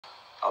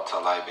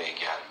Atalay Bey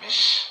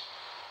gelmiş.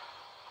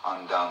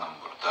 Hande Hanım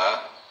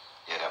burada.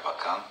 Yere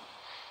bakan.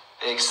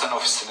 Eksen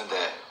ofisini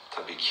de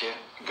tabii ki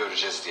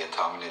göreceğiz diye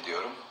tahmin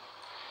ediyorum.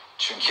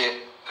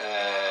 Çünkü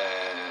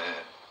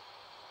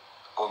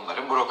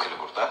onların brokeri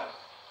burada.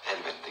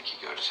 Elbette ki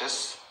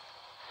göreceğiz.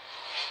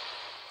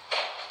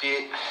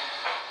 Bir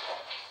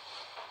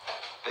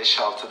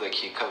 5-6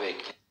 dakika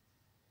bekleyelim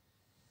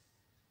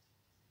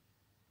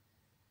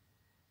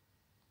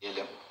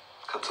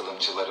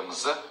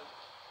katılımcılarımızı.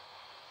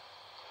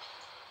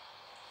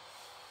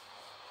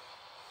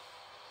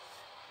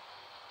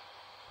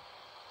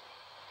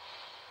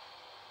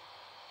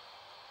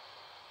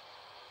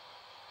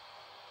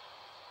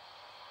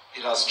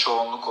 Biraz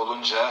çoğunluk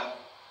olunca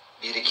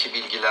bir iki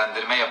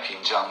bilgilendirme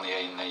yapayım canlı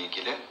yayınla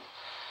ilgili.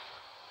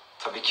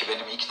 Tabii ki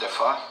benim ilk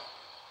defa,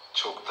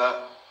 çok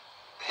da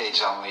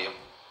heyecanlıyım.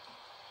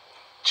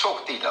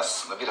 Çok değil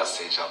aslında, biraz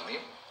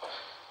heyecanlıyım.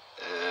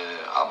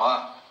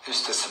 Ama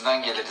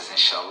üstesinden geliriz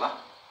inşallah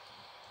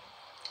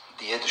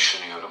diye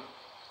düşünüyorum.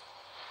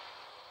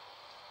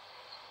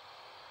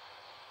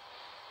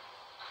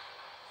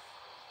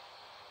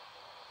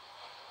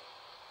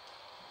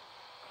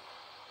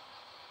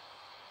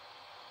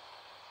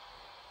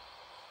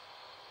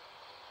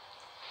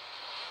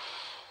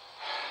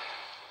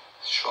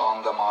 Şu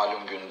anda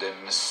malum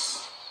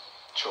gündemimiz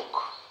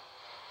çok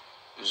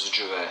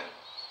üzücü ve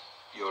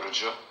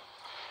yorucu.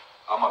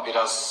 Ama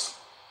biraz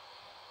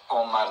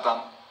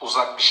onlardan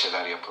uzak bir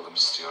şeyler yapalım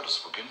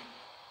istiyoruz bugün.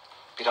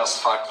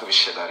 Biraz farklı bir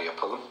şeyler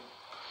yapalım.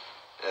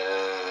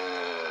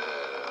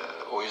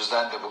 O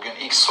yüzden de bugün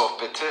ilk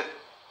sohbeti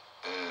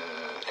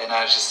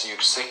enerjisi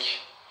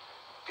yüksek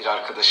bir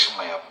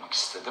arkadaşımla yapmak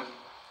istedim.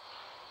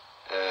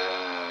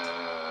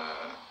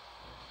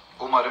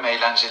 Umarım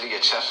eğlenceli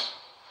geçer.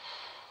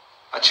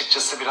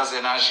 Açıkçası biraz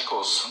enerjik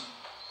olsun.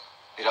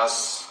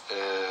 Biraz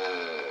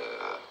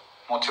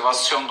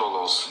motivasyon dolu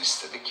olsun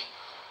istedik.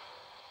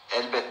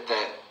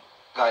 Elbette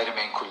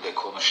gayrimenkulde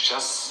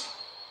konuşacağız.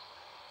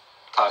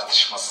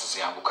 Tartışmasız,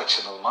 yani bu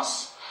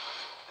kaçınılmaz.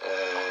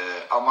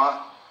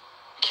 Ama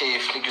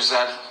keyifli,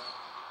 güzel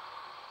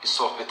bir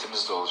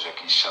sohbetimiz de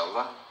olacak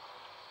inşallah.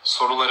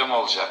 Sorularım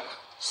olacak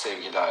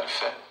sevgili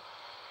Arif'e.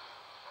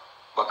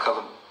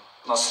 Bakalım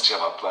nasıl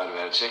cevaplar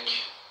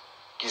verecek.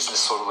 Gizli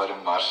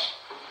sorularım var.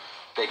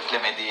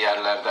 Beklemediği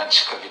yerlerden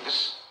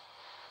çıkabilir.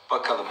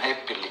 Bakalım,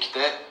 hep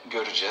birlikte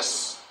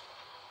göreceğiz.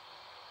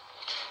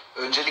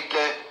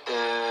 Öncelikle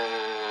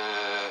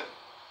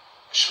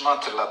şunu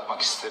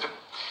hatırlatmak isterim.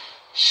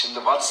 Şimdi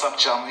WhatsApp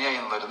canlı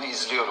yayınlarını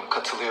izliyorum,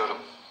 katılıyorum.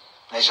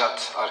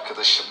 Nejat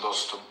arkadaşım,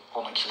 dostum,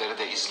 onunkileri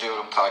de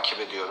izliyorum, takip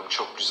ediyorum.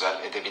 Çok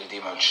güzel,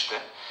 edebildiğim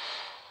ölçüde.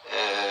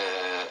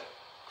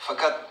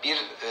 Fakat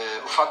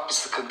ufak bir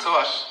sıkıntı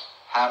var.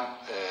 Hem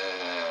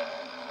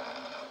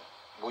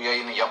bu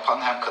yayını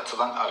yapan hem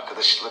katılan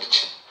arkadaşlar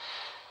için.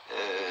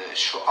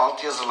 Şu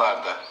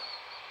altyazılarda,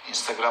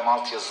 Instagram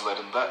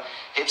altyazılarında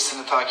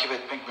hepsini takip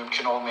etmek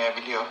mümkün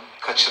olmayabiliyor.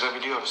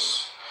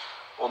 Kaçırabiliyoruz.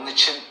 Onun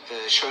için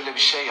şöyle bir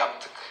şey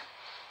yaptık.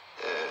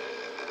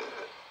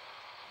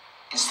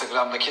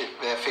 Instagram'daki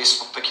ve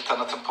Facebook'taki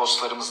tanıtım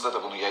postlarımızda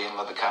da bunu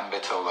yayınladık, hem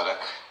beta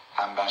olarak,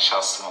 hem ben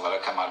şahsım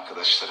olarak, hem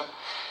arkadaşlarım.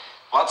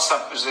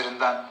 WhatsApp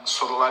üzerinden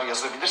sorular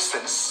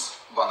yazabilirseniz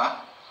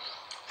bana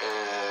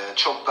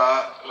çok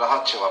daha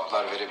rahat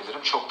cevaplar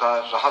verebilirim. Çok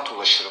daha rahat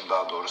ulaşırım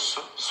daha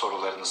doğrusu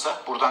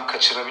sorularınıza. Buradan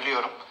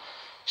kaçırabiliyorum.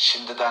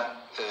 Şimdiden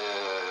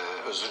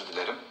özür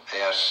dilerim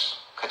eğer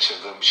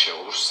kaçırdığım bir şey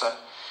olursa.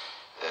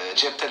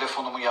 Cep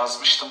telefonumu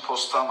yazmıştım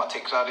posta, ama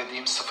tekrar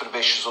edeyim: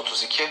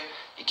 0532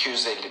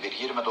 251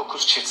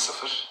 29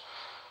 0.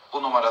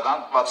 Bu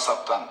numaradan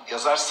WhatsApp'tan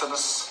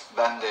yazarsanız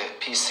ben de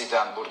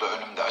PC'den burada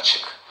önümde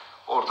açık,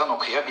 oradan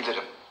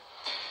okuyabilirim.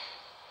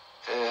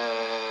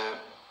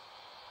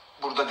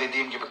 Burada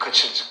dediğim gibi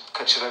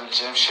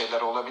kaçırabileceğim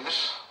şeyler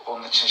olabilir.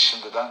 Onun için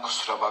şimdiden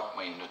kusura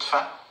bakmayın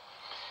lütfen.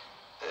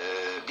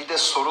 Bir de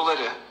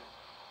soruları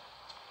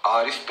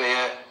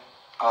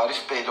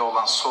Arif Bey'le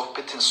olan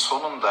sohbetin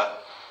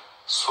sonunda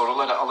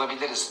soruları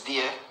alabiliriz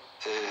diye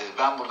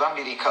ben buradan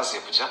bir ikaz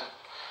yapacağım.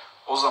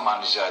 O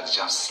zaman rica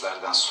edeceğim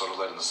sizlerden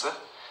sorularınızı.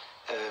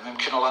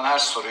 Mümkün olan her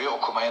soruyu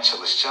okumaya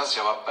çalışacağız,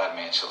 cevap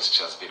vermeye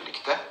çalışacağız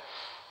birlikte.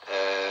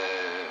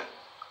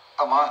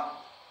 Ama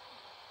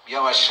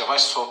yavaş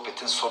yavaş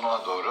sohbetin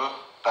sonuna doğru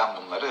ben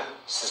bunları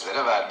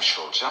sizlere vermiş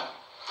olacağım.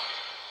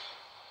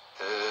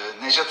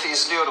 Nejat'ı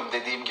izliyorum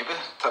dediğim gibi.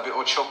 Tabii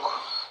o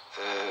çok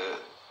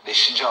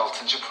 5.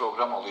 6.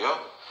 program oluyor.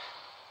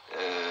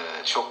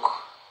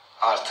 Çok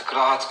artık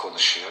rahat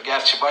konuşuyor.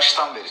 Gerçi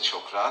baştan beri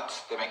çok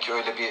rahat. Demek ki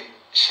öyle bir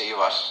şeyi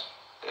var,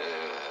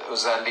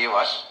 özelliği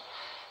var.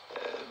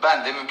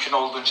 Ben de mümkün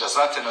olduğunca,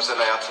 zaten özel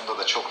hayatımda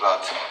da çok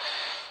rahatım.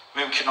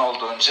 Mümkün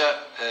olduğunca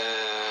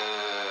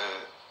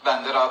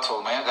ben de rahat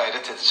olmaya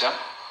gayret edeceğim.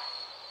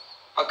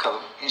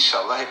 Bakalım,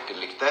 inşallah hep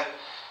birlikte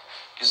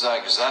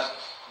güzel güzel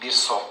bir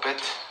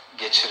sohbet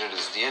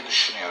geçiririz diye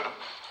düşünüyorum.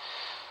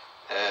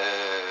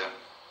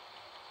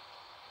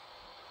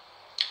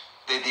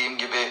 Dediğim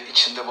gibi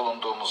içinde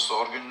bulunduğumuz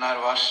zor günler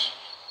var.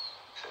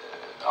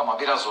 Ama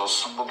biraz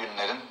olsun bu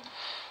günlerin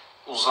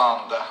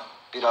uzağında,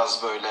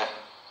 biraz böyle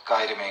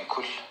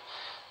gayrimenkul,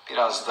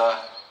 biraz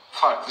da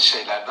farklı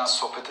şeylerden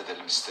sohbet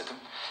edelim istedim.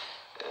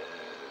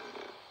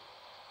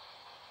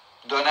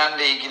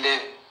 Dönemle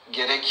ilgili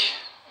gerek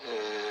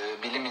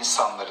bilim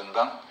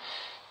insanlarından,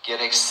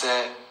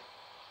 gerekse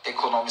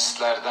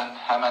ekonomistlerden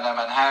hemen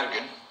hemen her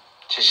gün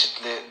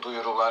çeşitli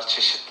duyurular,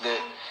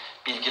 çeşitli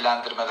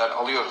bilgilendirmeler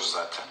alıyoruz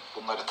zaten.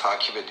 Bunları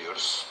takip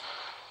ediyoruz.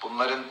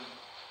 Bunların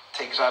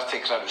tekrar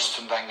tekrar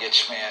üstünden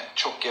geçmeye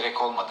çok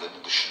gerek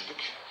olmadığını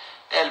düşündük.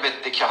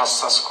 Elbette ki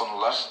hassas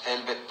konular,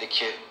 elbette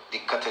ki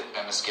dikkat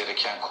etmemiz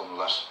gereken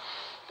konular.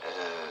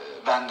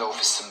 Ben de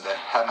ofisimde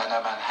hemen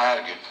hemen her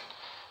gün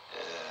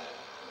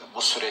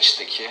bu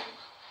süreçteki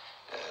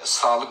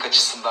sağlık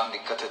açısından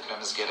dikkat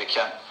etmemiz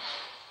gereken,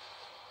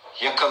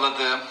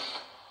 yakaladığım,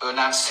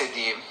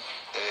 önemsediğim,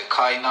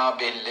 kaynağı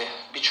belli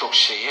birçok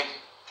şeyi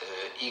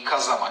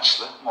ikaz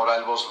amaçlı,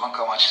 moral bozmak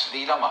amaçlı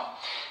değil ama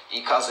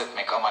ikaz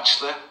etmek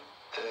amaçlı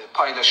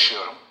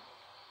paylaşıyorum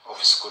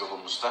ofis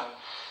grubumuzda.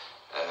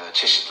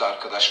 Çeşitli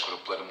arkadaş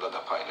gruplarımda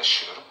da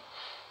paylaşıyorum.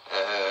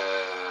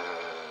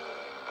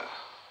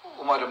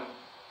 Umarım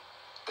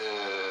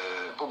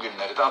bu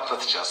günleri de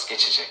atlatacağız,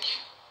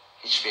 geçecek.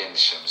 Hiçbir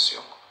endişemiz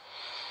yok.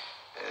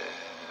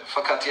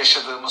 Fakat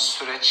yaşadığımız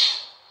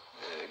süreç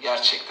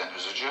gerçekten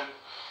üzücü.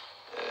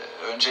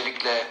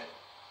 Öncelikle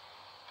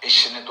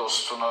eşini,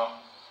 dostunu,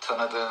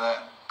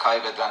 tanıdığını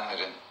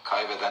kaybedenlerin,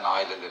 kaybeden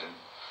ailelerin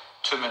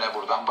tümüne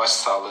buradan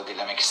başsağlığı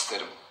dilemek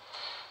isterim.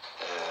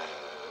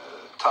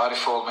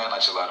 Tarifi olmayan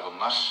acılar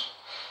bunlar.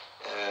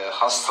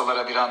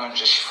 Hastalara bir an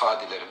önce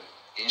şifa dilerim.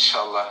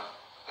 İnşallah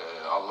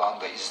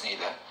Allah'ın da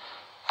izniyle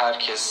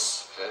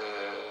herkes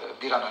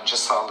bir an önce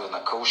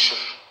sağlığına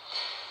kavuşur.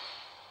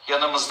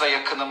 Yanımızda,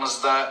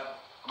 yakınımızda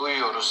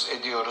duyuyoruz,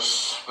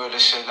 ediyoruz. Böyle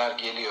şeyler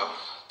geliyor.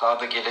 Daha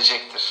da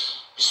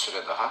gelecektir bir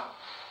süre daha.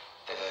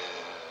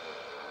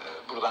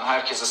 Buradan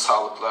herkese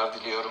sağlıklar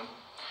diliyorum.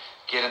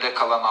 Geride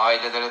kalan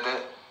ailelere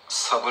de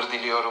sabır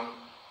diliyorum.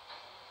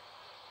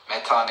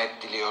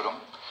 Metanet diliyorum.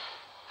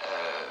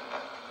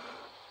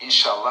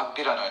 İnşallah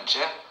bir an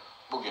önce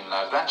bu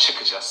günlerden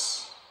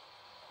çıkacağız.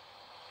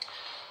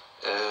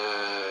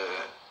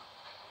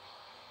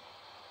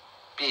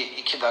 Bir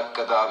iki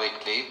dakika daha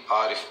bekleyip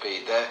Arif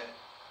Bey'i de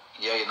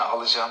yayına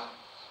alacağım.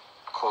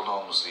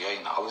 Konuğumuzu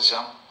yayına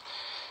alacağım.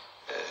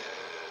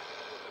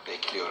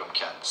 Bekliyorum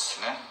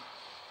kendisini.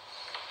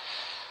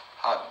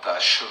 Hatta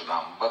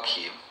şuradan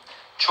bakayım.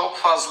 Çok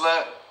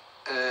fazla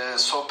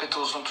sohbeti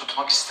uzun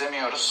tutmak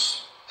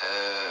istemiyoruz.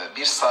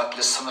 1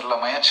 saatle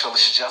sınırlamaya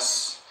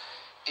çalışacağız.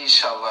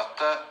 İnşallah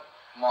da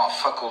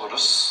muvaffak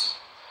oluruz.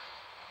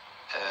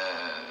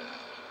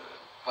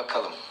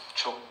 Bakalım.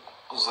 Çok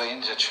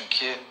uzayınca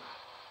çünkü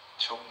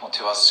çok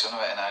motivasyonu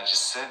ve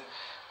enerjisi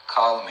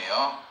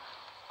kalmıyor.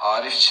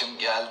 Arifçim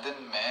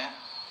geldin mi?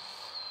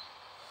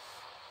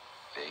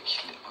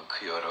 Bekle,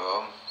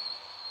 bakıyorum.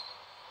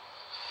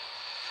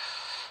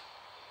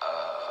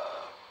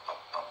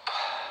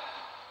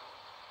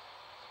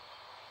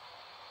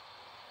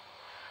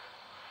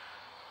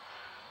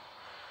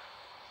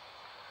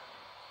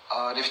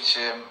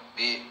 Arifçim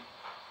bir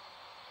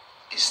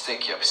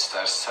istek yap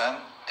istersen.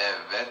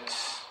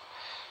 Evet.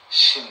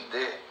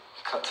 Şimdi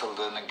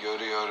katıldığını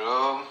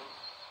görüyorum.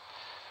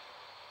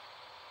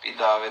 Bir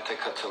davete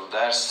katıl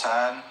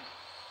dersen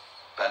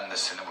ben de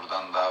seni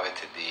buradan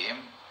davet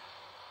edeyim.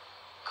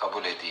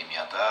 Kabul edeyim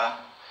ya da.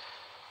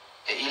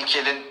 İlk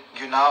elin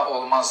günah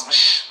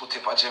olmazmış. Bu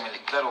tip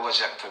acemilikler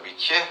olacak tabii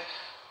ki.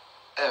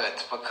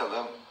 Evet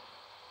bakalım.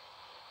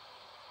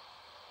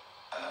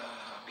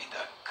 Bir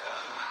dakika.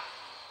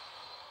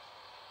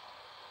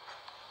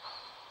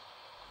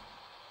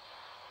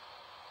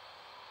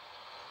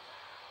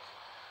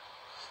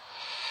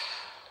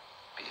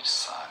 Bir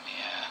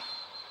saniye.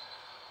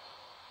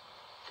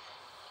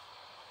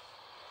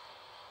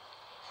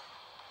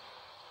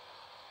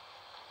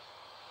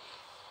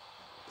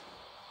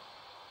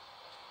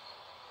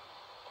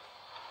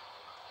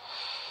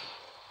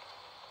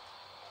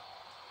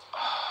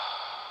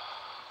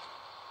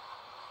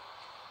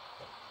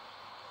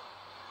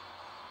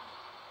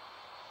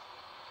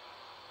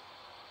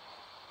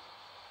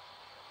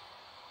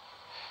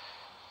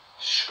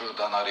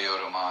 Şuradan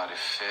arıyorum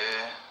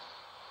Arif'i.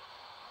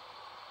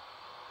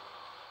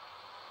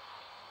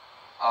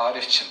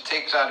 Arif'ciğim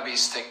tekrar bir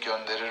istek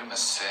gönderir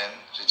misin?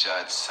 Rica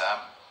etsem.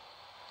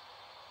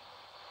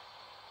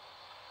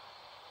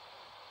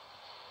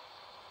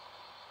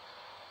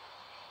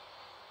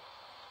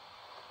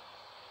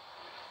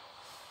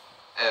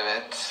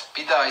 Evet.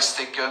 Bir daha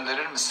istek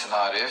gönderir misin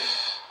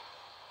Arif?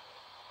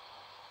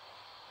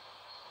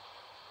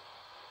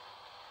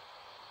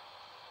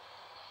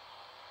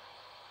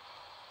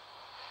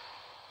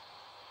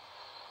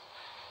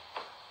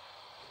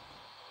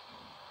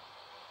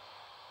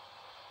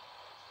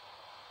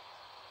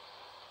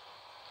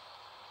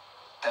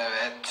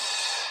 Evet.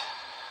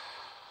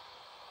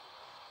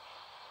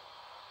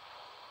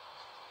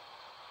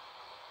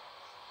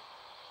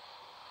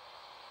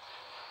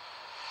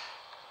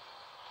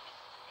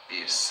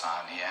 Bir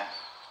saniye.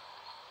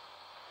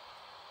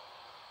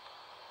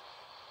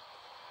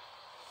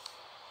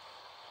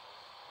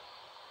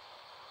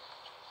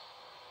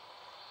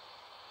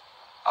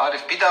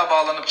 Arif bir daha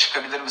bağlanıp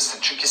çıkabilir misin?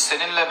 Çünkü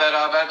seninle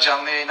beraber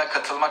canlı yayına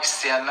katılmak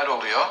isteyenler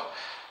oluyor.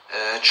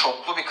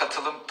 Çoklu bir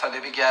katılım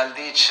talebi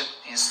geldiği için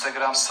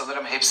Instagram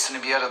sanırım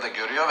hepsini bir arada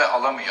görüyor ve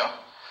alamıyor.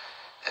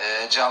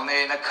 Canlı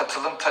yayına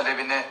katılım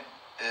talebini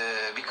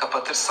bir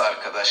kapatırsa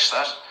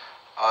arkadaşlar,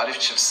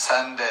 Arif'ciğim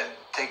sen de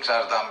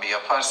tekrardan bir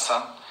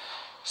yaparsan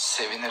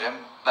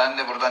sevinirim. Ben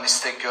de buradan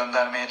istek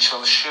göndermeye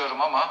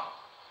çalışıyorum ama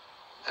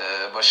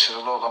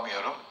başarılı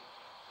olamıyorum.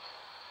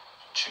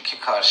 Çünkü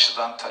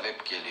karşıdan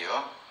talep geliyor.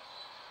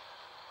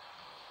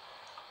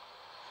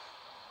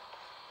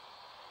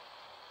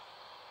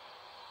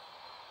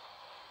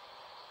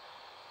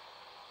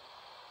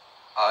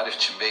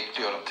 Arif'ciğim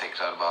bekliyorum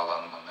tekrar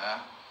bağlanmanı.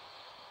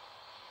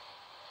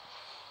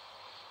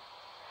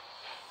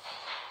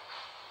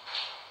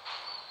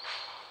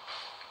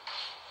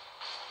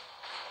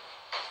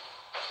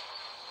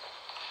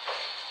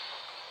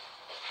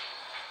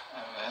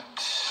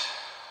 Evet.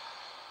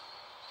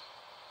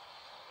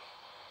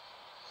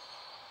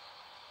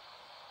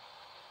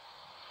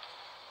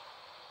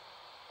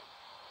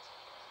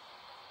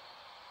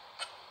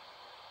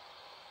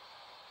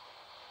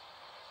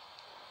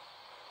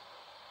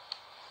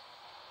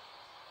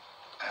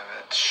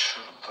 Evet,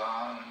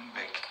 şuradan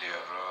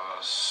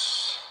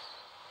bekliyoruz.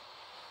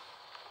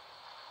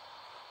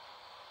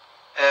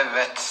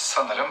 Evet,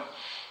 sanırım.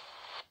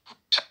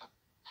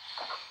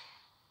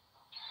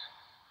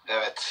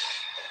 Evet,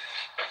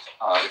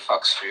 Arif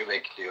Aksu'yu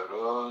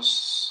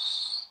bekliyoruz.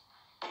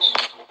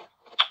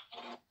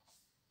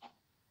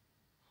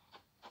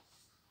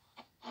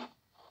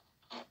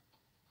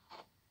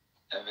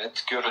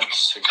 Evet,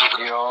 görüntüsü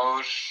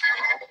geliyor.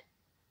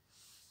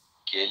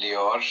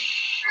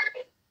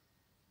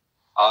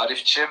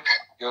 Arif'ciğim,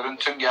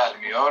 görüntün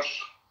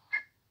gelmiyor.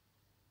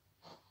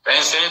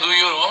 Ben seni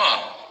duyuyorum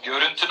ama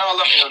Görüntünü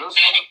alamıyoruz.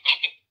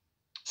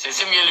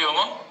 sesim geliyor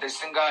mu?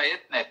 Sesin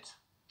gayet net.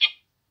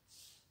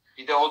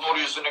 Bir de o nur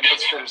yüzünü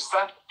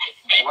gösterirsen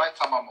olay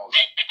tamam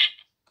olur.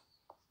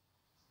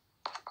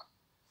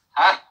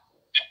 Heh.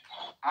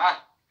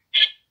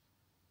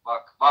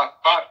 Bak.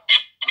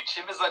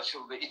 İçimiz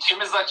açıldı.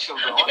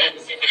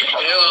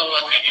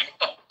 Eyvallah.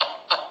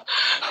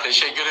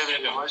 Teşekkür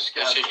ederim. Hoş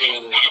geldin. Teşekkür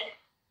ederim.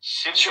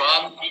 Şimdi, Şu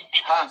an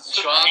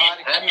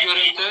harika. hem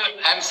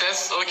görüntü hem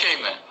ses okey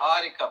mi?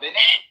 Harika.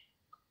 Benim?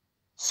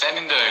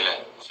 Senin de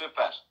öyle.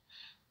 Süper.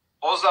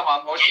 O zaman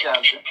hoş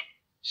geldin.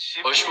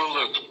 Şimdi, hoş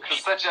bulduk.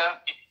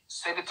 Kısaca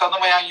seni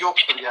tanımayan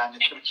yoktur yani.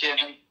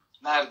 Türkiye'nin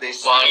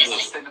neredeyse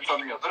seni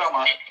tanıyordur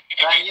ama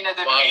ben yine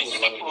de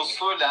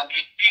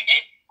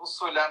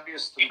usulen bir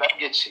üstünden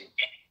geçeyim.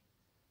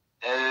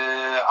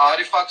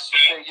 Arif Aksu,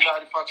 sevgili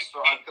Arif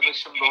Aksu,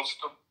 arkadaşım,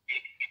 dostum.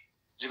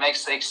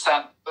 Remax,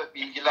 Eksen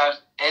bilgiler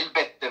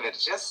elbette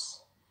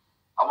vereceğiz.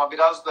 Ama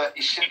biraz da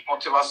işin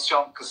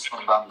motivasyon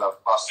kısmından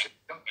da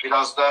bahsettim.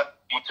 Biraz da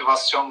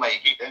motivasyonla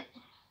ilgili.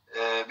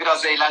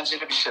 Biraz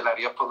eğlenceli bir şeyler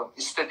yapalım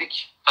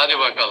istedik. Hadi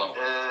bakalım.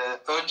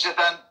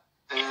 Önceden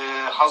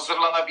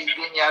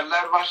hazırlanabildiğin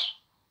yerler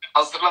var.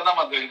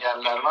 Hazırlanamadığın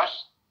yerler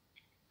var.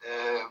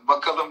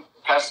 Bakalım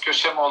ters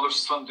köşe mi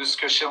olursun, düz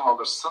köşe mi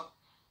olursun?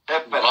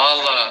 Hep beraber.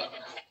 Vallahi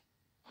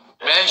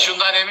ben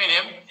şundan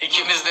eminim.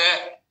 İkimiz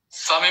de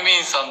samimi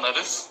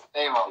insanlarız.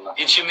 Eyvallah.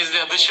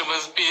 İçimizde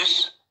dışımız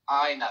bir.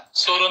 Aynen.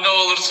 Soru ne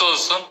olursa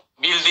olsun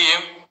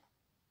bildiğim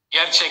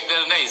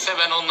gerçekler neyse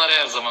ben onları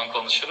her zaman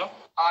konuşurum.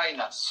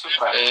 Aynen,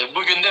 süper.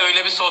 Bugün de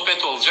öyle bir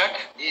sohbet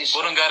olacak.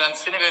 İnşallah. Bunun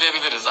garantisini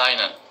verebiliriz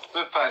aynen.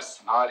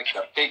 Süpersin,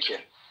 harika.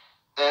 Peki.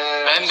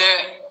 Ben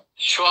de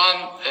şu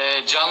an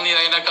canlı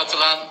yayına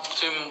katılan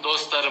tüm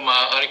dostlarıma,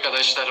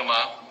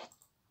 arkadaşlarıma,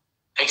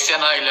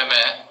 Eksen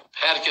aileme,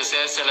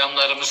 herkese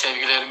selamlarımı,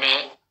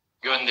 sevgilerimi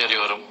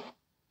gönderiyorum.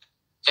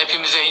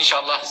 Hepimize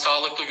inşallah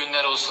sağlıklı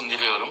günler olsun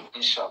diliyorum.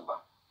 İnşallah.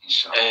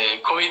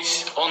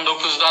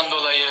 Covid-19'dan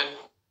dolayı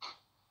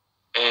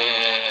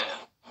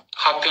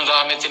hakkın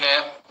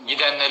rahmetine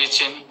gidenler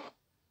için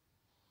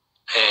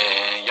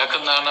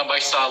yakınlarına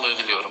başsağlığı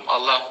diliyorum.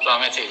 Allah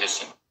rahmet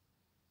eylesin.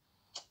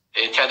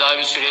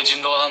 Tedavi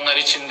sürecinde olanlar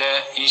için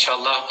de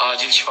inşallah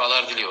acil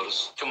şifalar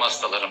diliyoruz tüm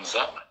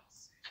hastalarımıza.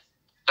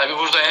 Tabii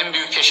burada en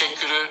büyük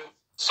teşekkürü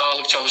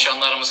sağlık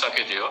çalışanlarımız hak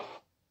ediyor.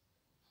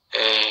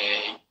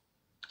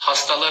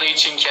 Hastaları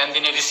için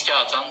kendini riske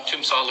atan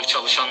tüm sağlık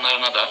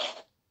çalışanlarına da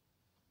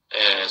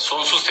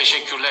sonsuz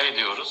teşekkürler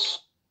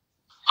ediyoruz.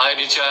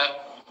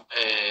 Ayrıca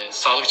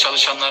sağlık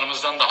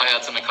çalışanlarımızdan da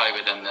hayatını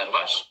kaybedenler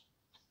var.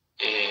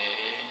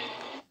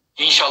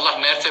 İnşallah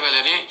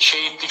mertebeleri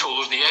şehitlik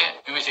olur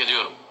diye ümit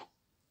ediyorum.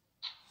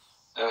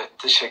 Evet,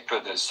 teşekkür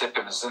ederiz.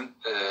 Hepimizin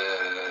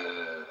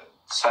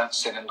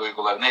senin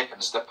duygularını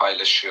hepimizle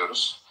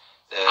paylaşıyoruz.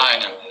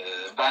 Aynen.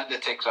 Ben de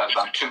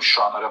tekrardan tüm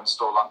şu an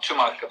aramızda olan tüm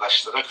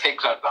arkadaşlara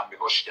tekrardan bir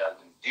hoş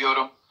geldin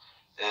diyorum.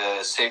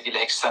 Sevgili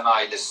Eksen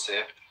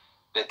ailesi,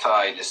 Beta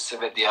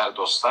ailesi ve diğer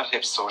dostlar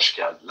hepsi hoş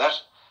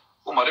geldiler.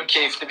 Umarım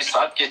keyifli bir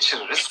saat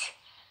geçiririz.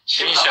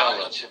 Şimdi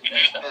İnşallah.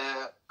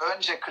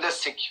 Önce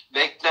klasik,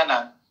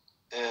 beklenen,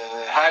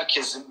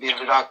 herkesin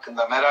birbiri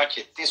hakkında merak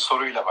ettiği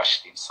soruyla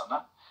başlayayım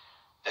sana.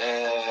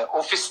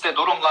 Ofiste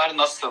durumlar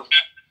nasıl?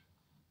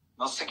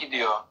 Nasıl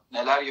gidiyor?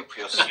 Neler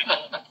yapıyorsun?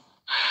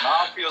 Ne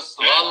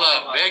yapıyorsun?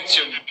 Valla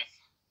Berk'cim,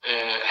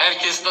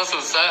 herkes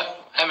nasılsa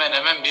hemen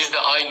hemen biz de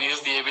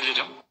aynıyız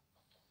diyebilirim.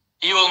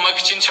 İyi olmak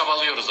için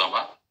çabalıyoruz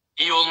ama.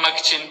 İyi olmak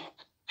için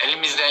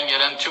elimizden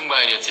gelen tüm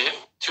gayreti,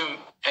 tüm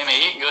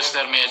emeği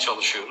göstermeye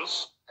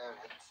çalışıyoruz.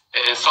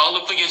 Evet.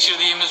 Sağlıklı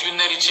geçirdiğimiz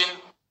günler için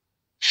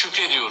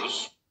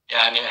şükrediyoruz.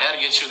 Yani her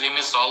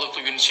geçirdiğimiz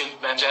sağlıklı gün için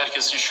bence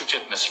herkesin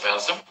şükretmesi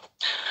lazım.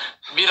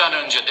 Bir an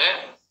önce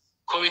de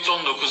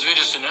Covid-19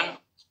 virüsünün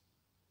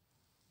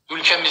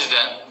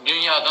ülkemizden,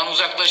 dünyadan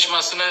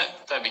uzaklaşmasını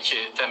tabii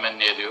ki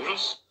temenni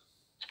ediyoruz.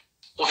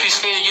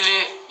 Ofisle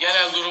ilgili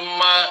genel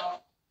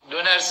durumuma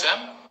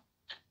dönersem,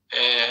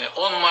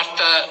 10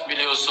 Mart'ta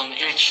biliyorsun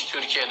ilk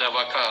Türkiye'de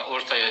vaka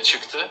ortaya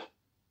çıktı.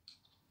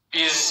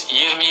 Biz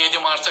 27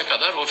 Mart'a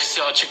kadar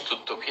ofisi açık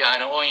tuttuk.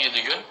 Yani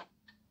 17 gün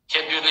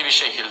tedbirli bir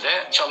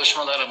şekilde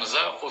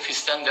çalışmalarımıza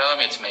ofisten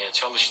devam etmeye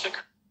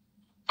çalıştık.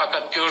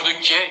 Fakat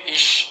gördük ki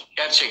iş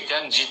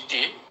gerçekten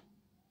ciddi.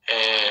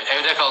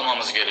 Evde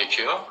kalmamız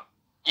gerekiyor.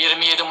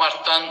 27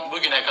 Mart'tan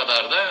bugüne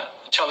kadar da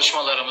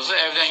çalışmalarımızı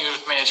evden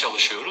yürütmeye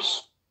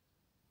çalışıyoruz.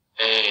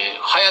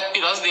 Hayat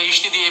biraz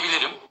değişti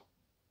diyebilirim.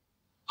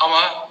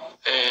 Ama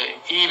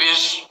iyi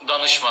bir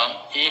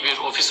danışman, iyi bir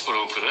ofis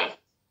broker'ı,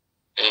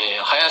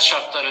 hayat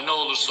şartları ne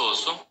olursa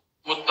olsun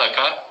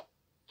mutlaka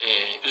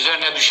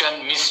üzerine düşen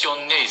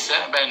misyon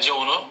neyse bence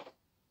onu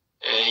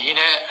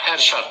yine her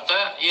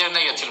şartta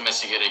yerine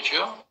getirmesi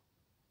gerekiyor.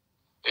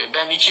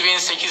 Ben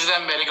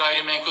 2008'den beri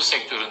gayrimenkul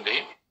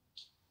sektöründeyim.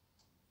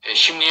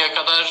 Şimdiye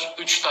kadar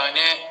 3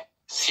 tane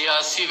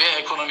siyasi ve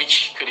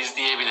ekonomik kriz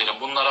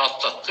diyebilirim. Bunları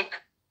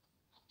atlattık.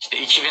 İşte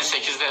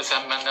 2008'de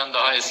sen benden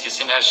daha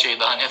eskisin, her şeyi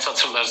daha net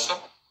hatırlarsın.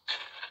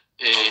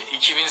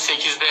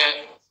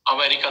 2008'de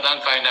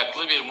Amerika'dan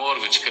kaynaklı bir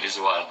mortgage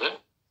krizi vardı.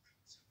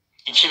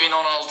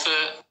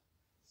 2016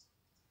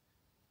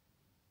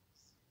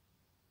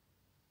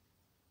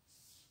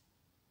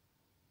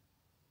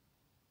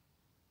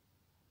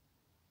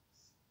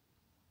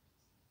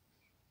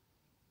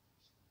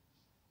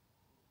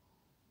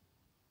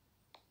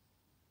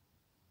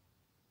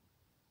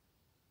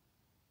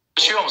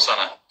 yaşıyor mu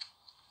sana?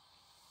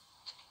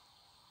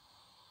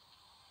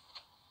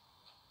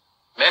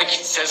 Berk,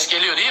 ses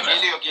geliyor değil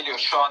mi? Geliyor.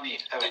 Şu an iyi.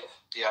 Evet.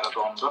 Bir ara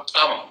dondu.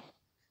 Tamam.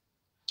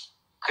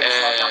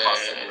 Krizlerden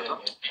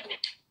bahsediyordum.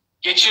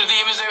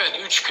 Geçirdiğimiz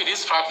 3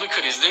 kriz farklı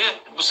krizdi.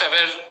 Bu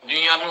sefer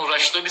dünyanın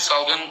uğraştığı bir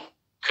salgın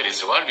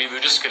krizi var, bir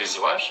virüs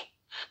krizi var.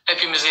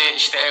 Hepimizi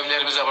işte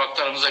evlerimize,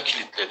 barklarımıza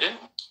kilitledi.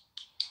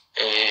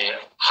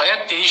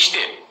 Hayat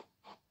değişti.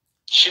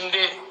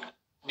 Şimdi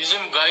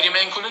bizim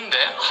gayrimenkulün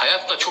de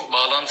hayatla çok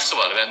bağlantısı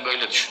var. Ben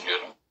böyle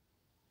düşünüyorum.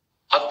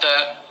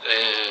 Hatta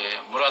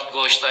Murat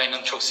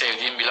Goldstein'ın çok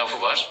sevdiğim bir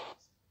lafı var.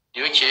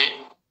 Diyor ki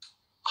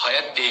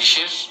hayat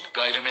değişir,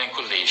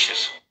 gayrimenkul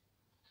değişir.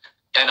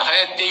 Yani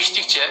hayat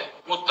değiştikçe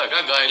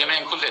mutlaka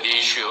gayrimenkul de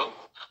değişiyor.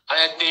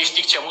 Hayat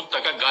değiştikçe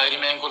mutlaka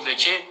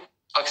gayrimenkuldeki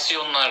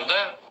aksiyonlar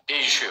da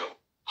değişiyor.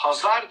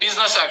 Pazar Biz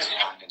nasıl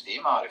yani değil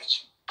mi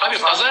Arif'ciğim? Tabii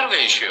pazar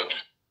değişiyor.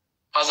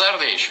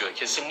 Pazar değişiyor.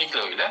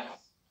 Kesinlikle öyle.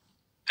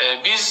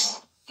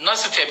 Biz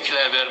nasıl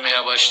tepkiler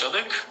vermeye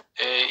başladık?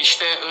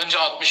 İşte önce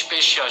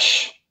 65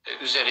 yaş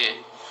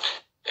üzeri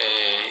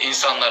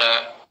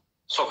insanlara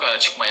sokağa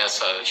çıkma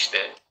yasağı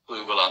işte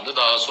uygulandı.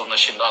 Daha sonra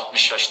şimdi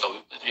 60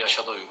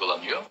 yaşa da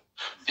uygulanıyor.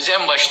 Biz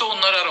en başta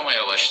onları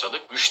aramaya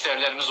başladık.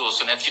 Müşterilerimiz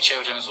olsun, etki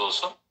çevremiz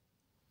olsun.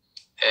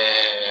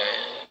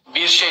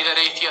 Bir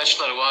şeylere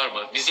ihtiyaçları var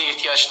mı? Bize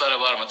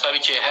ihtiyaçları var mı? Tabii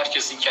ki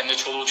herkesin kendi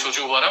çoluğu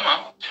çocuğu var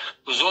ama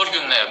bu zor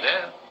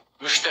günlerde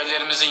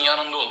müşterilerimizin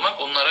yanında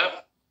olmak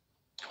onlara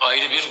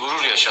ayrı bir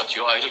gurur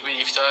yaşatıyor, ayrı bir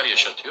iftihar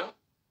yaşatıyor.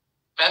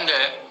 Ben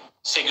de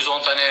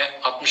 8-10 tane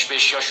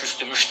 65 yaş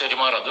üstü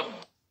müşterimi aradım.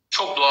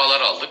 Çok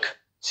dualar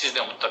aldık. Siz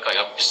de mutlaka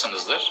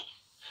yapmışsınızdır.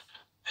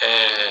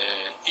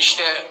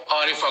 İşte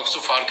Arif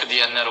Aksu farkı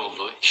diyenler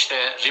oldu.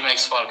 İşte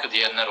Remax farkı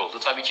diyenler oldu.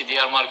 Tabii ki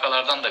diğer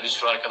markalardan da bir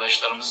sürü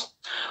arkadaşlarımız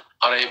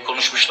arayıp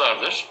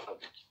konuşmuşlardır.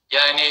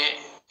 Yani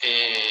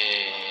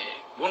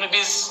bunu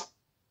biz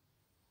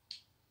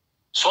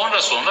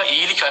sonra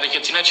iyilik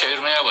hareketine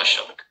çevirmeye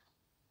başladık.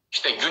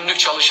 İşte günlük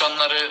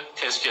çalışanları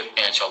tespit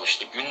etmeye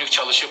çalıştık. Günlük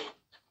çalışıp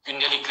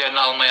gündeliklerini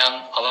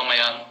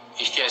alamayan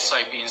ihtiyaç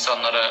sahibi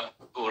insanlara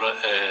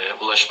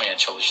ulaşmaya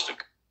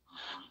çalıştık.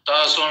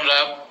 Daha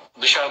sonra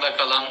dışarıda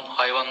kalan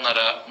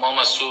hayvanlara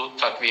mama su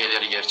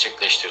takviyeleri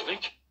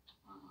gerçekleştirdik.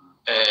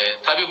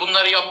 Tabii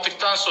bunları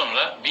yaptıktan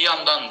sonra bir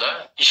yandan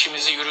da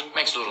işimizi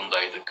yürütmek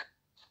zorundaydık.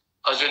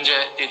 Az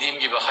önce dediğim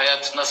gibi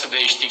hayat nasıl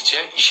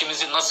değiştikçe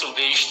işimizi nasıl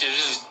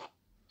değiştiririz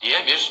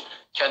diye bir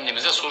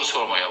kendimize soru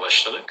sormaya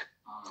başladık.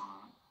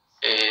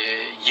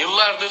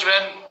 Yıllardır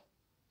ben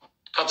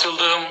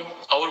katıldığım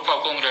Avrupa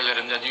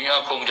kongrelerinde,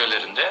 dünya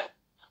kongrelerinde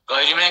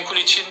gayrimenkul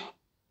için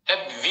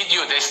hep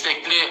video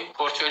destekli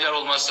portföyler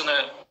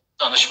olmasını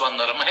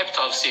danışmanlarıma hep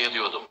tavsiye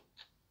ediyordum.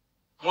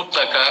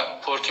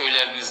 Mutlaka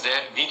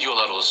portföylerinizde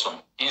videolar olsun.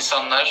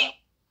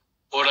 İnsanlar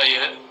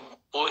orayı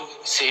o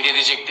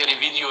seyredecekleri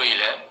video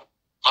ile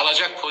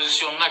alacak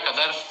pozisyonuna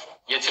kadar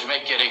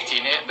getirmek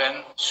gerektiğini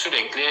ben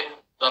sürekli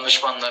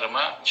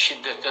danışmanlarıma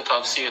şiddetle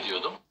tavsiye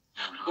ediyordum.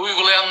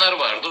 Uygulayanlar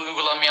vardı,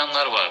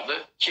 uygulamayanlar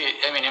vardı ki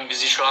eminim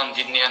bizi şu an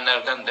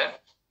dinleyenlerden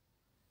de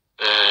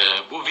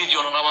bu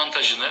videonun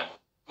avantajını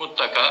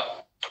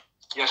mutlaka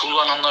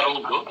kullananlar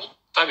oldu.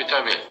 Tabii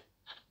tabii.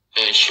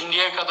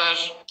 Şimdiye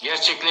kadar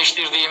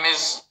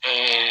gerçekleştirdiğimiz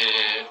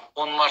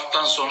 10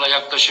 Mart'tan sonra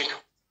yaklaşık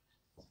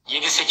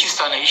 7-8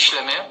 tane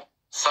işlemi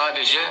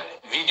sadece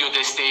video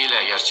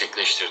desteğiyle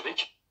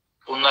gerçekleştirdik.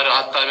 Bunları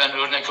hatta ben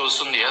örnek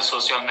olsun diye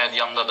sosyal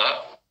medyamda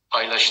da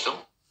paylaştım.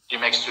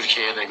 Remax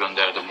Türkiye'ye de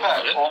gönderdim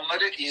bunları.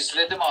 Onları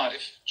izledim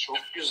Arif. Çok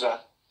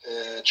güzel.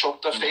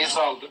 Çok da feyiz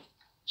aldım.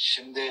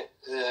 Şimdi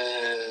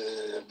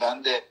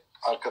ben de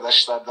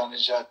arkadaşlardan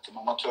rica ettim.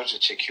 Amatörce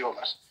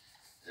çekiyorlar.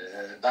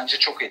 Bence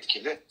çok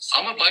etkili.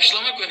 Ama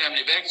başlamak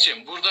önemli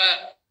Berk'ciğim.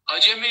 Burada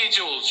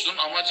acemice olsun,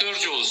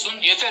 amatörce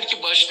olsun. Yeter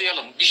ki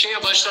başlayalım. Bir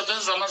şeye başladığın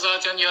zaman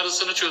zaten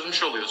yarısını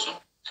çözmüş oluyorsun.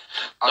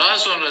 Daha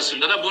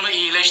sonrasında da bunu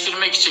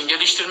iyileştirmek için,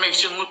 geliştirmek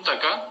için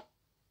mutlaka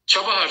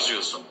çaba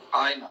harcıyorsun.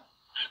 Aynen.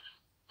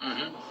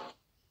 Hı.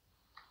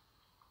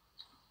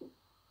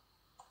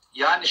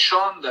 Yani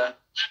şu anda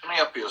şunu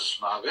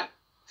yapıyorsun abi.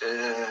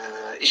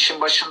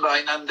 İşin başında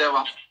aynen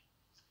devam.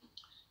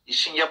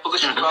 İşin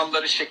yapılış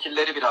kuralları,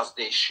 şekilleri biraz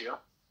değişiyor.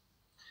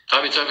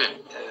 Tabii tabii.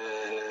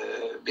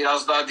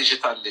 Biraz daha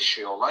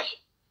dijitalleşiyor olay.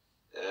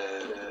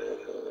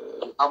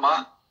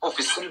 Ama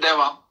ofisin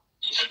devam.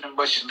 İşin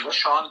başında.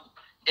 Şu an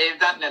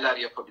evden neler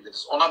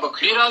yapabiliriz? Ona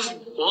bakıyorum. Biraz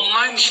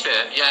online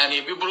işte.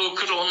 Yani bir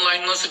broker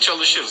online nasıl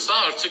çalışırsa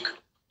artık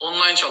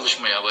online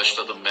çalışmaya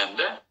başladım ben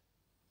de.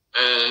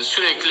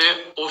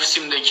 Sürekli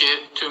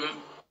ofisimdeki tüm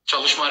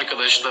çalışma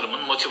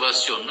arkadaşlarımın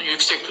motivasyonunu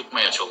yüksek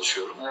tutmaya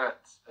çalışıyorum.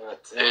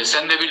 Evet.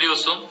 Sen de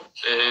biliyorsun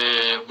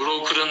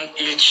broker'ın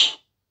ilk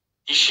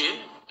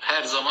işi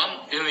her zaman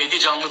ümidi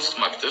canlı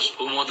tutmaktır.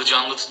 Umudu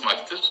canlı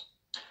tutmaktır.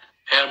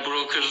 Eğer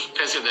broker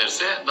pes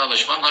ederse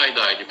danışman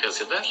haydi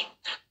pes eder.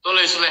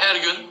 Dolayısıyla her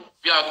gün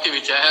bir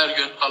aktivite, her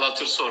gün hal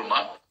hatır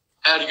sorma,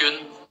 her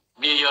gün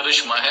bir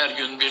yarışma, her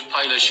gün bir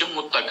paylaşım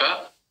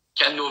mutlaka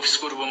kendi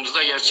ofis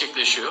grubumuzda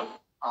gerçekleşiyor.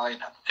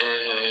 Aynen.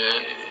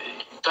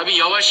 Tabii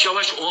yavaş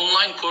yavaş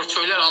online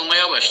portföyler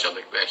almaya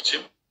başladık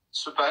Berk'ciğim.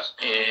 Süper.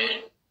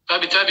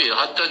 Tabii.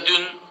 Hatta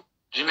dün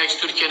Remax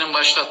Türkiye'nin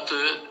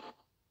başlattığı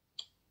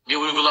bir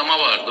uygulama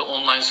vardı,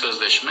 online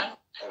sözleşme.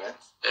 Evet.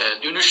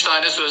 Dün 3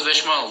 tane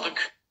sözleşme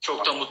aldık.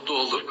 Çok da mutlu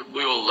olduk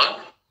bu yolla.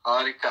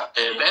 Harika.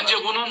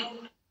 Bence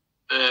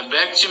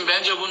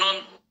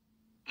bunun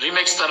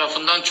Remax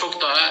tarafından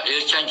çok daha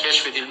erken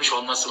keşfedilmiş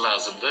olması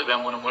lazımdı.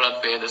 Ben bunu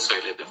Murat Bey'e de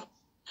söyledim.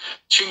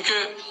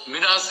 Çünkü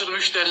münhasır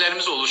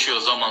müşterilerimiz oluşuyor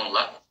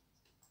zamanla.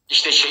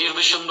 İşte şehir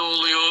dışında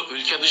oluyor,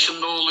 ülke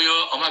dışında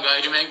oluyor ama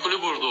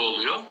gayrimenkulü burada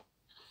oluyor.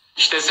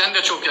 İşte sen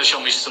de çok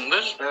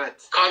yaşamışsındır.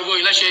 Evet.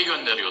 Kargoyla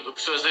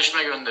gönderiyorduk,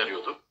 sözleşme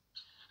gönderiyorduk.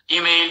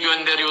 E-mail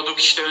gönderiyorduk,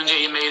 işte önce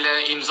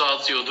e-maile imza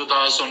atıyordu,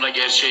 daha sonra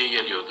gerçeği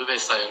geliyordu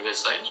vesaire.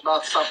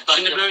 WhatsApp'tan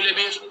Şimdi böyle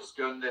bir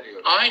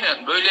gönderiyorum.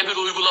 Aynen böyle bir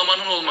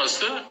uygulamanın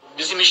olması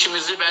bizim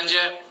işimizi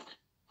bence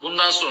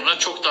bundan sonra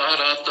çok daha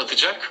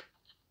rahatlatacak.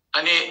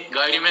 Hani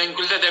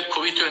gayrimenkulde de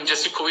Covid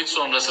öncesi, Covid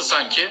sonrası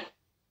sanki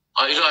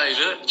ayrı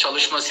ayrı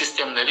çalışma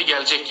sistemleri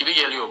gelecek gibi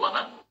geliyor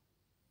bana.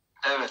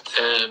 Evet.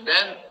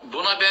 Ben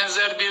buna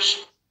benzer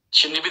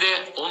şimdi bir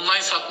de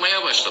online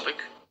satmaya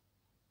başladık.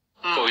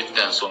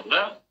 Covid'den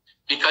sonra.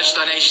 Birkaç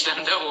tane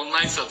işlemde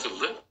online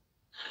satıldı.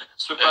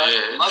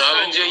 Süper.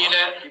 Daha önce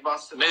yine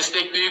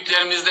meslek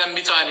büyüklerimizden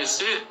bir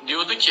tanesi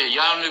diyordu ki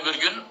yarın öbür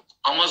gün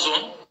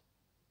Amazon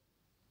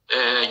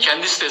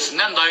kendi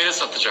sitesinden daire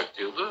satacak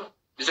diyordu.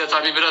 Bize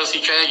tabii biraz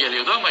hikaye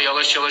geliyordu ama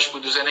yavaş yavaş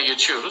bu düzene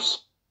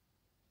geçiyoruz.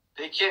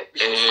 Peki bir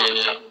şey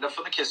soracağım.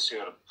 Lafını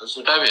kesiyorum.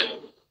 Özür dilerim. Tabii.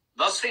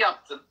 Nasıl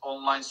yaptın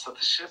online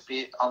satışı?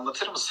 Bir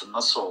anlatır mısın?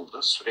 Nasıl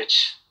oldu?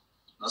 Süreç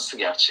nasıl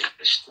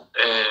gerçekleşti?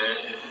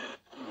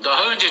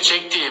 Daha önce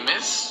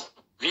çektiğimiz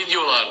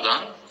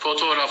videolardan,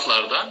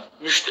 fotoğraflardan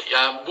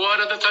ya bu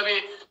arada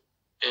tabii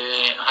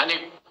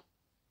hani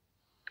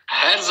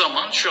her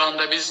zaman şu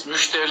anda biz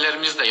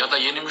müşterilerimizle ya da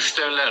yeni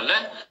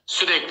müşterilerle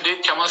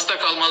sürekli temasta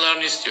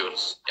kalmalarını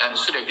istiyoruz. Yani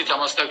sürekli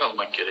temasta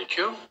kalmak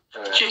gerekiyor.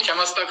 Evet. Ki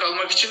temasta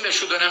kalmak için de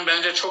şu dönem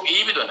bence çok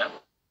iyi bir dönem.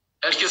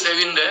 Herkes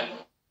evinde,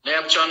 ne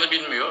yapacağını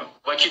bilmiyor.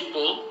 Vakit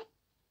bol.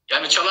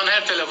 Yani çalan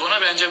her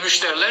telefona bence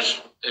müşteriler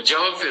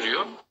cevap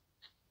veriyor.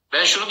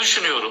 Ben şunu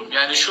düşünüyorum.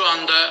 Yani şu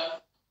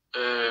anda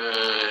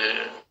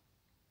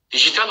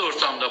dijital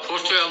ortamda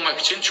portföy almak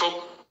için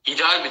çok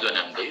ideal bir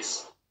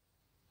dönemdeyiz.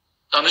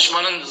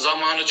 Danışmanın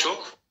zamanı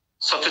çok,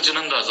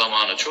 satıcının da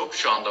zamanı çok.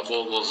 Şu anda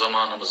bol bol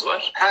zamanımız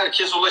var.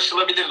 Herkes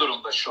ulaşılabilir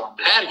durumda şu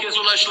anda. Herkes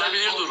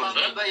ulaşılabilir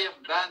durumda.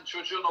 Ben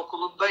çocuğun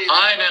okulundayım.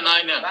 Aynen.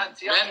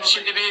 Ben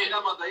şimdi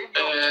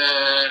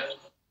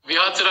bir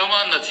hatıramı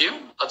anlatayım.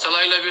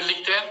 Atalay'la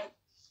birlikte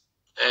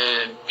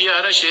bir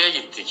ara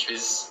gittik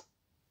biz.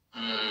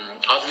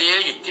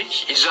 Adliyeye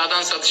gittik.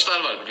 İcradan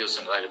satışlar var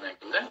biliyorsun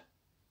gayrimenkulde.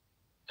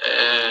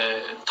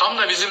 Tam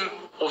da bizim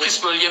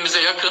ofis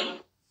bölgemize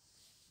yakın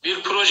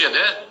bir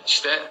projede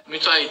işte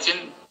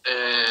müteahhitin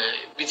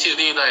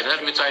bitirdiği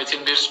daireler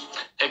müteahhitin bir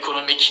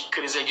ekonomik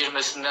krize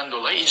girmesinden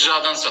dolayı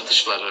icradan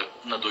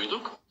satışlarını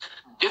duyduk.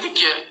 Dedik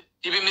ki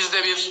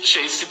dibimizde bir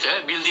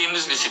site,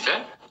 bildiğimiz bir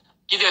site.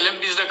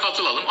 Gidelim biz de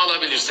katılalım,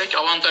 alabilirsek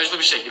avantajlı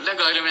bir şekilde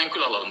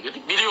gayrimenkul alalım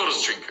dedik.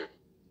 Biliyoruz çünkü.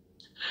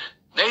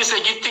 Neyse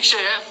gittik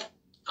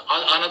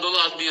Anadolu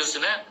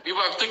Adliyesi'ne, bir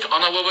baktık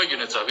ana baba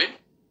günü tabii.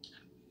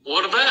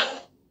 Orada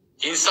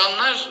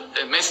insanlar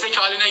meslek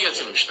haline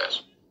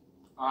getirmişler.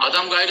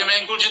 Adam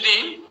gayrimenkulcü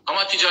değil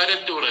ama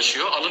ticaretle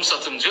uğraşıyor, alım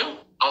satımcı,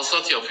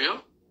 alsat yapıyor.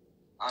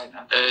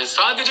 Aynen.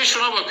 Sadece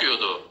şuna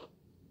bakıyordu.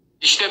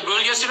 İşte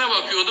bölgesine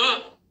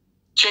bakıyordu,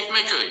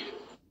 Çekmeköy.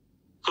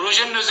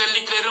 Projenin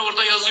özellikleri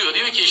orada yazıyor.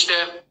 Diyor ki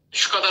işte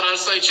şu kadar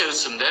arsa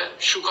içerisinde,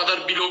 şu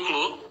kadar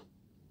bloklu,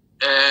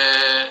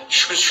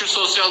 şu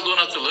sosyal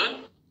donatılı.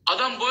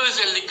 Adam bu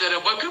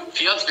özelliklere bakıp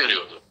fiyat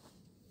veriyordu.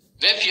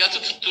 Ve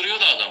fiyatı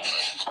tutturuyordu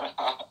adamlar.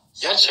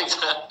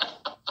 Gerçekten.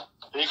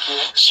 Peki.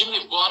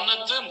 Şimdi bu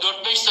anlattığım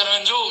 4-5 sene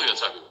önce oluyor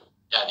tabii.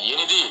 Yani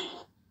yeni değil.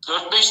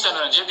 4-5 sene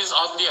önce biz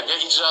adliyede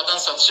icradan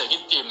satışa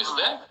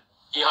gittiğimizde,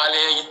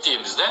 ihaleye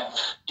gittiğimizde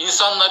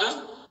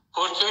insanların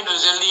portföyün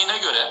özelliğine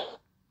göre,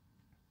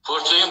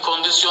 portföyün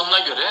kondisyonuna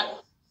göre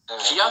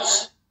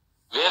fiyat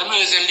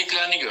verme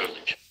özelliklerini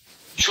gördük.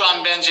 Şu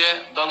an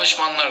bence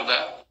danışmanlar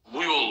da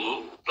bu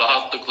yolu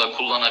rahatlıkla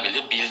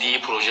kullanabilir.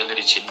 Bildiği projeler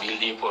için,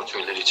 bildiği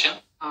portföyler için.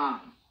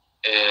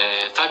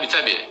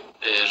 Tabii.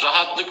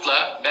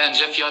 Rahatlıkla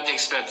bence fiyat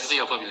ekspertizi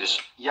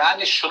yapabilir.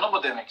 Yani şunu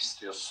mu demek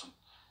istiyorsun?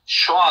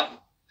 Şu an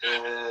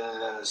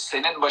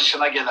senin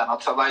başına gelen,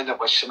 Atalay'la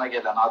başına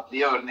gelen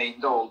adliye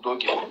örneğinde olduğu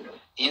gibi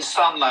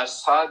insanlar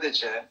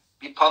sadece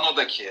bir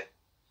panodaki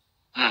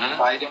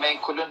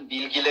gayrimenkulün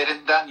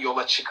bilgilerinden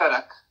yola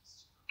çıkarak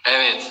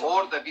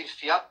orada bir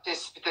fiyat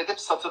tespit edip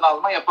satın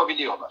alma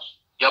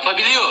yapabiliyorlar.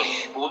 Yapabiliyor.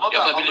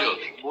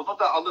 Bunu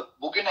da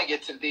alıp bugüne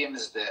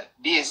getirdiğimizde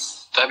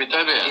biz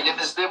tabii.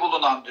 elimizde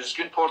bulunan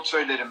düzgün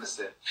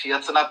portföylerimizi,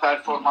 fiyatına,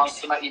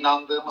 performansına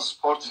inandığımız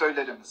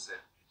portföylerimizi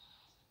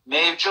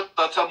mevcut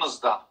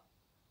datamızdan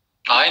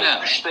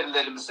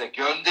müşterilerimize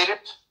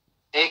gönderip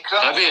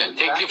ekran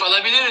teklif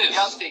alabiliriz.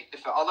 Fiyat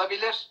teklifi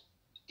alabilir,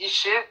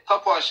 işi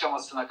tapu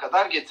aşamasına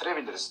kadar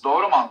getirebiliriz.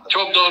 Doğru mu anladın?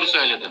 Çok doğru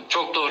söyledin.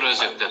 Çok doğru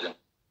özetledin.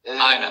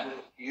 Aynen.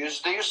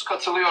 %100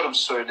 katılıyorum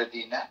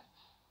söylediğine.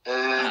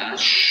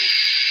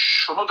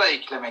 Şunu da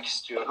eklemek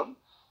istiyorum.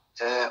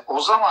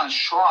 O zaman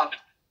şu an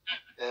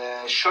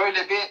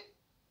şöyle bir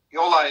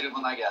yol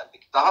ayrımına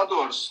geldik. Daha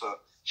doğrusu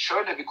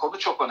şöyle bir konu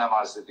çok önem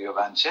arz ediyor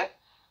bence.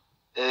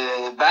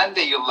 Ben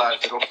de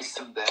yıllardır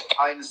ofisimde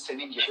aynı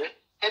senin gibi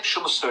hep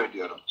şunu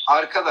söylüyorum.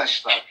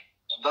 Arkadaşlar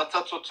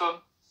data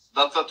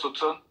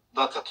tutun.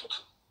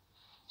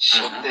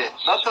 Şimdi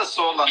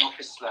datası olan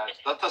ofisler,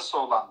 datası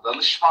olan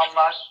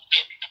danışmanlar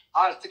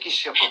artık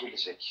iş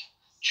yapabilecek.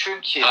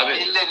 Çünkü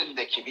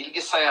ellerindeki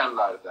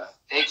bilgisayarlarda,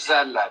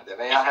 Excel'lerde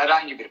veya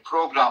herhangi bir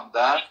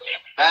programda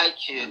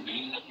belki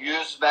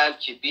 100,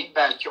 belki 1000,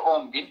 belki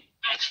 10.000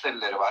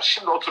 müşterileri var.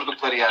 Şimdi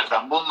oturdukları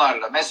yerden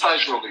bunlarla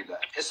mesaj yoluyla,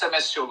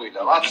 SMS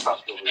yoluyla,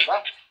 WhatsApp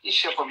yoluyla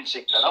iş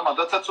yapabilecekler. Ama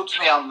data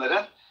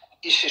tutmayanların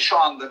işi şu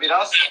anda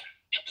biraz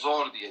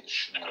zor diye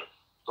düşünüyorum.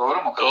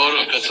 Doğru mu?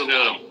 Doğru,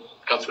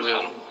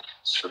 katılıyorum.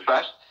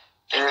 Süper.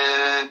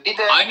 Bir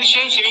de aynı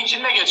şey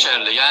için de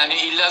geçerli. Yani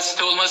illa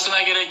site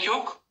olmasına gerek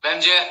yok.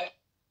 Bence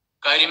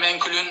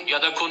gayrimenkulün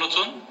ya da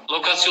konutun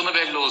lokasyonu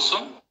belli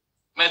olsun.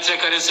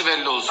 Metrekaresi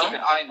belli olsun. Tabii,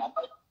 aynen.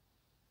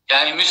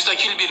 Yani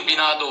müstakil bir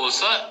binada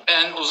olsa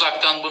ben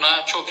uzaktan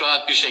buna çok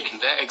rahat bir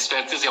şekilde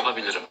ekspertiz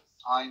yapabilirim.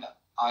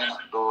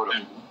 Aynen doğru.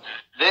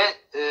 Ve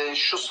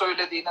şu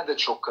söylediğine de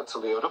çok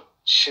katılıyorum.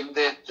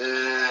 Şimdi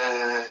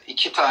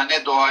 2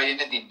 tane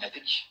duayeni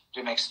dinledik.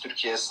 Remax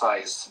Türkiye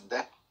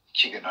sayesinde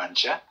 2 gün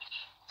önce.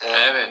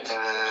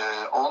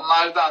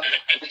 Onlardan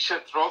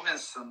Richard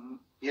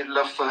Robinson'ın bir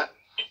lafı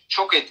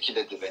çok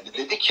etkiledi beni.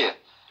 Dedi ki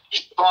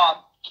şu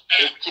an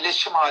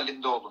etkileşim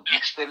halinde olun.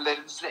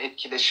 Müşterilerinizle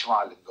etkileşim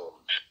halinde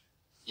olun.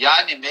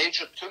 Yani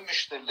mevcut tüm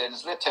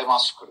müşterilerinizle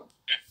temas kurun.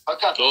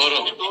 Fakat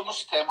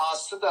kurduğunuz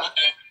teması da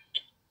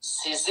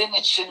sizin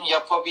için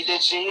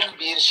yapabileceğin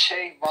bir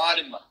şey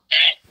var mı?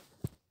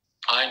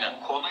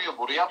 Aynen. Konuyu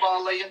buraya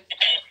bağlayın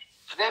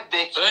ve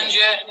bekleyin.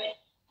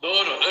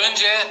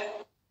 Önce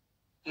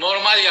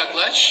normal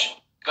yaklaş,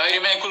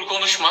 gayrimenkul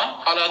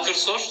konuşma, hal hatır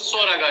sor,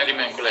 sonra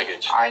gayrimenkule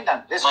geç.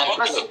 Aynen. Ve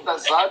sonrasında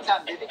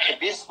zaten dedi ki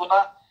biz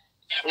buna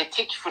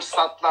etik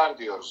fırsatlar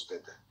diyoruz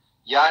dedi.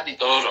 Yani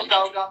doğru.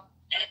 Davran,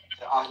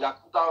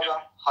 ahlaklı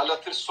davran, hal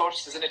hatır sor,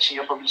 sizin için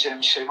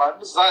yapabileceğim bir şey var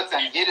mı?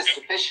 Zaten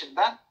gerisi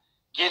peşinden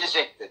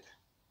gelecek dedi.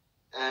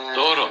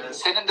 Doğru.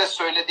 Senin de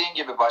söylediğin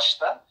gibi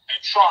başta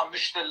şu an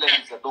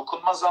müşterilerimize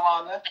dokunma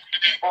zamanı,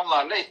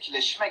 onlarla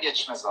etkileşime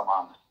geçme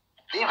zamanı.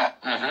 Değil mi?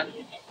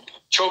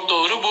 Çok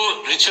doğru.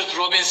 Bu Richard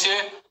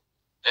Robbins'i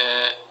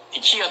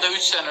 2 ya da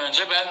 3 sene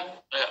önce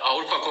ben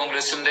Avrupa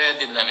Kongresi'nde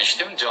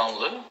dinlemiştim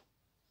canlı.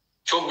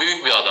 Çok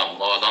büyük bir adam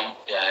bu adam.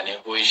 Yani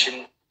bu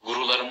işin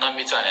gurularından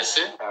bir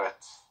tanesi. Evet.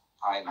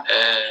 Aynen.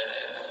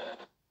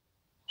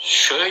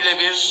 Şöyle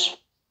bir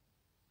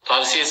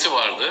tavsiyesi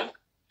vardı.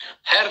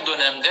 her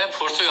dönemde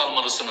portföy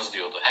almalısınız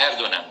diyordu. Her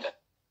dönemde.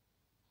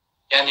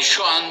 Yani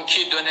şu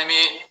anki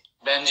dönemi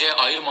bence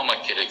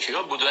ayırmamak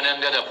gerekiyor. Bu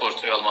dönemde de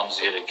portföy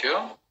almamız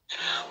gerekiyor.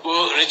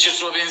 Bu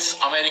Richard Robbins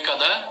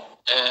Amerika'da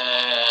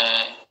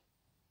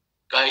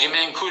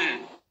gayrimenkul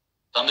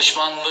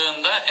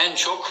danışmanlığında en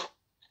çok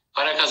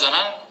para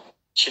kazanan,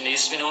 şimdi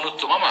ismini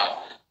unuttum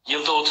ama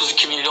yılda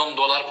 32 milyon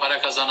dolar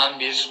para kazanan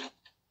bir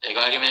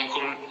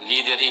gayrimenkul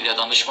lideriyle,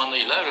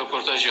 danışmanıyla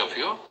röportaj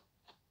yapıyor.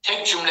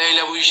 Tek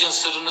cümleyle bu işin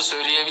sırrını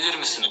söyleyebilir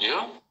misin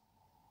diyor.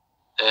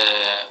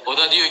 O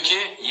da diyor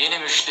ki yeni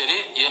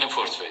müşteri, yeni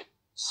portföy.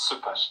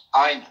 Süper.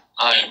 Aynen.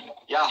 Aynen.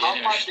 Ya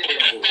Yeni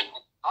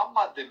ham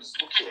maddemiz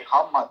bu ki.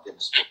 Ham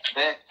maddemiz bu.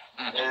 Ve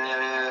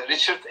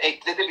Richard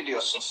ekledi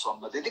biliyorsun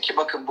sonunda. Dedi ki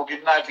bakın bu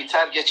günler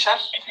biter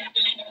geçer.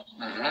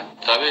 Hı,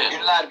 tabii.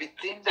 Günler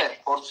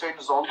bittiğinde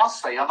portföyünüz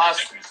olmazsa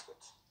yanarsınız dedi.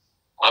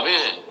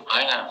 Tabii.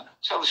 Aynen.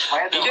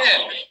 Çalışmaya Bir devam.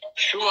 de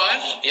şu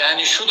var,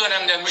 yani şu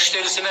dönemde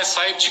müşterisine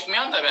sahip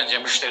çıkmayan da bence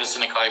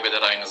müşterisini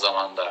kaybeder aynı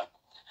zamanda.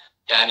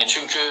 Yani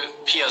çünkü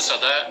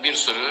piyasada bir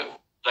sürü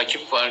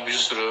rakip var, bir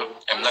sürü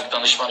emlak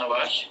danışmanı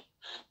var.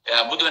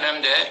 Yani bu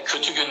dönemde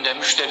kötü günde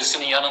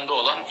müşterisinin yanında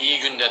olan, iyi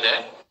günde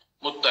de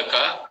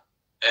mutlaka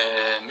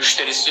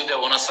müşterisi de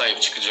ona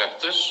sahip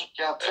çıkacaktır.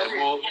 Ya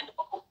tabii.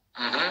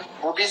 Hı-hı.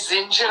 Bu bir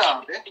zincir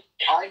abi.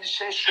 Aynı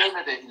şey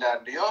şöyle de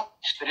ilerliyor.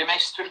 İşte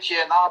Remax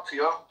Türkiye ne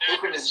yapıyor?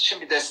 Hepimiz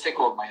için bir destek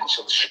olmaya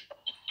çalışıyor.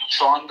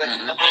 Şu anda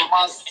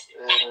inanılmaz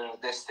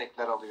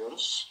destekler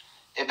alıyoruz.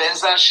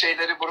 Benzer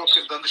şeyleri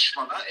broker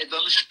danışmana,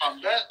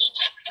 danışman da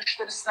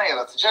müşterisine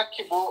yaratacak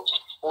ki bu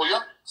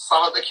oyun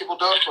sahadaki bu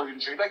 4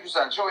 oyuncuyla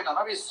güzelce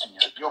oynanabilsin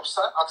yani.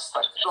 Yoksa aksi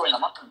takdirde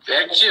oynamak mümkün.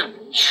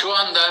 Berk'cim şu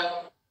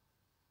anda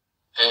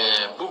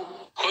bu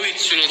Covid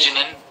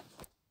sürecinin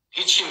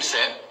hiç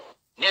kimse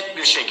net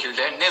bir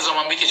şekilde ne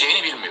zaman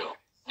biteceğini bilmiyor.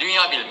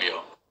 Dünya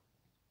bilmiyor.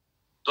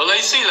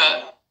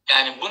 Dolayısıyla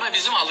yani buna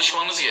bizim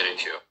alışmamız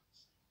gerekiyor.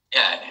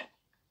 Yani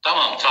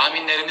tamam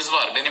tahminlerimiz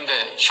var. Benim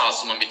de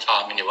şahsımın bir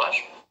tahmini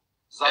var.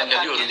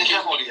 Zaten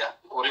geleceğim oraya.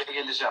 Oraya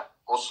geleceğim.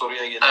 O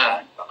soruya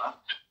geleceğim sana.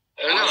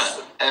 Öyle mi?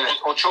 Evet.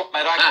 O çok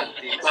merak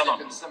ettiğimiz, tamam.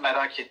 hepimizin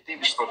merak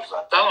ettiği bir soru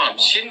zaten. Tamam.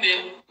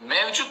 Şimdi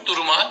mevcut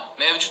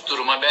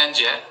duruma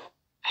bence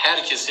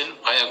herkesin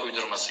ayak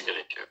uydurması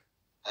gerekiyor.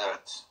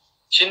 Evet.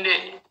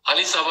 Şimdi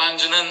Ali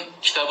Sabancı'nın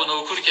kitabını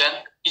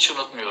okurken hiç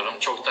unutmuyorum.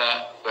 Çok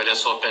da böyle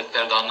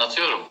sohbetlerde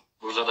anlatıyorum.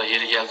 Burada da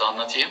yeri geldi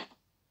anlatayım.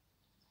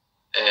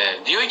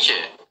 Diyor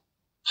ki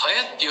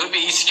hayat diyor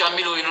bir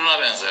iskambil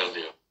oyununa benzer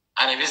diyor.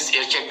 Hani biz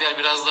erkekler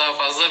biraz daha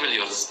fazla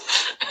biliyoruz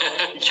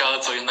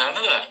kağıt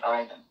oyunlarını da.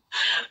 Aynen.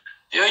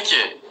 Diyor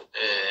ki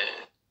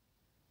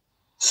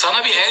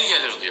sana bir el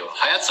gelir diyor.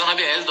 Hayat sana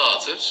bir el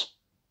dağıtır.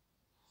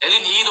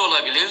 Elin iyi de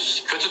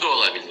olabilir, kötü de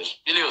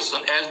olabilir.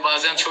 Biliyorsun el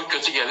bazen çok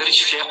kötü gelir,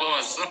 hiçbir şey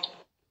yapamazsın.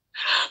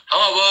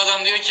 Ama bu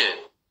adam diyor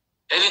ki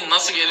elin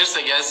nasıl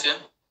gelirse gelsin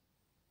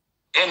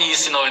en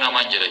iyisini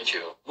oynaman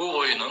gerekiyor. Bu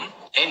oyunun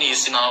en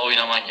iyisini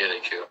oynaman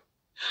gerekiyor.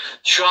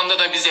 Şu anda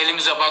da biz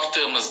elimize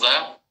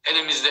baktığımızda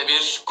elimizde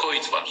bir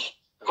Covid var.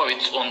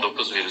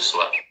 Covid-19 virüsü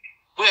var.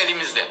 Bu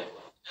elimizde.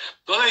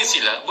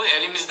 Dolayısıyla bu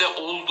elimizde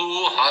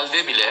olduğu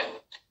halde bile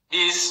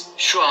biz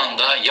şu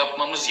anda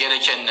yapmamız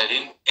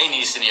gerekenlerin en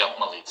iyisini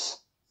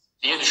yapmalıyız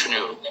diye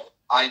düşünüyorum.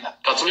 Aynen.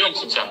 Katılıyor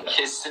musun sen de?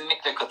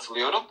 Kesinlikle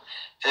katılıyorum.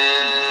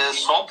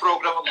 Son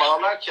programı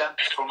bağlarken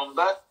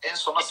sonunda en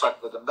sona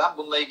sakladım. Ben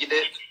bununla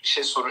ilgili bir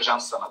şey soracağım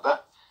sana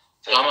da.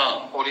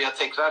 Tamam. Oraya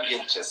tekrar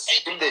geleceğiz.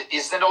 Şimdi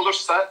iznin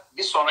olursa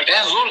bir sonraki...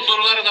 Ben zor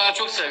soruları daha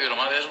çok seviyorum,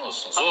 haberin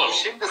olsun. Zor. Tamam,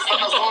 şimdi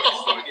sana zor bir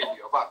soru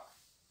geliyor. Bak.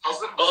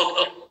 Hazır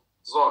mısın?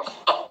 Zor.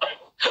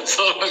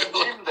 Sor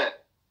bakalım.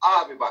 Şimdi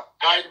abi bak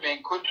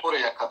gayrimenkul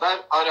buraya kadar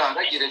ara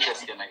ara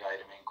gireceğiz gene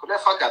gayrimenkule.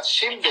 Fakat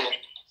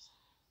şimdi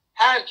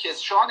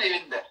herkes şu an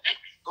evinde.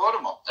 Doğru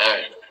mu?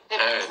 Evet.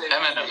 Hepimiz Evet.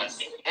 Hemen hemen.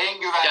 En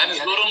güvenli.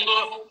 Yani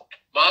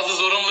bazı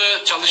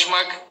zorunlu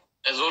çalışmak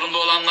zorunda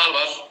olanlar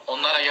var.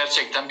 Onlara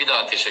gerçekten bir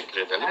daha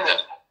teşekkür edelim Evet.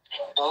 de.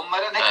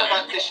 Onlara ne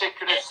kadar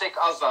teşekkür etsek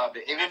az abi.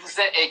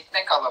 Evimize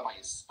ekmek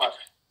alamayız. Bak.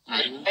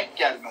 Ekmek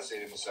gelmez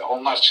evimize.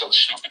 Onlar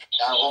çalışmaz.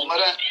 Yani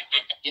onlara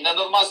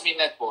inanılmaz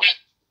minnet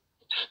borç.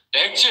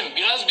 Berk'cim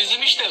biraz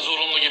bizim iş de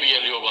zorunlu gibi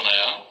geliyor bana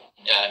ya.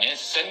 Yani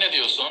sen ne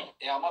diyorsun?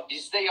 Ama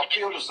biz de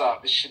yapıyoruz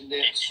abi.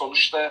 Şimdi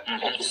sonuçta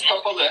ofis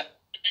kapalı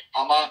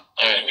ama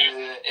Evet.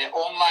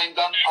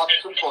 online'dan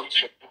attım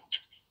portföyü.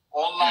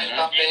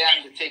 Online'dan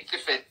beğendi,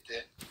 teklif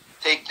etti.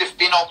 Teklif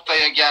bir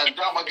noktaya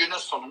geldi ama günün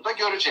sonunda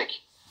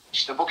görecek.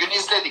 İşte bugün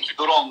izledik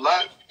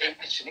drone'la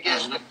evin içini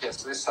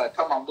gezdireceğiz vesaire.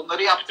 Tamam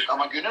bunları yaptık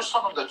ama günün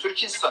sonunda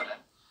Türk insanı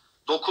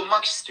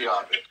dokunmak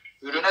istiyor abi.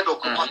 Ürüne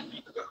dokunmak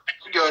istiyor.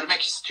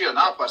 Görmek istiyor. Ne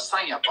yaparsan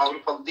yap.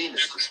 Avrupalı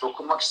değiliz biz.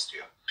 Dokunmak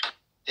istiyor.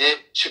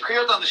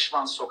 Çıkıyor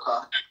danışman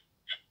sokağa.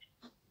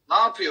 Ne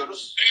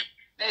yapıyoruz?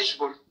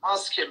 Mecbur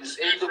maskemiz,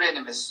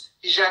 eldivenimiz,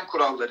 hijyen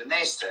kuralları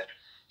neyse.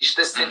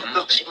 İşte senin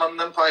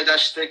danışmanının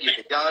paylaştığı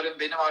gibi, yarın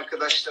benim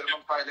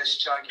arkadaşlarımın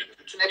paylaşacağı gibi,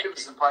 bütün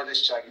hepimizin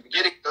paylaşacağı gibi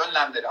gerekli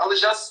önlemleri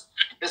alacağız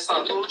ve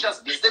sahada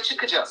olacağız. Biz de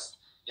çıkacağız.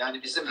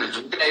 Yani bizim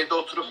bütün gün evde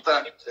oturup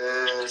da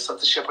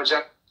satış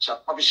yapacak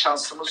Çakma bir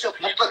şansımız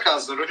yok. Mutlaka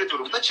zaruri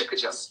durumda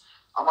çıkacağız.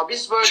 Ama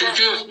biz böyle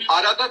Çünkü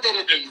arada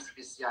deredeyiz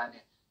biz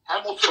yani.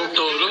 Hem çok doğru.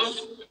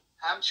 oturabiliyoruz,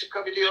 hem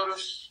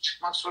çıkabiliyoruz,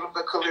 çıkmak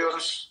zorunda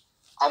kalıyoruz.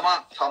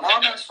 Ama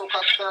tamamen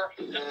sokakta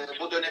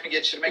bu dönemi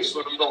geçirmek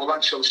zorunda olan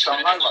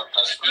çalışanlar var,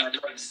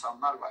 personeller,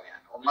 insanlar var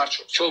yani.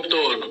 Onlar çok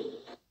doğru.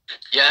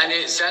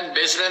 Yani sen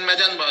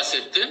beslenmeden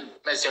bahsettin.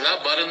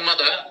 Mesela barınma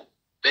da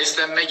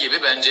beslenme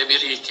gibi bence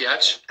bir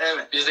ihtiyaç.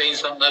 Evet. Biz de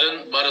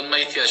insanların barınma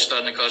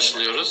ihtiyaçlarını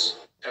karşılıyoruz.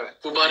 Evet.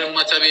 Bu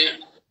barınma tabii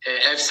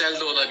evsel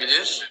de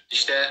olabilir,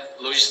 işte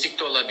lojistik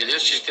de olabilir,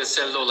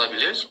 şirketsel de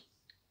olabilir.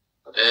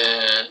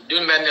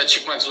 Dün ben de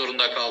çıkmak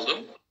zorunda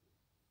kaldım.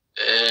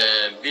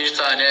 Bir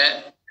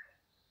tane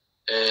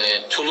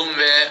tulum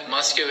ve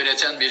maske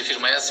üreten bir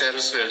firmaya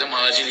servis verdim.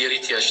 Acil yer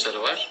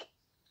ihtiyaçları var.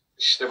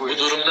 İşte bu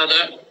durumda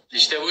da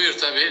işte buyur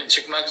tabii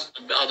çıkmak,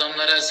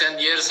 adamlara sen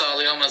yer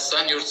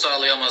sağlayamazsan, yurt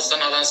sağlayamazsan,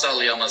 alan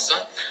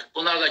sağlayamazsan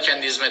bunlar da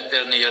kendi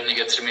hizmetlerini yerine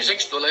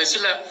getirmeyecek.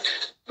 Dolayısıyla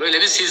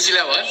böyle bir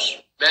silsile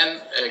var.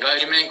 Ben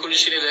gayrimenkul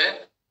işini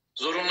de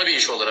zorunlu bir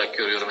iş olarak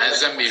görüyorum.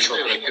 Elzem bir iş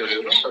olarak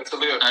görüyorum.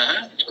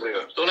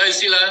 Katılıyorum.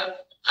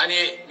 Dolayısıyla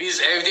hani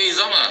biz evdeyiz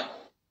ama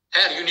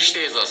her gün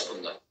işteyiz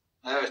aslında.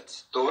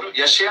 Evet, doğru.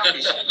 Yaşayan bir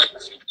iş.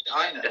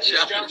 Aynen.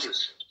 Yaşayan bir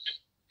iş.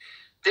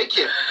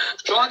 Peki,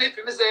 şu an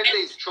hepimiz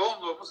evdeyiz.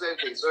 Çoğunluğumuz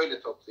evdeyiz.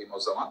 Öyle toplayayım o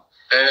zaman.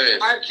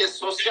 Evet. Herkes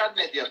sosyal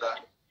medyada,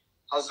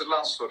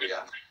 hazırlan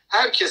soruya.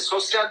 Herkes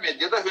sosyal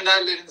medyada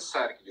hünerlerini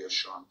sergiliyor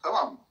şu an.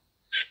 Tamam mı?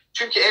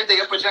 Çünkü evde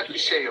yapacak bir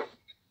şey yok.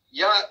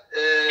 Ya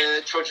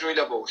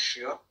çocuğuyla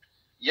boğuşuyor,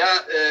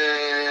 ya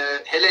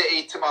hele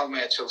eğitim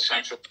almaya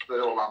çalışan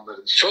çocukları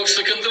olanların için. Çok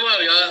sıkıntı var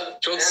ya.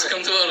 Çok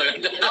sıkıntı var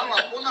evde.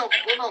 Ama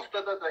bu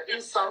noktada da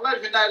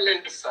insanlar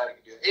hünerlerini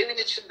sergiliyor. Evin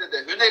içinde de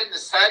hünerini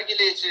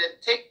sergileyeceği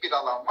tek bir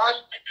alan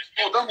var.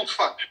 O da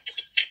mutfak.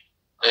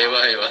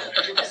 Eyvah.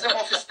 Çünkü bizim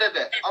ofiste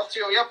de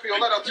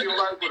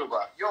atıyorlar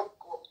gruba. Yok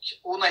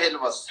un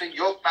helvası,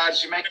 yok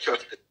mercimek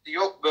köftesi,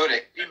 yok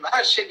börek, bilmem,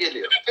 her şey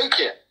geliyor.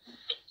 Peki,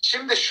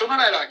 şimdi şunu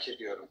merak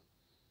ediyorum.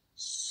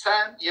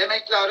 Sen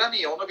yemekle aran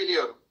iyi, onu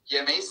biliyorum.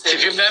 Yemeği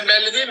seviyorsun. Tipimden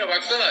belli değil mi?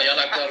 Baksana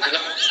yanaklar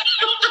falan.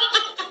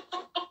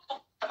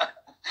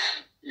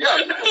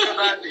 Ya o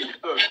kadar değil.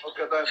 Dur, o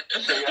kadar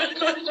şey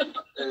yapayım.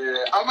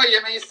 Ama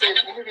yemeği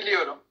sevdiğini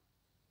biliyorum.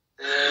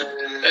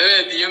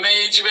 Evet,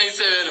 yemeği içmeyi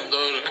severim,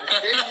 doğru.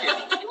 Peki,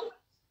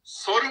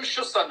 sorum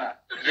şu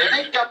sana.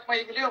 Yemek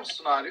yapmayı biliyor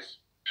musun Arif?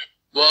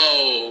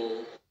 Wow.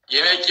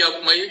 Yemek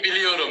yapmayı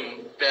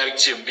biliyorum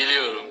Berk'cim,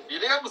 biliyorum.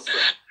 Biliyor musun?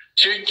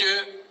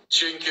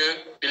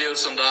 Çünkü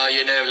biliyorsun daha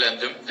yeni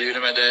evlendim.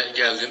 Düğünüme de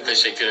geldin,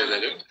 teşekkür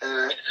ederim.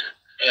 Evet.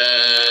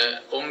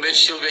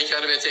 15 yıl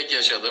bekar ve tek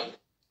yaşadım.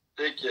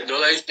 Peki.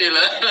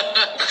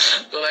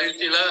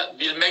 Dolayısıyla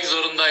bilmek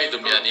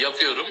zorundaydım, yani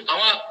yapıyorum.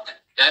 Ama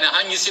yani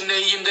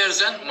hangisinde iyiyim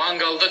dersen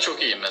mangalda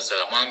çok iyiyim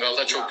mesela.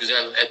 Mangalda çok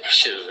güzel et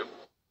pişiririm.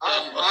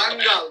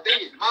 Mangal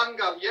değil.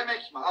 Mangal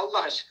yemek mi?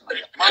 Allah aşkına.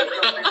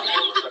 Mangal ne?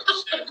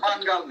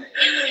 Mangal ne?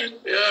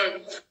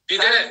 Yok. Bir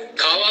de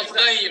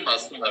kahvaltıda iyiyim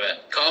aslında ben.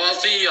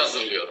 Kahvaltıyı iyi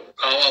hazırlıyorum.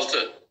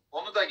 Kahvaltı.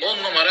 Onu da geç. 10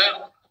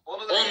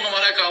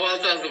 numara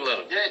kahvaltı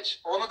hazırlarım. Geç.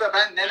 Onu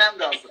da nenem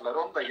de hazırlar.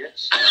 Onu da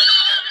geç.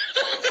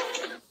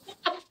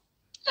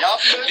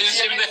 Yaptığın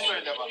yemek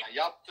söyle bana.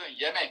 Yaptığın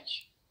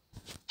yemek.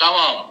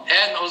 Tamam.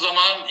 O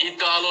zaman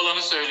iddialı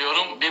olanı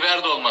söylüyorum.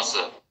 Biber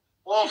dolması.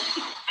 Of.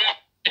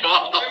 Değil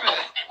mi?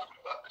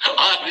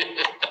 Abi.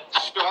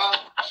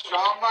 Şu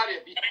an var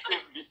ya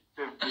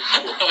bittim.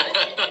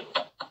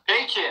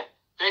 Peki.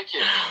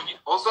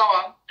 O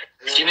zaman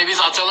Şimdi biz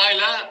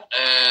Atalay'la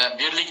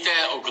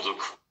birlikte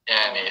okuduk.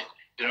 Yani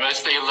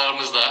üniversite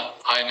yıllarımızda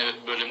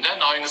aynı bölümden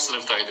aynı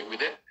sınıftaydık bir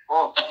de.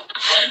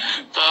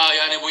 Daha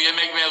yani bu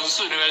yemek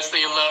mevzusu üniversite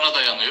yıllarına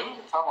dayanıyor.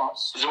 Tamam.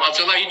 Bizim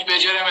Atalay hiç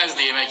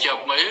beceremezdi yemek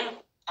yapmayı.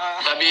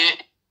 Tabii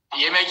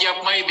yemek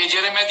yapmayı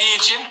beceremediği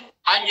için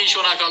hangi iş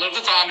ona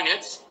kalırdı tahmin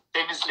et.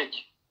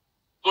 Temizlik.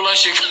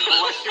 Bulaşık.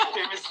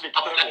 Temizlik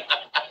tabii.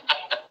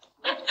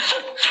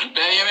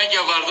 Ben yemek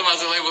yapardım,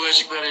 Atalay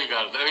bulaşıkları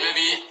yıkardı. Öyle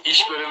bir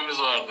iş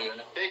bölümümüz vardı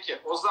yani. Peki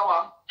o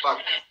zaman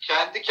bak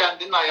kendi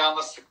kendinin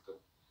ayağına sıktın.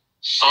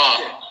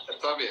 Şimdi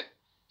tabii.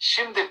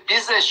 Şimdi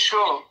bize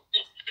şu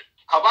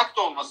kabak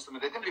dolması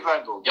mı dedim,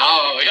 biber dolması.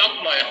 Ya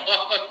yapma ya.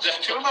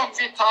 Şunun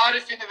bir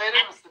tarifini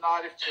verir misin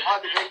Arifciğim?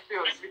 Hadi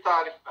bekliyoruz, bir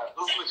tarif ver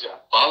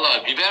hızlıca.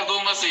 Vallahi biber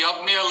dolması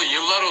yapmayalı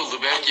yıllar oldu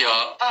belki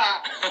ya.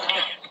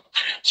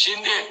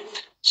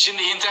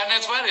 Şimdi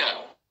internet var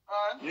ya.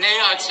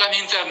 Neyi açsan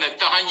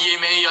internette, hangi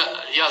yemeği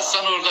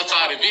yazsan orada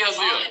tarifi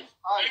yazıyor.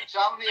 Hayır,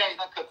 canlı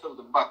yayına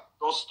katıldım. Bak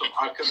dostum,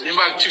 arkadaşım. Şimdi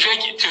bak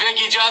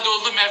tüfek icat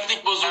oldu,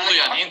 mertlik bozuldu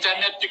yani.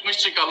 İnternet çıkmış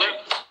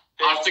çıkalı.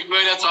 Artık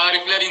böyle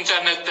tarifler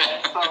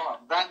internette.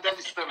 Tamam, benden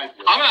istemedi.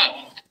 Ama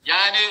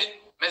yani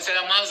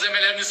mesela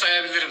malzemelerini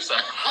sayabilirim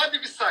sana.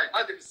 Hadi bir say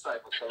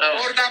bakalım. Tamam.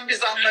 Oradan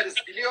biz anlarız.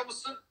 Biliyor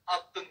musun?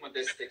 Attın mı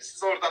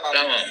desteksiz? Oradan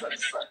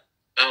anlarız.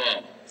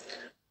 Tamam.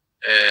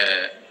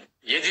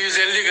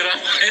 750 gram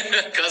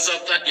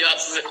kasaptan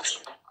yağsız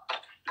et.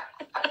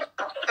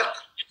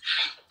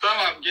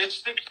 Tamam,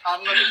 geçtik.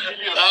 Anladık,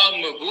 biliyorsun. Tamam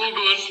mı?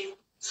 Bulgur,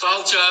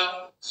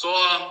 salça,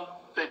 soğan,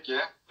 Peki.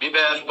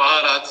 biber,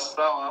 baharat.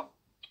 Tamam.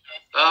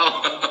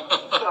 Tamam.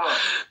 Tamam.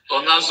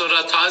 Ondan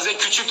sonra taze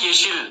küçük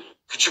yeşil,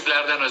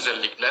 küçüklerden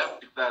özellikle.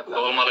 Küçüklerden.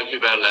 Dolmalık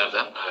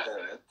biberlerden.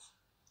 Evet.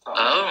 Tamam.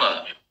 Anladın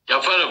mı?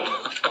 Yaparım.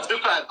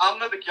 Süper.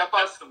 Anladık.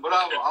 Yaparsın.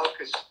 Bravo.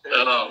 Alkış. Evet.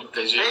 Tamam.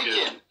 Teşekkür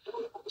ederim. Peki.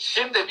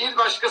 Şimdi bir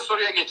başka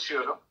soruya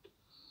geçiyorum.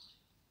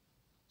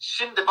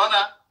 Şimdi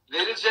bana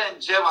vereceğin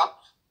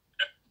cevap,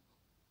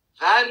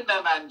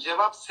 vermemen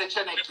cevap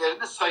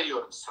seçeneklerini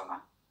sayıyorum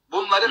sana.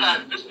 Bunları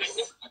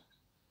vermeyeceğiz.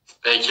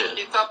 Peki.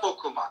 Kitap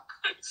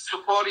okumak,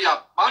 spor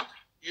yapmak,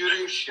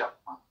 yürüyüş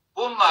yapmak.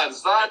 Bunlar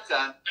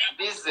zaten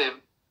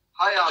bizim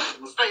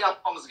hayatımızda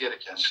yapmamız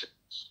gereken şeyler.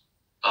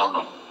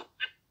 Tamam.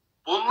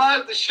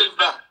 Bunlar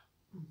dışında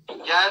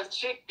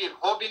gerçek bir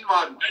hobin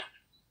var mı?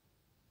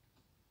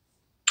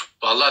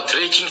 Vallahi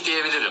trekking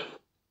diyebilirim.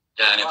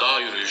 Yani dağ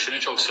yürüyüşünü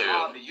çok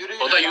seviyorum. Abi,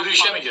 O da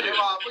yürüyüşe mi giriyor?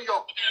 Cevabı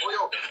yok. O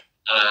yok.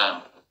 Ee,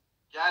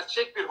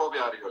 Gerçek bir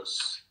hobi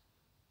arıyoruz.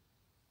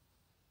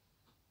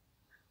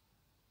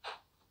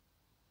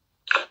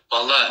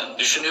 Vallahi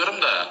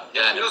düşünüyorum da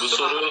yani bu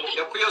soru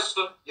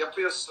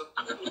Yapıyorsun.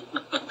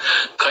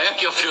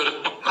 kayak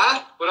yapıyorum.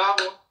 Ha?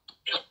 Bravo.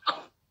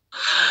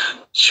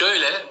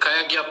 Şöyle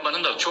kayak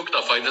yapmanın da çok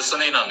da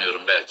faydasına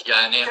inanıyorum belki.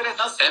 Yani Bir kere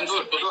nasıl? hem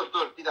Dur,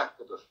 bir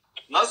dakika dur.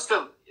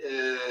 Nasıl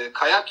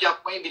kayak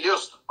yapmayı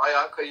biliyorsun?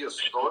 Bayağı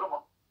kayıyorsun. Doğru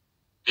mu?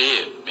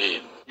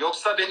 bir.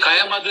 Yoksa benim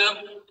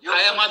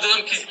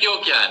Kayamadığım pist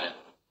yok yani.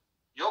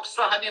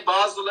 Yoksa hani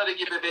bazıları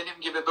gibi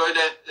benim gibi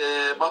böyle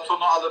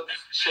batonu alıp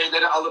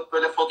şeyleri alıp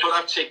böyle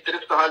fotoğraf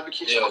çektirip de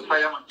halbuki hiç Yok.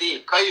 kayamam.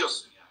 Değil.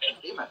 Kayıyorsun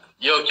yani. Değil mi?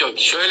 Yok.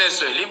 Şöyle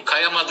söyleyeyim.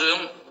 Kayamadığım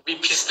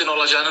bir pistin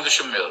olacağını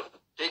düşünmüyorum.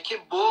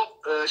 Peki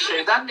bu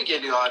şeyden mi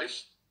geliyor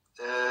Arif?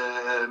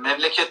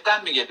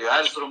 Memleketten mi geliyor?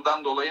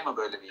 Erzurum'dan dolayı mı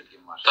böyle bir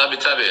ilgin var?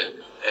 Tabii.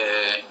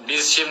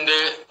 Biz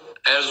şimdi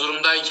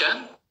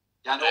Erzurum'dayken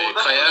Yani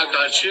orada kayağa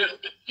karşı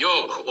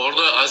yok.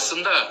 Orada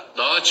aslında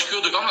dağa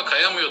çıkıyorduk ama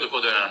kayamıyorduk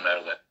o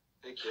dönemlerde.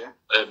 Peki.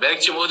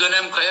 Berk'cim o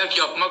dönem kayak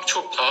yapmak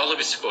çok pahalı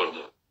bir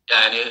spordu.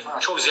 Yani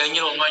çok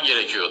zengin olman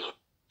gerekiyordu.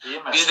 Değil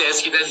mi? Biz de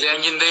eskiden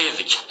zengin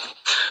değildik.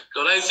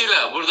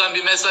 Dolayısıyla buradan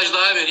bir mesaj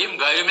daha vereyim.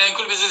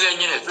 Gayrimenkul bizi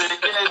zengin etti.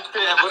 Zengin etti.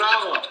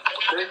 Bravo.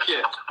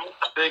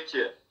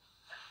 Peki.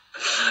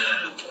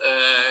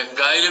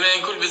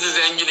 Gayrimenkul bizi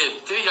zengin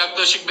etti.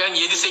 Yaklaşık ben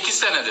 7-8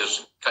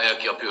 senedir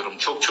kayak yapıyorum.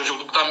 Çok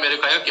çocukluktan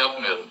beri kayak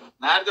yapmıyorum.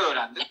 Nerede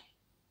öğrendin?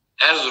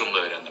 Erzurum'da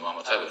öğrendim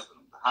ama tabii.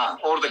 Ha,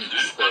 oradaki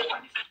pistte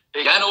öğrendin.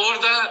 Peki. Yani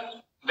orada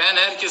ben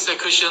herkese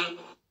kışın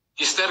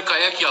ister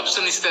kayak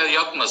yapsın ister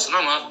yapmasın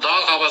ama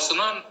dağ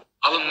havasının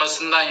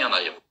alınmasından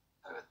yanayım.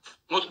 Evet.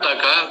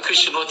 Mutlaka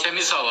kışın o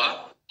temiz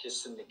hava,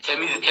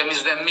 Kesinlikle.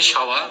 temizlenmiş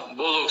hava,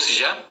 bol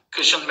oksijen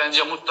kışın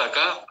bence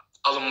mutlaka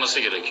alınması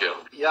gerekiyor.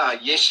 Ya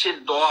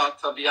yeşil, doğa,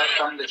 tabiat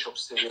ben de çok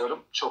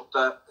seviyorum. Çok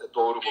da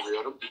doğru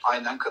buluyorum.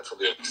 Aynen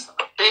katılıyorum sana.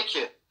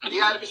 Peki,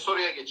 diğer bir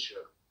soruya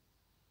geçiyorum.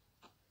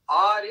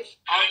 Arif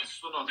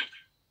Aksu'nun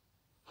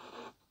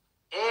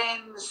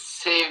en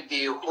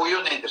sevdiği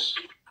huyu nedir?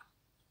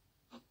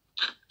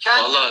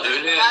 Vallahi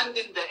öyle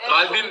kendinde en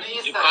çok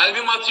neyi sever?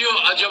 kalbim atıyor.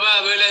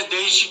 Acaba böyle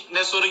değişik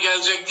ne soru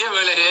gelecek diye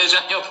böyle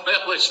heyecan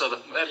yapmaya başladım.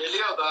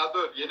 Geliyor daha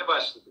dur. Yeni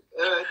başladık.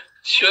 Evet.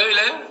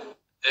 Şöyle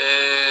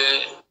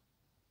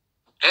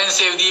en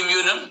sevdiğim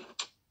yönüm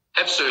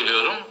hep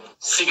söylüyorum.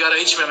 Sigara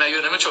içmeme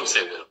yönümü çok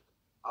seviyorum.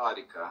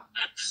 Harika.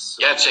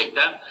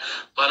 Gerçekten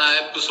bana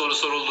hep bu soru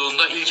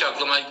sorulduğunda ilk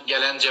aklıma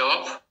gelen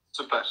cevap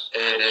Süper.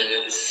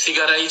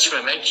 sigara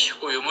içmemek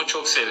huyumu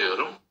çok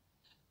seviyorum.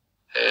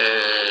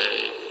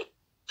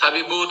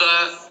 Tabii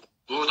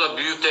burada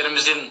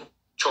büyüklerimizin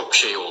çok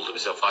şey oldu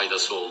bize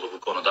faydası oldu bu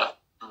konuda.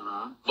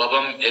 Hı-hı.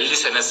 Babam 50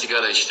 sene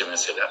sigara içti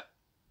mesela.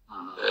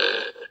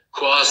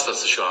 Koa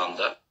hastası şu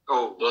anda.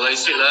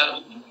 Dolayısıyla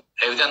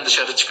evden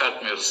dışarı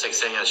çıkartmıyoruz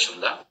 80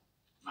 yaşında.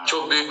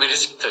 Çok büyük bir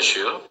risk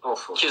taşıyor.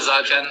 Ki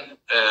zaten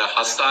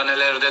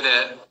hastanelerde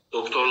de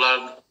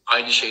doktorlar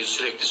aynı şeyi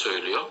sürekli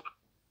söylüyor.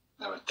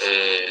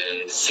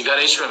 Evet.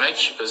 Sigara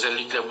içmemek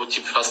özellikle bu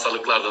tip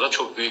hastalıklarda da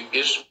çok büyük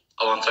bir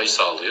avantaj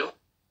sağlıyor.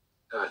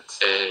 Evet.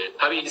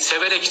 Tabii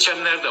severek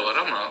içenler de var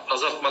ama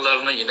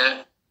azaltmalarını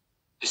yine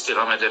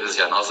istirham ederiz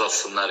yani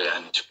azaltsınlar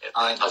yani.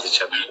 Aynen. Az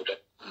içenler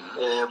de.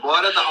 Bu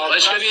arada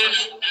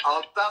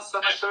alttan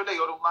sana şöyle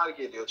yorumlar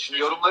geliyor. Şimdi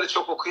yorumları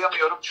çok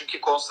okuyamıyorum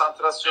çünkü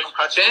konsantrasyonum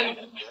kaçıyor.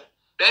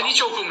 Ben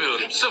hiç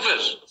okumuyorum.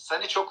 Sıfır.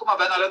 Sen hiç okuma,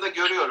 ben arada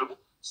görüyorum.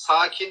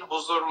 Sakin,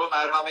 huzurlu,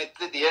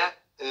 merhametli diye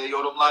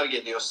yorumlar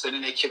geliyor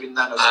senin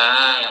ekibinden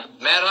özellikle.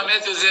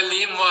 Merhamet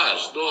özelliğim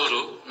var.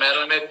 Doğru.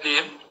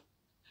 Merhametliyim.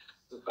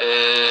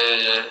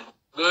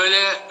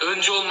 Böyle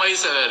öncü olmayı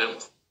severim.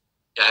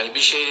 Yani bir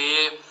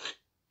şeyi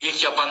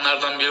ilk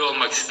yapanlardan biri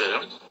olmak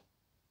isterim.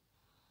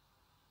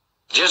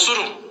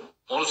 Cesurum.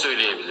 Onu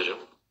söyleyebilirim.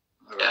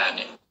 Evet.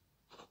 Yani.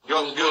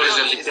 Yok,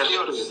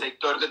 izliyoruz.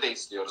 Sektörde de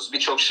izliyoruz.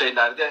 Birçok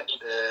şeylerde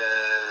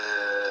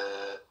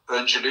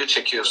öncülüğü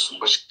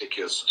çekiyorsun, başı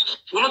çekiyorsun.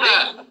 Bunu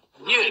da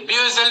bir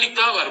özellik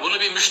daha var. Bunu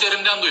bir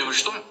müşterimden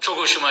duymuştum. Çok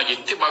hoşuma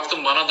gitti.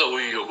 Baktım bana da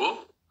uyuyor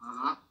bu.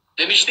 Hı-hı.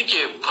 Demişti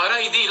ki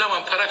parayı değil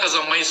ama para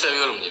kazanmayı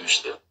seviyorum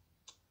demişti.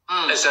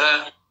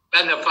 Mesela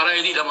ben de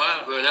parayı değil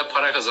ama böyle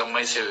para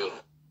kazanmayı seviyorum.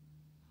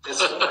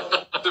 Süper.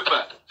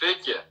 Süper.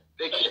 Peki.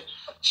 Peki.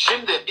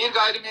 Şimdi bir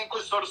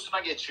gayrimenkul sorusuna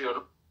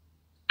geçiyorum.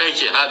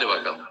 Peki hadi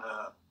bakalım.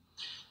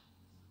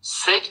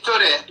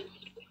 Sektöre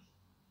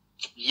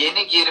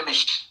yeni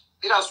girmiş,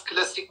 biraz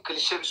klasik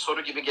klişe bir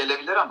soru gibi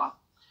gelebilir ama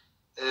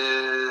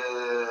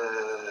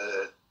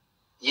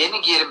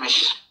yeni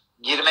girmiş,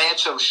 girmeye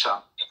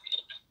çalışan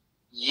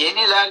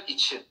yeniler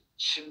için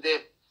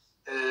şimdi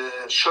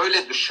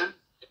şöyle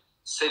düşün.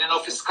 Senin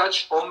ofis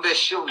kaç?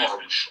 15 yıl mı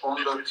olmuş?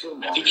 14 yıl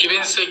mı olmuş?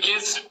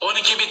 2008,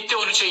 12 bitti,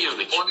 13'e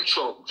girdik. 13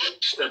 olmuş.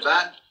 İşte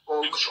ben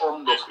olmuş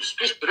 19.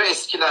 Bir sürü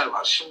eskiler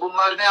var. Şimdi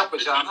bunlar ne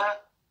yapacağını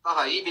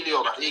daha iyi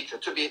biliyorlar. İyi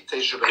kötü bir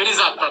tecrübe. Kriz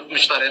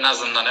atlatmışlar en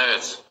azından,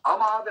 evet.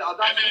 Ama abi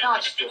adam yeni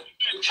açtı.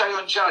 3 ay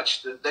önce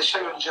açtı. 5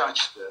 ay önce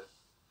açtı.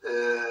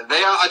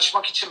 Veya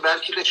açmak için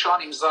belki de şu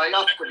an imzayı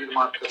attı bir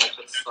markanın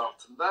çatısı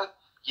altında.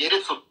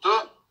 Geri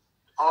tuttu.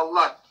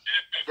 Allah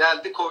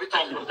geldi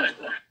Covid-19.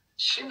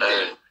 Şimdi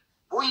Evet.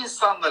 bu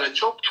insanlara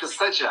çok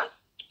kısaca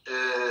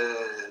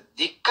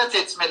dikkat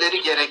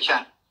etmeleri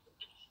gereken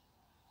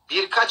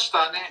birkaç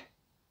tane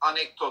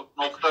anekdot,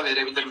 nokta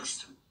verebilir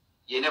misin?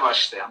 Yeni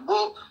başlayan.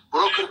 Bu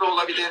broker'da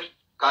olabilir,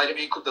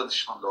 gayrimenkul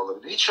danışmanında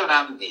olabilir. Hiç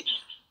önemli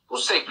değil. Bu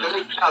sektöre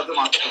iki adım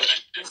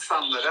atmış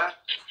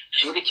insanlara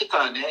bir iki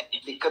tane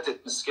dikkat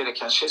etmesi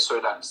gereken şey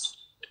söyler misin?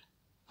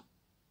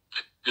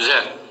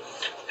 Güzel.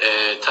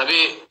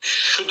 Tabii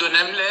şu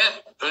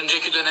dönemle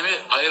önceki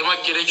dönemi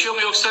ayırmak gerekiyor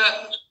mu,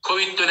 yoksa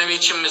Covid dönemi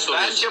için mi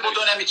soruyorsun? Bence bu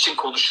dönem için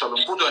konuşalım.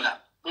 Bu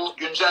dönem. Bu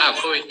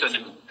güncel. Covid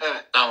dönemi.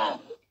 Evet.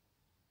 Tamam.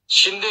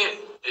 Şimdi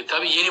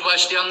tabii yeni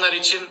başlayanlar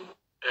için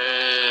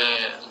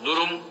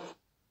durum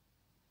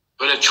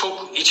böyle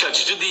çok iç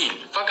açıcı değil.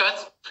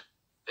 Fakat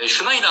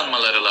şuna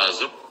inanmaları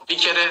lazım. Bir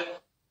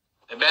kere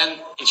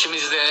ben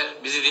içimizde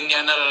bizi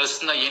dinleyenler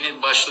arasında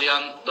yeni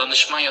başlayan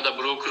danışman ya da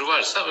broker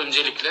varsa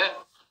öncelikle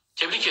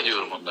tebrik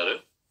ediyorum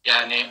onları.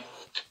 Yani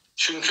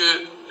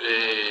çünkü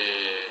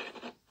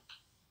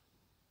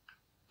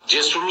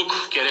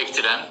cesurluk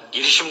gerektiren,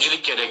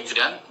 girişimcilik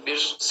gerektiren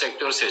bir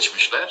sektör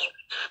seçmişler.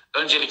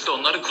 Öncelikle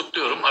onları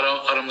kutluyorum.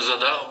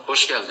 Aramıza da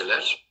hoş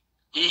geldiler.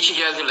 İyi ki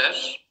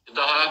geldiler.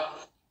 Daha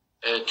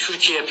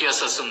Türkiye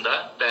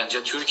piyasasında,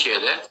 bence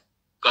Türkiye'de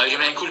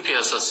gayrimenkul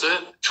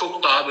piyasası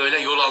çok daha böyle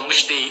yol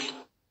almış değil.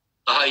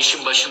 Daha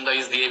işin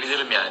başındayız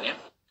diyebilirim yani.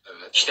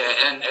 Evet. İşte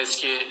en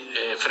eski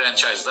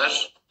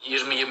franchise'lar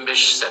 20-25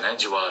 sene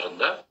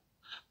civarında.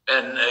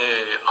 Ben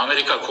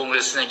Amerika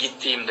Kongresi'ne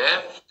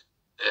gittiğimde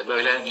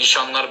böyle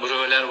nişanlar,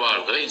 brüveler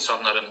vardı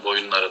insanların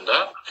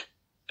boyunlarında.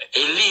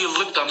 50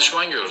 yıllık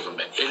danışman gördüm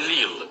ben. 50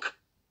 yıllık.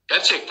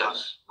 Gerçekten.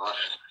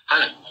 Var.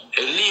 Hani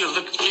 50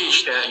 yıllık ki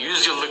işte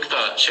 100 yıllık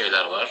da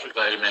şeyler var.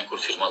 Gayrimenkul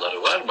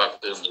firmaları var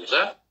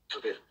baktığımızda.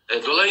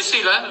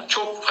 Dolayısıyla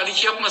çok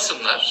panik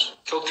yapmasınlar.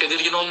 Çok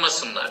tedirgin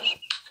olmasınlar.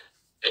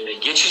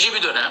 Geçici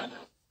bir dönem.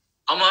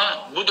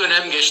 Ama bu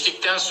dönem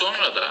geçtikten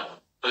sonra da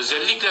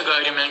özellikle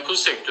gayrimenkul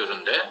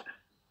sektöründe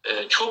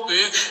çok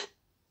büyük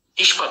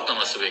iş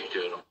patlaması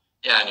bekliyorum.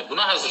 Yani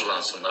buna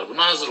hazırlansınlar,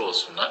 buna hazır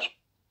olsunlar.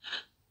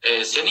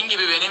 Senin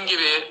gibi benim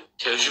gibi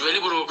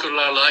tecrübeli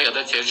brokerlarla ya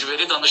da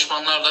tecrübeli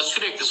danışmanlarla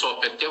sürekli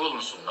sohbette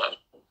bulunsunlar.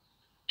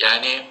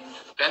 Yani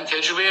ben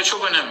tecrübeye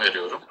çok önem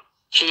veriyorum.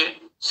 Ki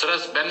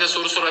ben de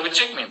soru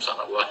sorabilecek miyim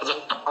sana bu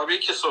arada? Tabii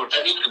ki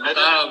soracağım.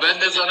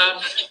 Ben de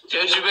sana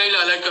tecrübeyle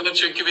alakalı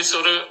çünkü bir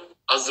soru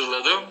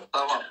hazırladım.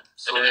 Tamam.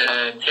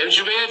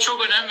 Tecrübeye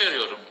çok önem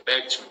veriyorum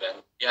Berk'cim ben.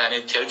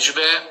 Yani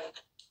tecrübe,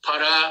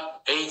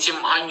 para,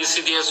 eğitim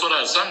hangisi diye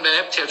sorarsan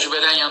ben hep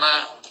tecrübeden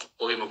yana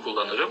oyumu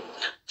kullanırım.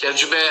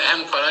 Tecrübe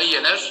hem parayı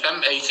yener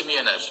hem eğitimi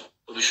yener.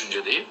 Bu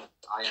düşüncedeyim.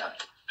 Aynen.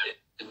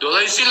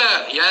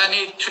 Dolayısıyla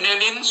yani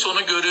tünelin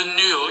sonu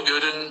görünüyor.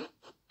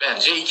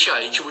 Bence 2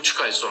 ay,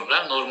 2,5 ay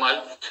sonra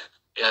normal,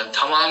 yani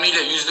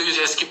tamamıyla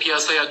 %100 eski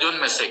piyasaya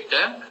dönmesek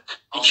de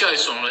 2 ay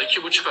sonra,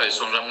 2,5 ay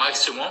sonra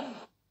maksimum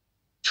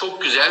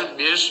çok güzel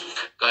bir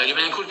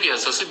gayrimenkul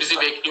piyasası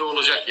bizi bekliyor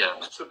olacak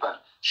yani. Süper.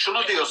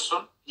 Şunu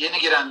diyorsun yeni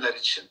girenler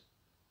için.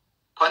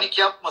 Panik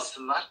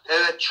yapmasınlar.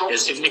 Evet, çok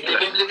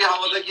verimli bir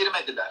havada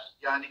girmediler.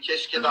 Yani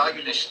keşke daha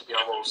güneşli bir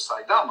hava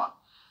olsaydı ama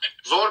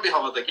zor bir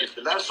havada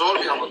girdiler. Zor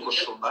bir hava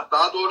koşulunda.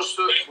 Daha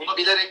doğrusu bunu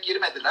bilerek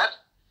girmediler.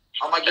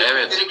 Ama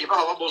girdikleri gibi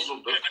hava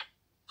bozuldu.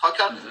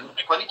 Fakat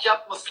panik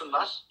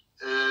yapmasınlar.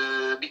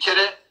 Bir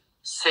kere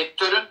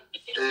sektörün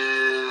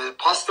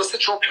pastası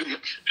çok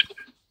büyük.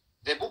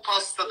 Ve bu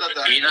pastada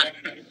da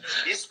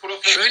biz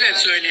profesyonel... Şöyle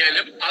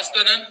söyleyelim.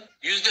 Pastanın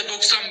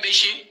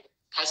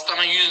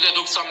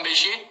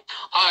 %95'i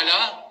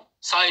hala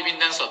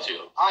sahibinden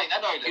satıyor.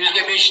 Aynen öyle.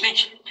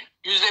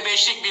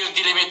 %5'lik bir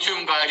dilimi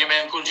tüm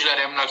gayrimenkulcüler,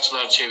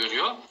 emlakçılar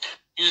çeviriyor.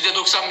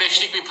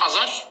 %95'lik bir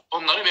pazar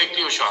onları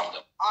bekliyor şu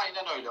anda.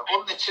 Aynen öyle.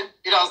 Onun için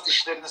biraz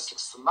dişlerini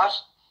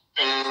sıksınlar.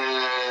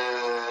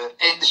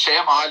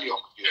 Endişeye mahal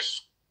yok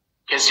diyorsun.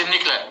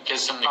 Kesinlikle.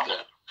 Tamam.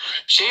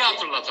 Şeyi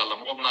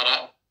hatırlatalım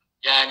onlara.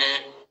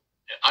 Yani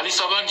Ali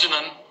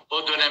Sabancı'nın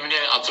o dönemini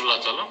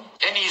hatırlatalım.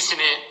 En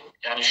iyisini,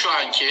 yani şu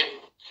anki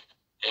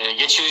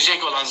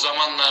geçirecek olan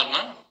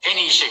zamanlarını en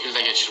iyi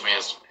şekilde geçirmeye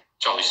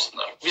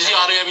çalışsınlar. Bizi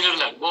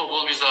arayabilirler. Bol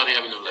bol bizi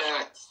arayabilirler.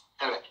 Evet,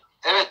 evet.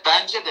 Evet,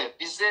 bence de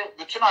bizi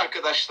bütün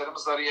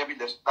arkadaşlarımız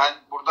arayabilir.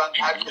 Ben buradan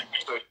herkese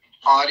söyleyeyim.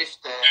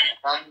 Arif de,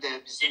 ben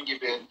de, bizim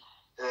gibi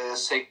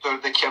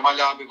sektörde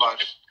Kemal abi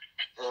var.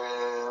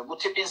 Bu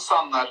tip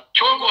insanlar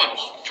çok var,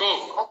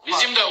 çok.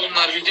 Bizim de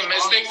onlar bizim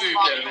meslek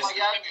büyüklerimiz.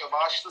 Gelmiyor,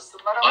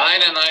 bağışlasınlar ama.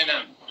 Aynen.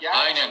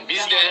 Aynen.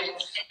 Biz de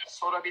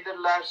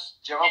sorabilirler,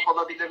 cevap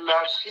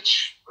alabilirler.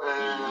 Hiç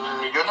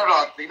gönül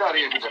rahatlığıyla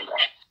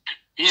arayabilirler.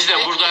 Biz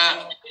de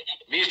burada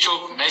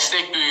birçok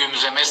meslek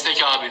büyüğümüze,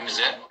 meslek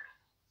abimize,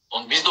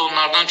 biz de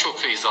onlardan çok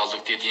feyiz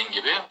aldık dediğin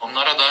gibi.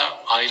 Onlara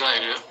da ayrı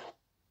ayrı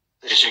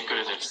teşekkür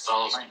ederiz. Sağ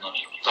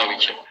olsunlar. Tabii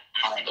ki.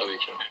 Tabii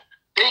ki.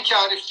 Peki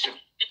Arif'ciğim,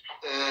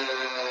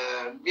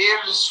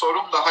 bir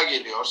sorum daha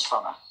geliyor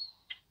sana.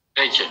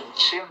 Peki.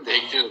 Şimdi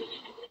bekliyorum.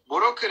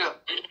 Broker'ın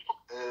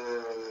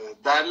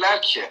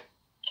derler ki,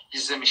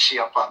 bizim işi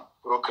yapan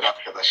broker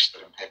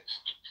arkadaşlarım hep,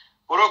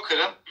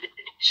 broker'ın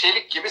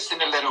çelik gibi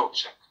sinirleri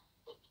olacak.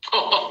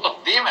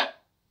 Değil mi?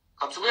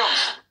 Katılıyor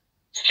musun?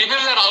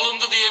 Sinirler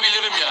alındı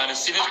diyebilirim yani.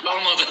 Sinir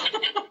kalmadı.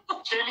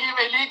 Çeliği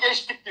meliği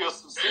geçtik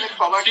diyorsun. Sinir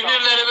falan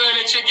Sinirleri kalmadı.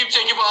 Böyle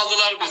çekip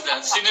aldılar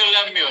bizden.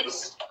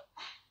 Sinirlenmiyoruz.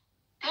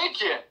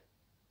 Peki.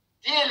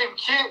 Diyelim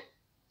ki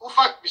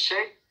ufak bir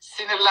şey,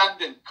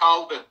 sinirlendin,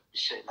 kaldı bir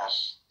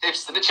şeyler.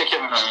 Hepsini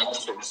çekememişler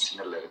senin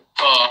sinirlerin.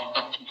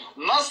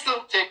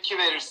 Nasıl tepki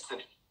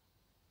verirsin?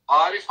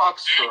 Arif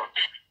Aksu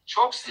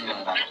çok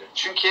sinirlendi.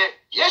 Çünkü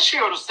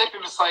yaşıyoruz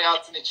hepimiz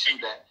hayatın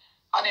içinde.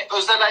 Hani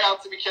özel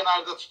hayatı bir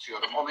kenarda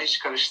tutuyorum. Onu hiç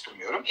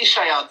karıştırmıyorum. İş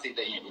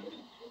hayatıyla ilgili.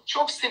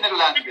 Çok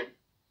sinirlendim.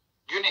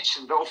 Gün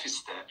içinde,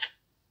 ofiste.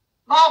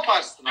 Ne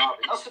yaparsın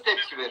abi? Nasıl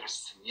tepki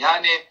verirsin?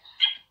 Yani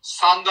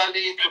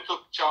sandalyeyi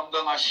tutup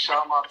camdan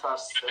aşağı mı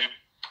atarsın?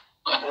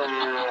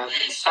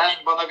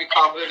 Sen bana bir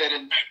kahve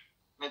verin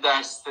mi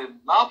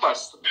dersin? Ne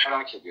yaparsın?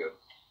 Merak ediyorum.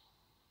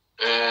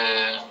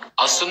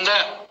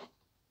 Aslında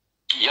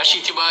yaş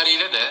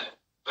itibariyle de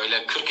böyle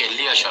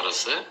 40-50 yaş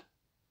arası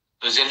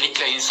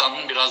özellikle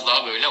insanın biraz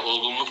daha böyle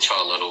olgunluk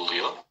çağları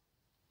oluyor.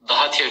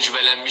 Daha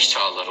tecrübelenmiş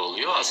çağları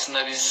oluyor.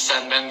 Aslında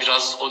sen ben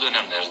biraz o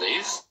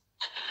dönemlerdeyiz.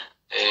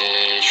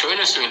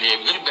 Şöyle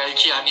söyleyebilirim.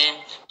 Belki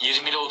hani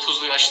 20'li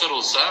 30'lu yaşlar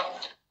olsa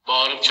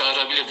bağırıp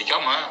çağırabilirdik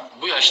ama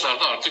bu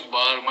yaşlarda artık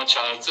bağırma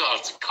çağırtı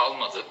artık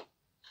kalmadı.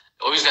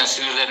 O yüzden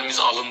sinirlerimiz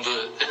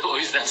alındı. O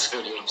yüzden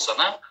söylüyorum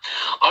sana.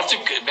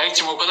 Artık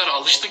belki o kadar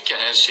alıştık ki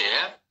her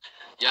şeye.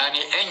 Yani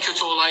en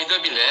kötü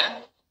olayda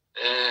bile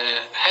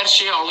her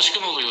şeye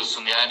alışkın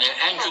oluyorsun. Yani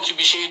en kötü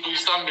bir şeyi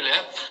duysan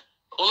bile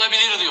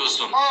olabilir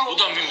diyorsun. Bu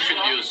da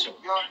mümkün diyorsun.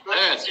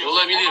 Evet,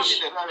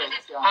 olabilir.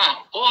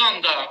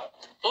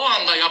 O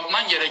anda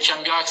yapman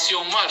gereken bir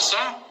aksiyon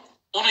varsa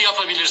onu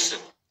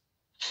yapabilirsin.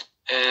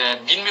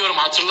 Bilmiyorum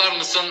hatırlar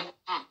mısın?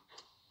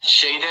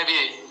 Şeyde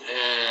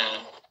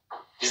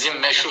bizim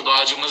meşhur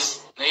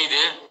dağcımız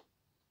neydi?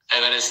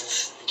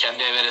 Everest,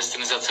 kendi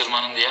Everest'inize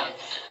tırmanın diyen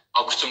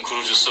Akut'un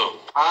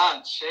kurucusu.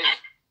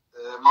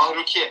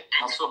 Mahruki.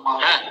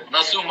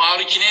 Nasuh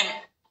Mahruki'nin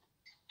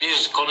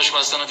bir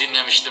konuşmasını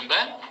dinlemiştim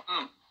ben.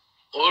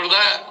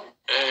 Orada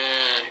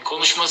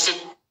konuşması,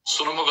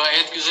 sunumu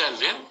gayet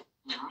güzeldi.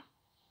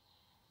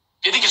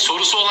 Dedi ki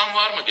sorusu olan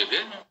var mı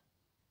dedi.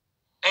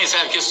 Neyse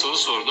herkes soru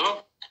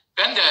sordu.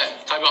 Ben de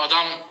tabii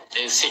adam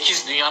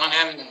 8 dünyanın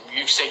en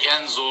yüksek,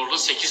 en zorlu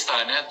 8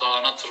 tane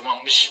dağına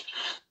tırmanmış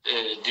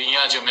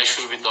dünyaca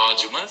meşhur bir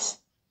dağcımız.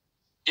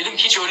 Dedim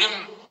hiç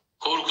ölüm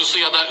korkusu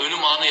ya da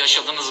ölüm anı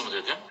yaşadınız mı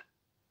dedim.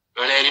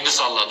 Böyle elimi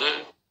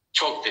salladı.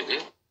 Çok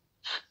dedi.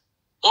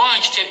 O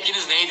anki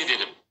tepkiniz neydi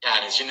dedim.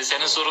 Yani şimdi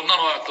senin sorundan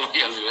o aklıma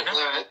geldi benim.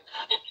 Evet.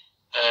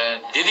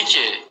 Dedi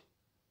ki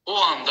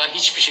o anda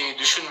hiçbir şeyi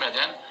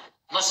düşünmeden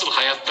nasıl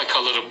hayatta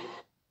kalırım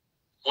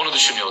onu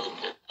düşünüyordum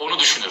dedi. Onu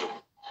düşünürüm.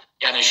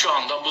 Yani şu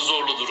anda bu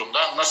zorlu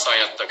durumda nasıl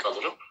hayatta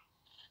kalırım?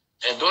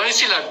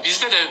 Dolayısıyla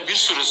bizde de bir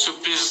sürü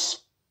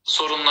sürpriz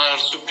sorunlar,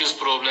 sürpriz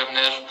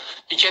problemler.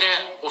 Bir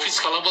kere ofis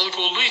kalabalık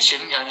olduğu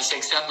için yani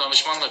 80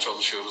 danışmanla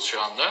çalışıyoruz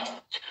şu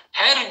anda.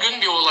 Her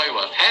gün bir olay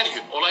var. Her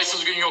gün.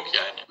 Olaysız gün yok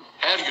yani.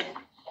 Her gün.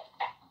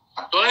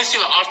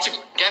 Dolayısıyla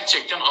artık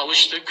gerçekten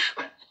alıştık.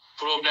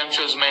 Problem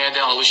çözmeye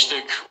de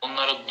alıştık.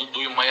 Onları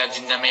duymaya,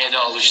 dinlemeye de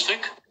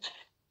alıştık.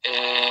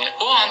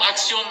 O an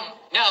aksiyon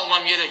ne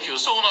almam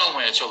gerekiyorsa onu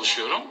almaya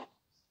çalışıyorum.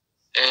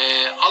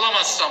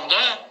 Alamazsam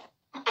da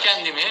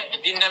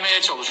kendimi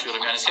dinlemeye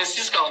çalışıyorum. Yani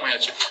sessiz kalmaya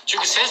çalışıyorum.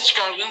 Çünkü ses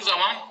çıkardığın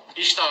zaman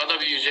iş daha da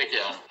büyüyecek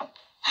yani.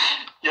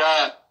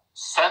 Ya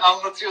sen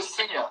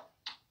anlatıyorsun ya.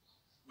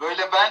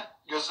 Böyle ben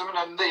gözümün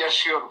önünde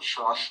yaşıyorum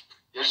şu an.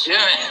 Değil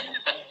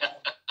mi?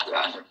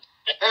 Yani,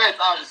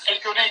 evet abi,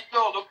 sükunetli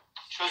olup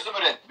çözüm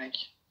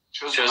üretmek.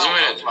 Çözüm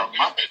üretmek.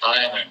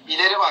 Aynen.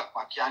 İleri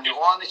bakmak. Yani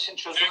o an için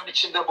çözümün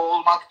içinde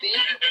boğulmak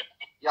değil.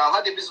 Ya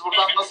hadi biz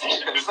buradan nasıl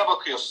çıkarız'a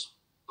bakıyorsun.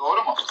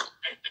 Doğru mu?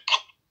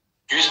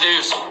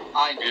 %100.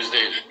 Aynen.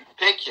 %100.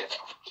 Peki.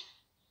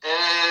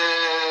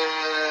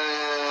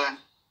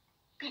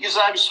 Bir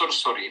güzel bir soru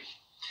sorayım.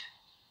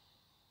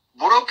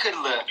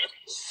 Brokerlığı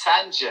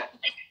sence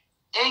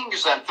en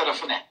güzel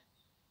tarafı ne?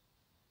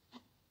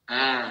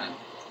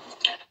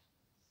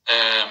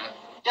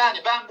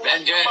 Yani ben bu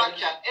işi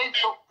yaparken en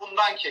çok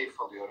bundan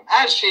keyif alıyorum.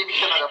 Her şeyi bir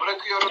kenara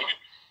bırakıyorum.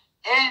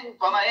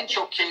 Bana en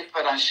çok keyif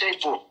veren şey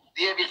bu.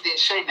 Diyebildiğin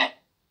şey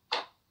ne?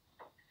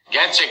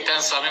 Gerçekten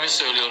samimi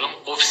söylüyorum.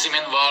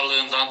 Ofisimin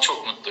varlığından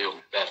çok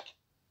mutluyum Berk.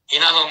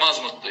 İnanılmaz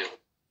mutluyum.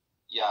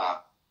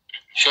 Ya.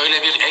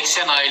 Şöyle bir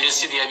Eksen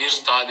ailesi diye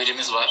bir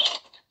tabirimiz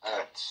var.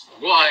 Evet.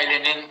 Bu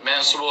ailenin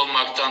mensubu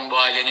olmaktan, bu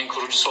ailenin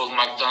kurucusu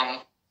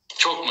olmaktan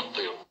çok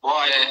mutluyum. Bu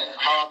ailenin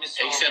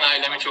hamisi Eksen olmak.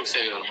 ailemi çok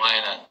seviyorum.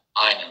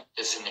 Aynen.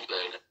 Kesinlikle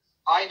öyle.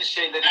 Aynı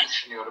şeyleri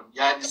düşünüyorum.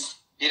 Yani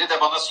biri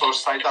de bana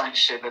sorsaydı aynı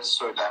şeyleri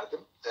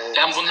söylerdim.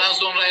 Sen bundan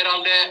sonra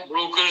herhalde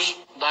broker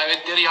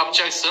davetleri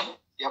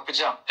yapacaksın.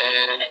 Yapacağım.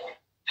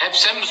 Hep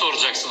sen mi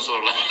soracaksın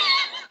sorular?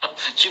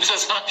 Kimse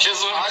sana bir şey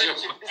sormayacak.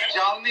 Arif'ciğim biz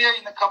canlı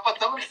yayını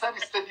kapatalım, sen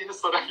istediğini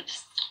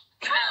sorabilirsin.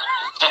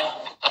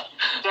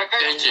 Şaka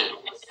Peki.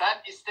 yapıyorum.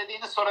 Sen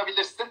istediğini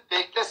sorabilirsin.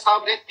 Bekle,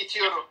 sabret,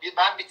 bitiyorum.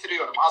 Ben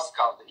bitiriyorum. Az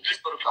kaldı. 2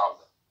 soru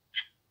kaldı.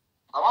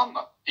 Tamam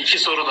mı? 2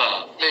 soru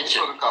daha. Peki. 2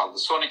 soru kaldı.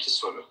 Son 2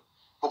 soru.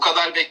 Bu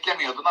kadar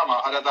beklemiyordun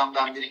ama aradan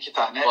ben 1-2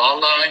 tane...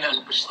 Vallahi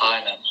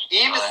aynen.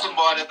 İyi misin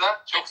bu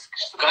arada? Çok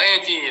sıkıştın.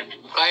 Gayet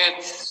iyiyim.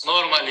 Gayet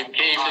normalim,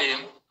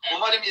 keyifliyim.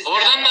 Umarım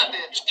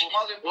izleyenler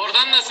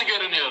Oradan nasıl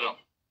görünüyorum?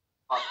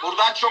 Bak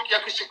buradan çok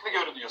yakışıklı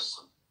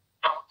görünüyorsun.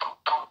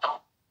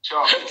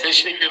 Çok.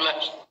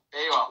 Teşekkürler.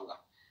 Eyvallah.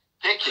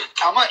 Peki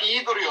ama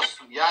iyi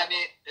duruyorsun.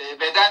 Yani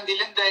beden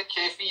dilin de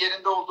keyfin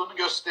yerinde olduğunu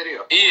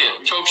gösteriyor.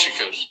 İyi, çok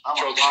şükür. Tamam,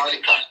 çok şükür.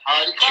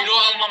 Harika. Kilo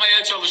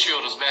almamaya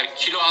çalışıyoruz Berk.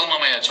 Kilo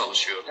almamaya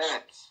çalışıyoruz.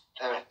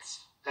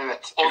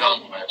 Evet. Kilo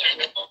almamaya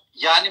çalışıyoruz.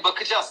 Yani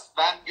bakacağız.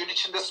 Ben gün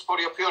içinde spor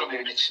yapıyorum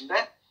evin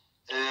içinde.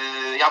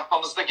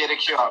 Yapmamız da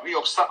gerekiyor abi.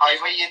 Yoksa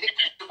ayvayı yedik.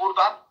 Bizi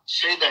buradan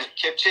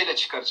kepçeyle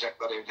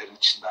çıkaracaklar evlerin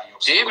içinden.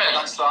 Yoksa değil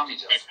buradan mi?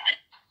 sığamayacağız.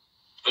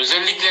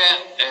 Özellikle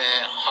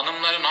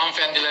hanımların,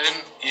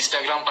 hanımefendilerin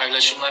Instagram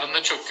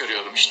paylaşımlarında çok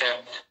görüyorum.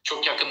 İşte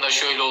çok yakında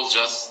şöyle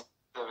olacağız,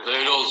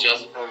 böyle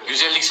olacağız. Evet.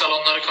 Güzellik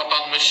salonları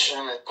kapanmış,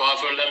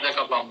 kuaförler de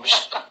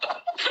kapanmış.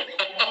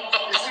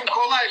 Bizim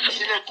kolay bir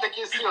jiletle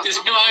kesiyorsun.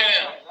 Bizim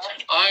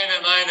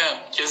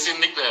aynen.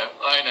 Kesinlikle,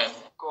 aynen.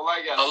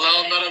 Kolay gelsin. Allah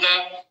onlara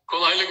da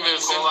kolaylık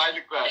versin.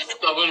 Kolaylık versin.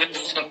 Sabır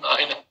versin,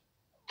 aynen.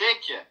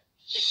 Peki,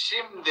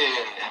 şimdi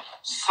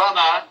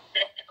sana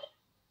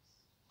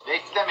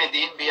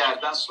beklemediğin bir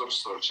yerden soru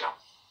soracağım.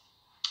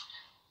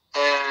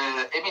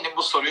 Eminim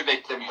bu soruyu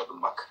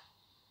beklemiyordum bak.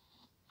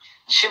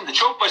 Şimdi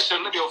çok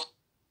başarılı bir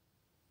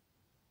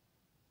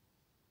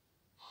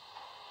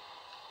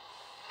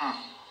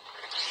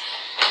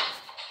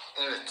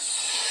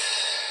Evet.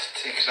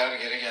 Tekrar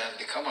geri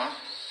geldik ama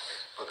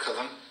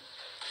bakalım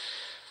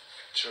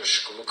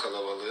coşkulu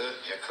kalabalığı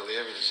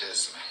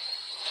yakalayabileceğiz mi?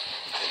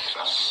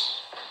 Tekrar.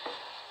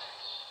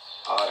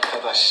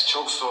 Arkadaş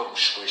çok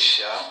zormuş bu iş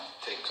ya.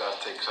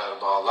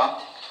 Tekrar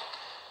bağlan.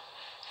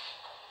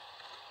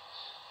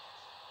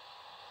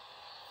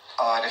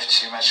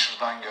 Arif'ciğime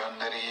şuradan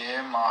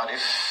göndereyim.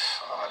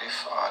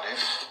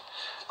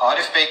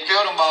 Arif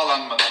bekliyorum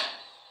bağlanmanı.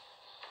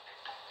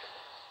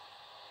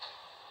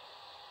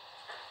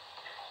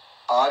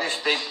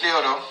 Arif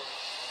bekliyorum.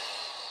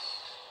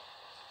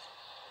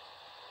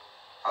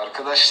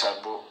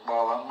 Arkadaşlar bu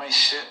bağlanma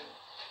işi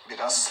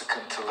biraz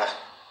sıkıntılı.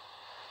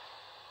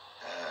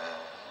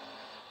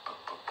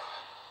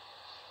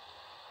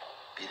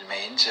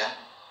 Bilmeyince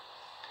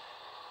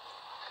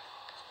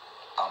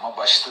ama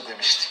başta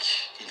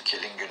demiştik ilk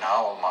elin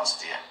günahı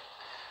olmaz diye.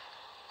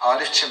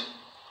 Arif'cim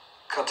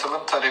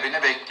katılım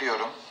talebini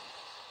bekliyorum.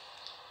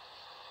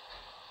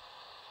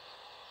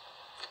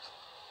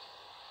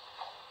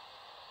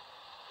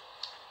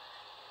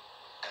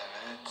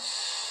 Evet.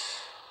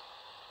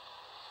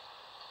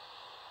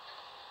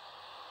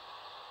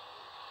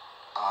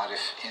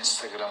 Arif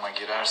Instagram'a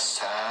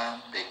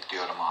girersen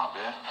bekliyorum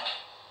abi.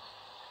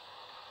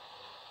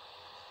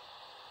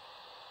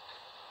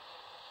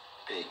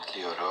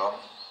 Bekliyorum.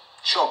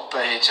 Çok da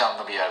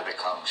heyecanlı bir yerde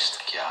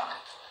kalmıştık ya.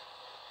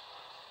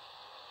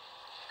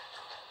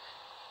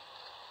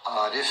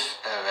 Arif,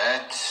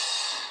 evet.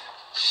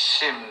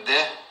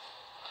 Şimdi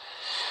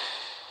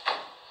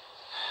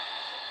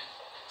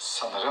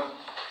sanırım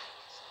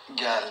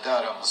geldi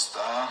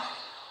aramızda.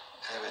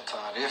 Evet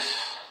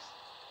Arif.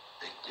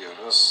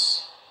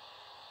 Bekliyoruz.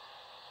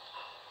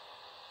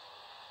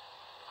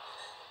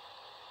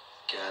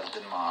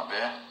 Geldin mi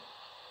abi?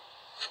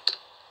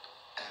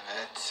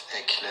 Evet,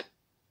 ekle.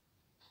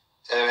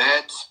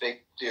 Evet,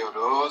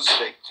 bekliyoruz.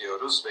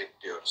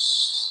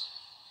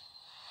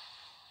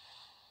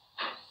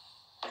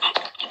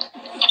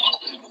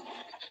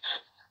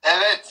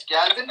 Evet,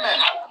 geldin mi?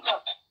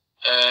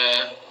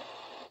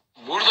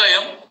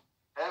 Buradayım.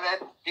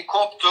 Evet, bir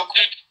koptuk.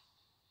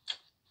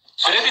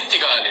 Süre bitti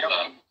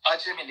galiba.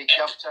 Acemilik,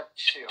 yapacak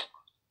bir şey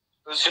yok.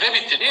 Süre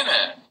bitti değil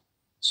mi?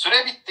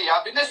 Süre bitti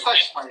ya, bir ne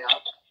saçma ya.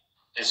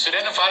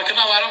 Sürenin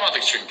farkına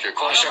varamadık çünkü.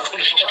 Konuşa.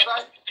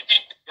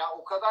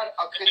 O kadar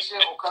akıcı,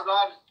 o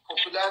kadar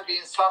popüler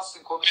bir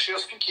insansın,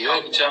 konuşuyorsun ki.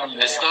 Yok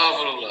canım,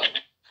 estağfurullah.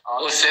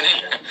 Abi, O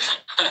senin.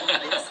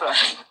 lütfen.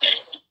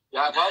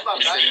 Ya vallahi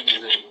O senin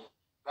güzelim.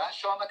 ben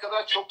şu ana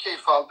kadar çok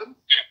keyif aldım.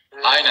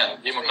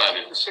 Aynen, bir mukabil.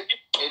 Yaklaşık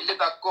 50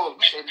 dakika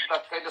olmuş. 50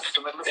 dakikayla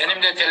sınırlı.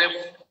 Benim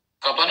de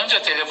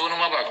kapanınca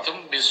telefonuma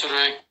baktım. Bir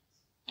sürü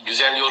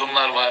güzel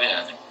yorumlar var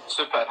yani.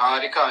 Süper,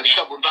 harika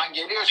harika. Buradan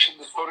geliyor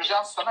şimdi.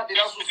 Soracağım sana.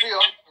 Biraz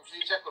uzuyor.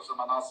 Uzayacak o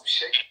zaman az bir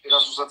şey.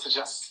 Biraz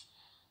uzatacağız.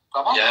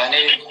 Tamam mı?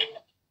 Yani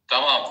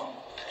tamam.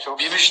 Çok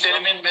Bir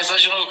müşterimin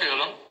mesajını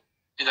okuyorum.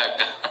 Bir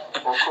dakika.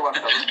 Oku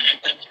bakalım.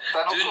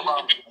 Sen oku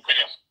bakalım.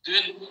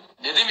 Dün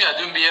dedim ya,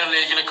 dün bir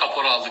yerle ilgili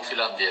kapora aldık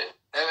filan diye.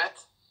 Evet.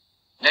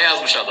 Ne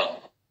yazmış adam?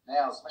 Ne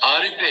yazmış?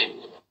 Arif Bey,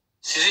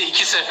 sizi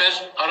 2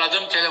 sefer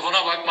aradım,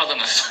 telefona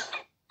bakmadınız.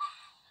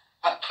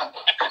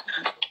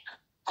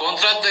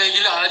 Kontratla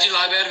ilgili acil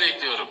haber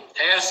bekliyorum.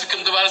 Eğer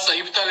sıkıntı varsa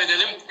iptal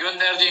edelim.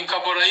 Gönderdiğin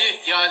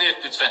kaporayı iade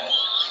et lütfen.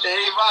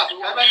 Eyvah.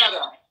 Hemen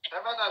ara.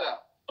 Hemen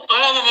ara.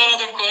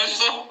 Aradım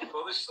konuştum.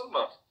 Konuştun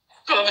mu?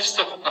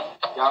 Konuştum.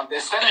 Ya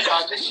desene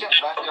kardeşim.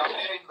 Ben canlı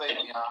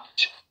yayındayım ya.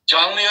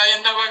 Canlı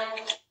yayında bak,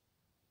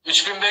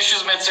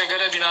 3500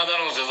 metrekare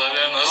binadan olacağız,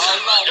 haberin olsun.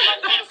 Allah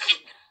Allah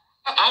korusun.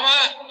 Ama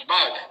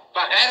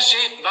bak her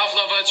şey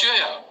laf açıyor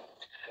ya.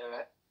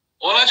 Evet.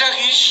 Olacak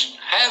iş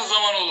her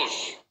zaman olur.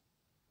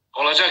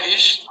 Olacak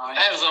iş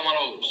Aynen. her zaman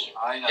olur.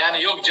 Aynen.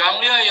 Yani yok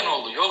canlı yayın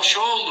oldu, yok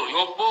şu oldu,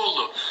 yok bu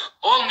oldu.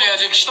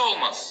 Olmayacak işte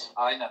olmaz.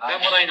 Aynen.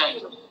 Ben buna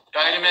inanıyorum.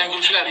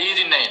 Gayrimenkulcüler iyi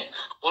dinleyin.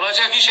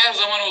 Olacak iş her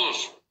zaman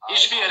olur.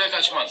 Hiçbir yere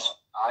kaçmaz.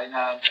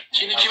 Aynen.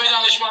 Şimdi kimi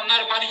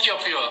danışmanlar panik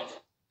yapıyor.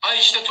 Ay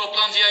işte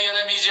toplantıya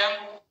gelemeyeceğim.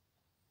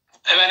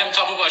 Efendim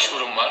tapu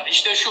başvurum var.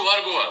 İşte şu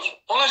var bu var.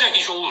 Olacak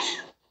iş olur.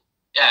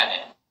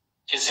 Yani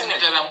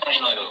kesinlikle evet. Ben buna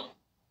inanıyorum.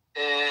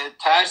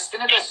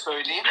 Tersini de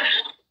söyleyeyim.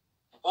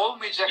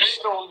 Olmayacak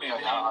işte olmuyor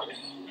ya abi.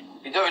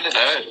 Bir de öyle de.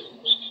 Evet.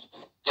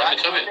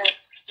 Yani tabii.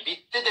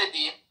 Bitti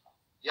dediğin,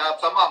 ya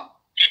tamam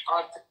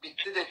artık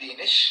bitti dediğin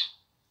iş,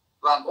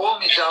 lan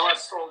olmayacağı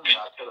varsa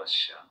olmuyor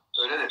arkadaş ya.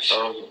 Öyle de bir şey.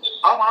 Doğru.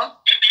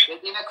 Ama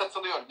dediğine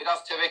katılıyorum.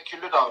 Biraz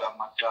tevekküllü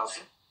davranmak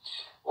lazım.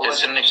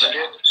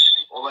 Kesinlikle.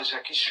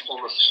 Olacak iş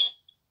olur.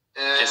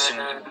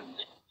 Kesinlikle.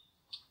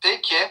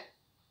 Peki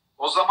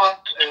o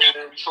zaman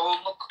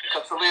çoğunluk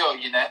katılıyor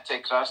yine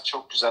tekrar.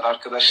 Çok güzel,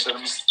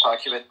 arkadaşlarımız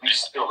takip etmek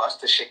istiyorlar.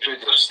 Teşekkür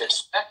ediyoruz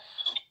hepsine.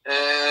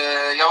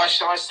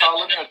 Yavaş yavaş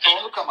sağlanıyor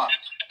çoğunluk ama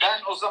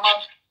ben o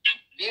zaman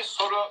bir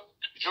soru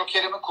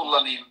jokerimi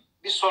kullanayım.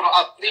 Bir soru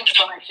atlayayım,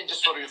 sana ikinci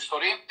soruyu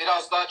sorayım.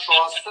 Biraz daha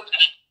çoğalsın.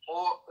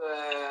 O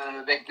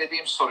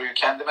beklediğim soruyu,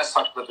 kendime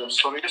sakladığım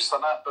soruyu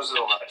sana özel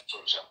olarak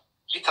soracağım.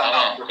 Bir tane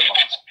atladım.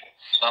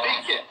 Tamam.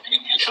 Peki,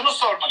 şunu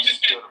sormak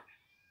istiyorum.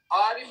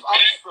 Arif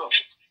Aksu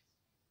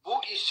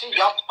bu işi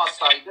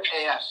yapmasaydı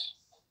eğer,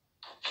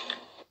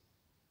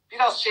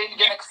 biraz şeyini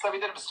gene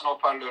kısabilir misin,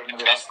 hoparlörünü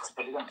biraz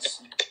kısabilir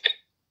misin?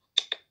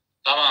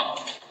 Tamam.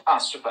 Ha,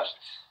 süper.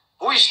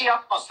 Bu işi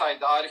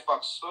yapmasaydı Arif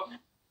Aksu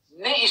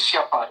ne iş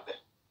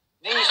yapardı?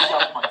 Ne iş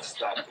yapmak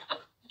isterdi?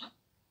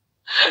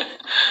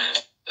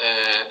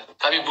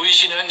 Tabii bu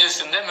işin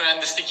öncesinde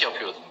mühendislik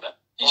yapıyordum ben.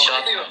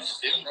 İnşaat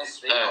mühendisliğim.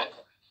 Evet.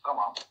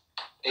 Tamam.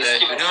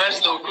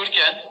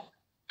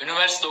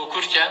 Üniversite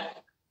okurken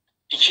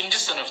 2.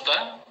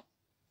 sınıfta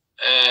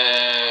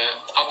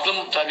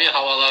aklım tabii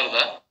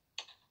havalarda.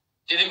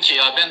 Dedim ki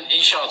ya ben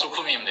inşaat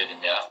okumayayım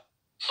dedim ya.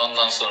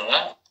 Ondan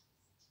sonra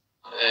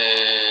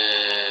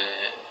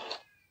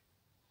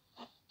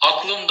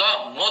aklımda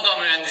moda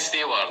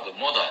mühendisliği vardı.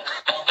 Moda.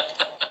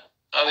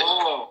 Tabii.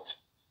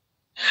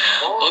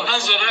 Ondan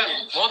sonra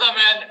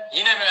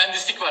yine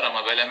mühendislik var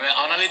ama böyle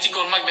analitik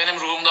olmak benim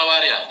ruhumda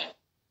var yani.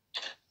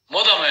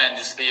 Moda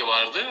mühendisliği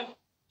vardı.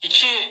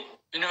 2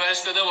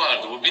 üniversitede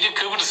vardı bu. Biri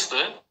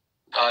Kıbrıs'tı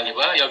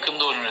galiba, Yakın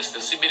Doğu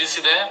Üniversitesi.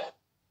 Birisi de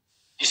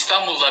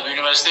İstanbul'da bir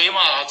üniversiteyi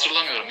ama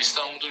hatırlamıyorum.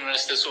 İstanbul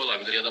Üniversitesi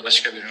olabilir ya da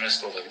başka bir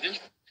üniversite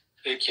olabilir.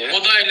 Peki.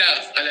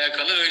 Modayla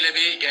alakalı öyle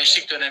bir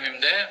gençlik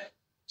dönemimde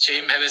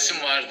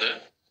hevesim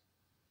vardı.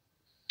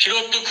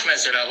 Pilotluk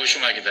mesela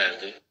hoşuma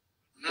giderdi.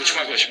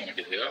 Uçmak hoşuma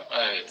gidiyor.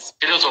 Evet.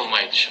 Pilot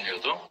olmayı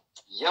düşünüyordum.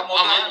 Ya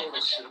modayla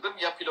uğraşırdım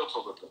ya pilot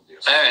olurdum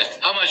diyorsun. Evet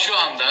ama şu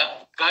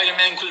anda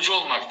gayrimenkulcü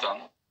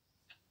olmaktan,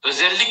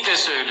 özellikle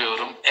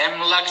söylüyorum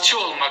emlakçı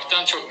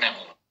olmaktan çok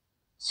memnunum.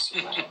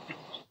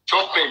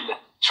 Çok belli.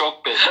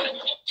 Çok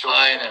belli. Çok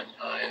aynen.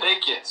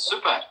 Peki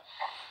süper.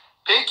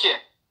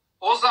 Peki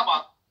o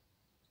zaman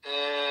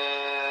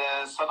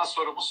sana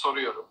sorumu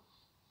soruyorum.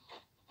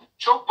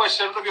 Çok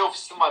başarılı bir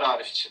ofisin var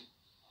Arif'ciğim.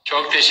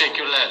 Çok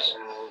teşekkürler.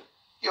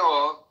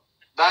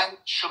 Ben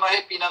şuna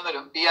hep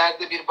inanırım. Bir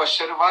yerde bir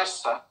başarı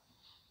varsa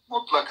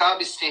mutlaka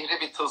bir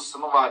sihri, bir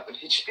tılsımı vardır.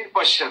 Hiçbir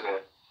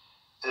başarı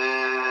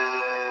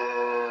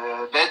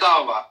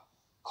bedava,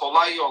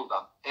 kolay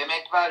yoldan,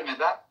 emek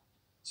vermeden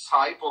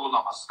sahip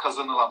olunamaz,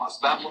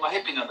 kazanılamaz. Ben buna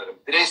hep inanırım.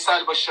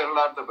 Bireysel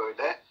başarılar da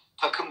böyle,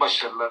 takım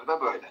başarıları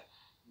da böyle.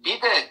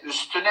 Bir de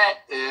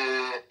üstüne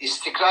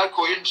istikrar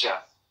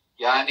koyunca,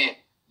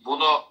 yani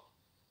bunu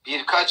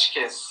birkaç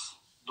kez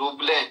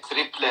duble,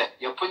 triple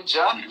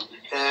yapınca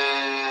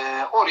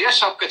oraya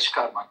şapka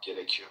çıkarmak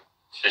gerekiyor.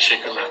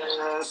 Teşekkürler.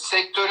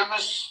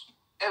 Sektörümüz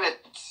evet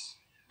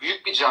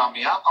büyük bir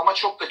camia ama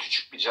çok da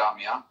küçük bir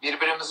camia.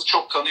 Birbirimizi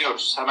çok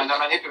tanıyoruz. Hemen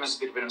hemen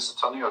hepimiz birbirimizi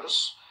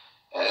tanıyoruz.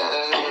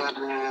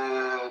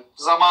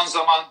 Zaman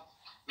zaman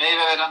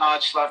meyve veren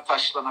ağaçlar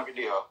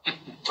taşlanabiliyor.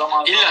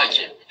 İlla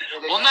ki.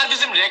 Onlar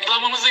bizim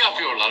reklamımızı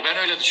yapıyorlar. Ben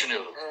öyle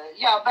düşünüyorum.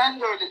 Ya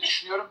ben de öyle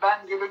düşünüyorum.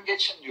 Ben gülün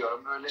geçin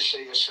diyorum. Öyle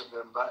şey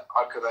yaşadığımda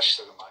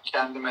arkadaşlarıma,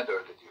 kendime de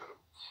öyle diyorum.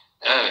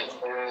 Evet.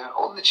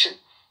 Onun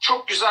için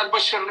çok güzel,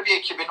 başarılı bir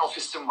ekibin,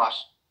 ofisim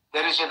var.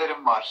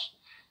 Derecelerim var.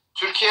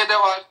 Türkiye'de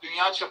var,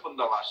 dünya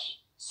çapında var.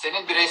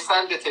 Senin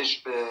bireysel de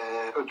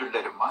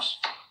ödüllerin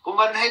var.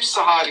 Bunların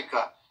hepsi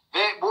harika.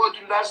 Ve bu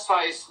ödüller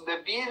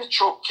sayesinde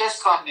birçok kez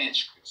sahneye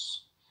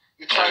çıkıyorsun.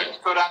 3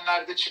 aylık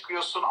törenlerde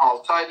çıkıyorsun,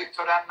 6 aylık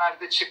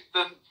törenlerde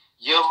çıktın,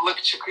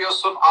 yıllık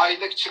çıkıyorsun,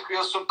 aylık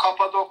çıkıyorsun,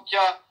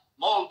 Kapadokya,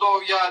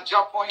 Moldova,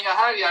 Japonya,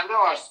 her yerde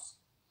varsın.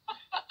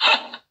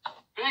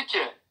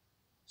 Peki,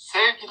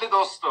 sevgili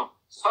dostum,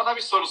 sana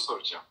bir soru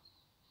soracağım.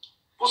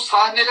 Bu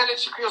sahnelere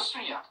çıkıyorsun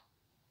ya.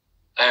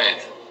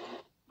 Evet.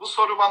 Bu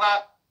soru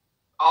bana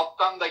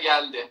alttan da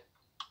geldi.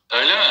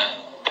 Öyle mi?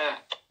 Evet.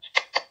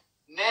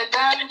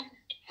 Neden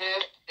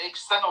hep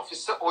Eksen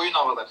ofisi oyun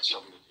havaları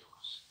çalıyor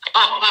diyorlar?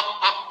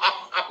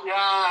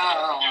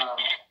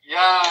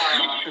 Ya.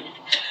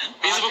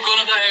 Biz bu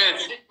konuda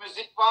evet.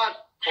 Müzik var,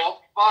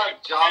 pop var,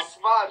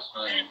 caz var.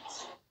 Evet.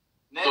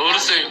 Neden Doğru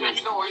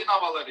söylüyorsun. oyun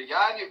havaları?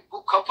 Yani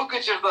bu kapı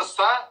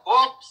gıcırdasa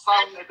hop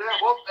sahnede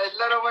hop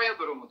eller havaya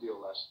durumu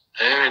diyorlar.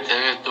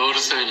 Evet doğru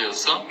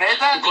söylüyorsun.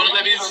 Neden? Bu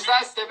konuda biz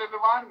özel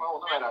sebebi var mı?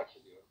 Onu merak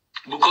ediyorum.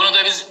 Bu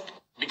konuda biz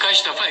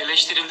birkaç defa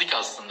eleştirildik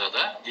aslında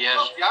da.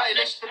 Yok ya,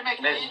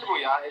 eleştirmek değil bu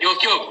ya. Yok.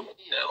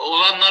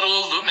 Olanlar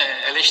oldu,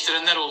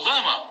 eleştirenler oldu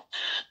ama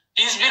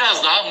biz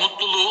biraz daha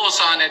mutluluğu o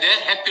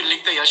sahnede hep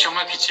birlikte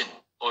yaşamak için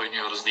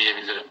oynuyoruz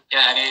diyebilirim.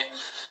 Yani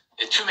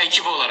tüm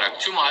ekip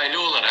olarak, tüm aile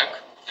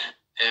olarak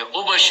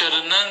o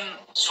başarının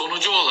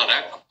sonucu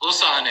olarak o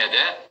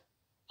sahnede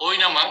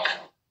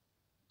oynamak,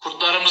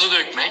 kurtlarımızı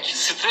dökmek,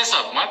 stres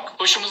atmak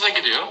hoşumuza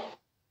gidiyor.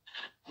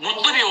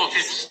 Mutlu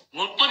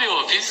bir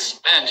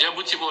ofis bence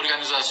bu tip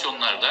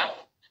organizasyonlarda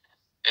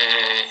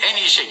en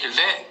iyi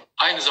şekilde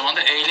aynı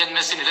zamanda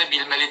eğlenmesini de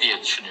bilmeli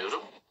diye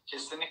düşünüyorum.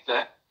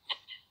 Kesinlikle.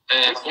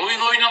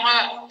 Oyun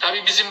oynama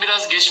tabii bizim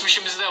biraz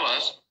geçmişimizde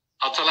var.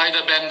 Atalay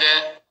da ben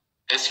de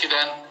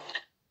eskiden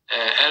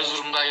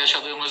Erzurum'da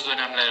yaşadığımız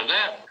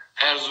dönemlerde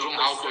Erzurum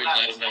halk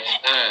oyunlarında.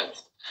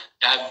 Evet.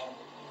 Yani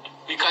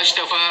birkaç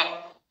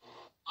defa,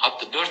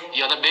 hatta 4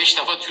 ya da 5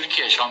 defa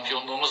Türkiye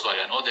şampiyonluğumuz var,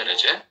 yani o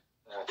derece.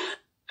 Evet.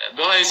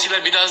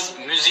 Dolayısıyla biraz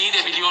müziği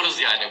de biliyoruz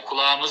yani.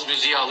 Kulağımız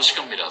müziğe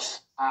alışkın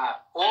biraz.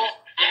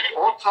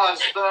 O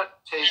tarzda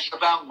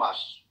tecrüben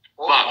var.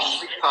 Var.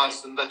 Müzik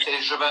tarzında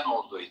tecrüben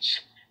olduğu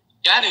için.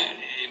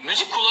 Yani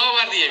müzik kulağı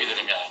var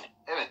diyebilirim yani.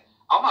 Evet.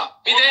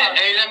 Ama bir de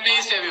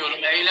eğlenmeyi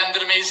seviyorum,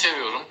 eğlendirmeyi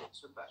seviyorum.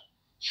 Süper.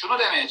 Şunu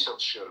demeye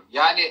çalışıyorum.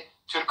 Yani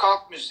Türk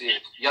halk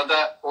müziği ya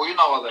da oyun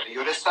havaları,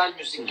 yöresel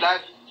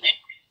müzikler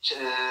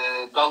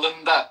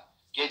dalında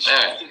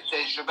geçmiş bir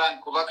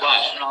tecrüben, kulak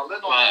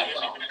aşinalığın var.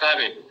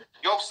 Tabii.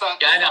 Yoksa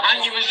yani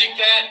hangi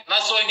müzikte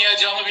nasıl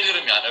oynayacağımı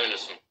bilirim yani, öyle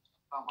söyleyeyim.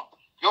 Tamam.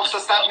 Yoksa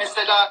sen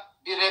mesela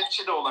bir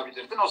rapçi de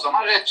olabilirdin, o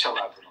zaman rap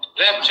çalardın.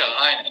 Rap çal,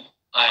 aynen.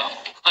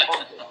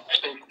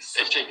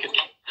 Teşekkür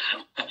ederim.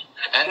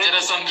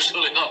 Enteresan bir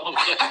soru.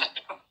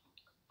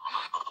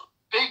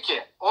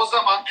 Peki, o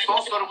zaman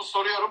son sorumu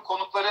soruyorum.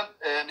 Konukların,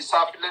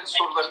 misafirlerin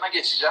sorularına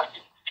geçeceğim.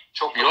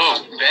 Yok,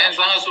 ben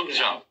sana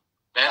soracağım.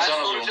 Ben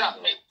sana soracağım.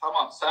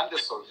 Tamam, sen de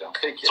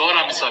soracaksın. Peki.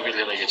 Sonra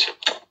misafirlere geçelim.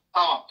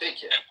 Tamam,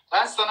 peki.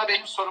 Ben sana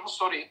benim sorumu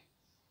sorayım.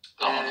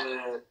 Tamam.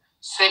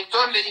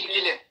 Sektörle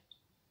ilgili,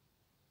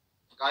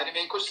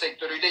 gayrimenkul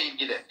sektörüyle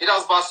ilgili.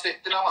 Biraz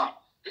bahsettin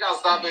ama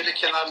biraz daha böyle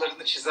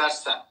kenarlarını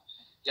çizersen.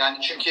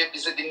 Yani çünkü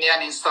bizi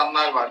dinleyen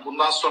insanlar var.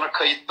 Bundan sonra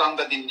kayıttan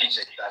da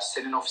dinleyecekler.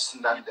 Senin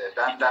ofisinden de,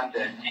 benden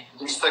de,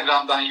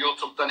 Instagram'dan,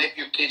 YouTube'dan hep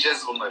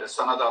yükleyeceğiz bunları.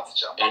 Sana da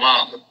atacağım.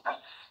 Tamam.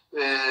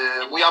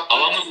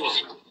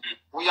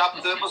 Bu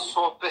yaptığımız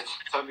sohbet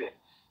tabii.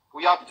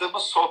 Bu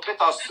yaptığımız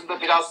sohbet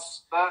aslında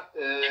biraz da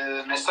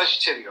mesaj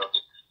içeriyor.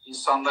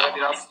 İnsanlara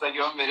biraz da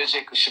yön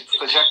verecek, ışık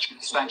tutacak.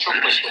 Çünkü sen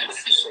çok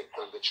başarılısın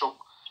sektörde.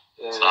 Çok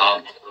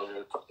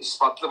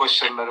ispatlı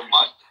başarılarım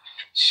var.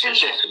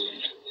 Şimdi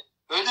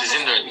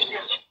sizin de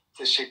öyle.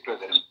 Teşekkür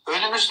ederim.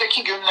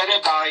 Önümüzdeki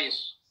günlere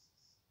dair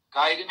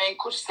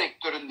gayrimenkul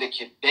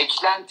sektöründeki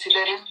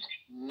beklentilerin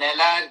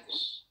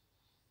nelerdir?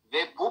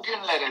 Ve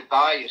bugünlere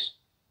dair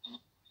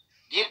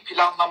bir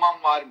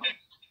planlaman var mı?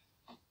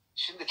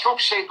 Şimdi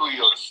çok şey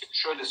duyuyoruz.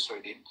 Şöyle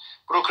söyleyeyim.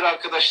 Broker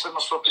arkadaşlarımla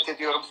sohbet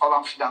ediyorum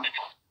falan filan.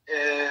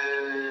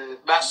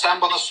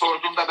 Sen bana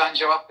sorduğunda ben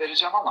cevap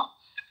vereceğim ama.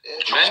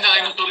 Ben de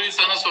aynı soruyu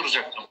sana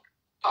soracaktım.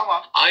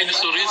 Tamam. Aynı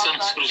soruyu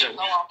sana soracaktım.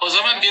 Tamam. O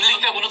zaman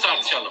birlikte bunu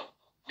tartışalım.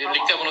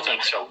 Bunu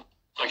tartışalım.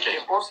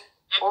 Okay.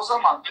 O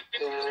zaman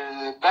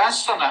ben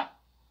sana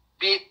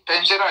bir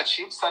pencere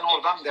açayım. Sen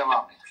oradan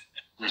devam et.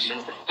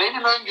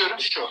 Benim öngörüm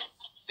şu.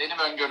 Benim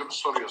öngörümü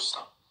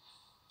soruyorsan.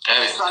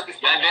 Evet.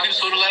 Yani benim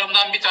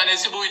sorularımdan bir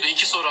tanesi buydu.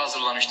 2 soru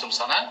hazırlamıştım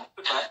sana.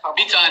 Süper, tamam.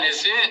 Bir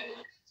tanesi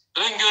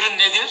öngörün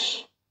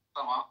nedir?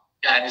 Tamam.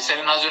 Yani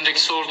senin az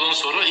önceki sorduğun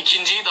soru,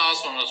 ikinciyi daha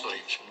sonra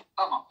sorayım şimdi.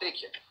 Tamam,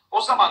 peki.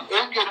 O zaman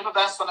öngörümü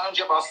ben sana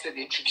önce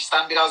bahsedeyim. Çünkü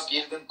sen biraz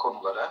girdin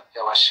konulara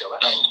yavaş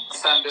yavaş. Tamam.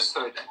 Sen de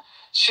söyle.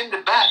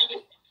 Şimdi ben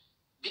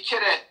bir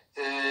kere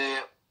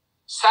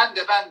sen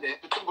de ben de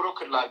bütün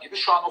brokerlar gibi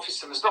şu an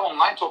ofisimizde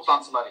online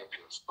toplantılar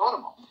yapıyoruz. Doğru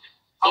mu?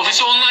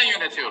 Ofisi online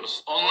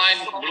yönetiyoruz.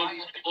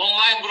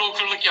 Online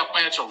brokerlık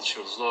yapmaya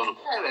çalışıyoruz. Doğru.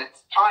 Evet,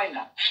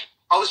 aynen.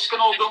 Alışkın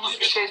olduğumuz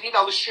bir şey değil,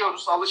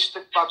 alışıyoruz,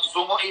 alıştık. Bak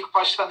Zoom'u ilk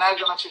başta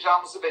nereden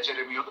açacağımızı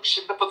beceremiyorduk.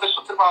 Şimdi pıtır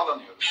pıtır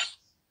bağlanıyoruz.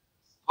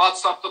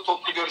 WhatsApp'ta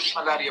toplu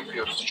görüşmeler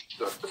yapıyoruz.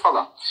 3-4'lü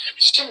falan.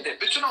 Şimdi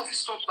bütün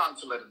ofis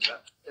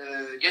toplantılarında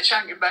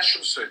geçen gün ben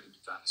şunu söyledim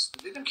bir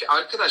tanesinde. Dedim ki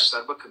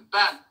arkadaşlar bakın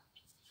ben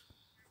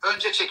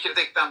önce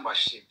çekirdekten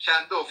başlayayım.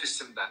 Kendi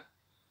ofisimden.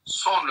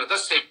 Sonra da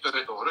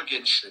sektöre doğru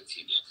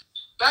genişleteyim.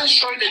 Ben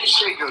şöyle bir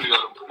şey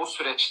görüyorum bu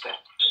süreçte.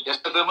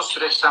 Yaşadığımız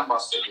süreçten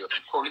bahsediyorum.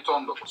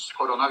 Covid-19,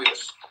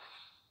 koronavirüs.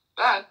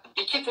 Ben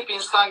iki tip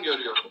insan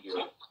görüyorum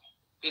diyorum.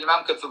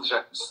 Bilmem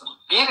katılacak mısın?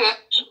 Biri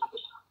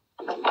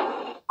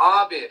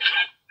abi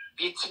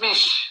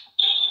bitmiş,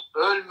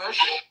 ölmüş,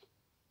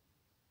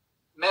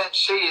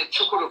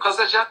 çukuru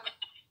kazacak,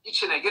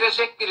 içine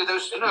girecek, biri de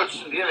üstünü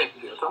örtsün diye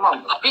bekliyor.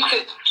 Tamam mı?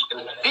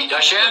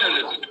 Yaşayan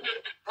ölü.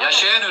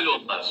 Yaşayan ölü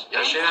onlar.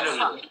 Yaşayan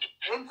ölü.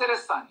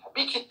 Enteresan.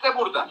 Bir kitle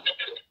burada.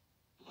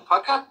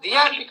 Fakat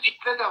diğer bir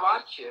kitle de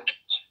var ki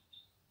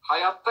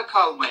hayatta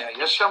kalmaya,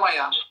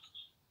 yaşamaya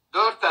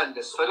dört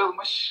elle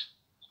sarılmış,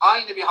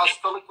 aynı bir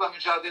hastalıkla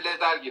mücadele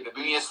eder gibi,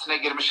 bünyesine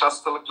girmiş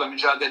hastalıkla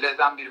mücadele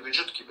eden bir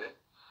vücut gibi,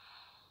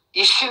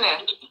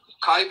 işini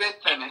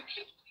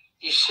kaybetmemek,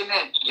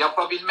 işini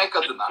yapabilmek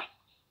adına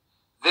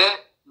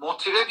ve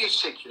motive bir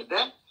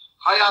şekilde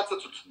hayatı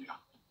tutunuyor.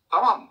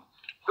 Tamam mı?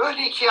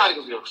 Böyle ikiye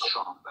ayrılıyoruz şu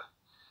anda.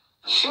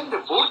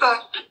 Şimdi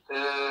burada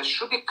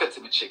şu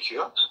dikkatimi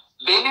çekiyor.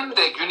 Benim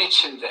de gün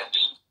içinde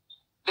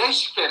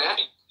 5 kere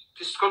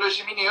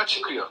psikolojim iniyor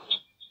çıkıyor.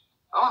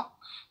 Tamam.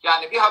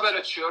 Yani bir haber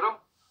açıyorum.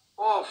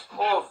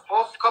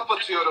 Of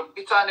kapatıyorum.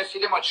 Bir tane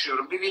film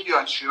açıyorum. Bir video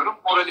açıyorum.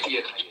 Moralim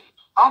yerine geliyor.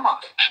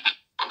 Ama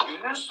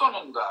günün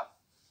sonunda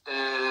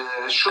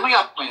şunu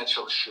yapmaya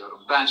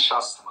çalışıyorum ben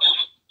şahsıma.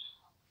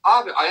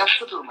 Abi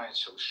ayakta durmaya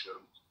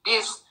çalışıyorum.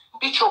 Biz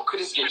birçok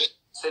kriz geçirdik.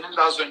 Senin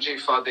de az önce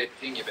ifade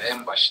ettiğin gibi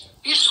en başta.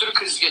 Bir sürü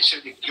kriz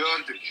geçirdik,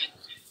 gördük.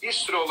 Bir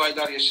sürü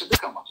olaylar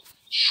yaşadık ama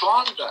şu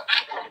anda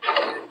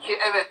ki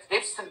evet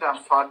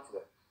hepsinden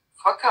farklı.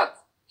 Fakat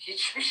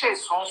hiçbir şey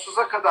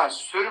sonsuza kadar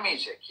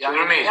sürmeyecek. Yani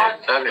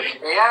sürmeyecek tabii.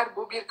 Eğer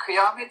bu bir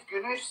kıyamet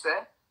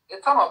günüyse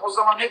tamam o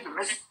zaman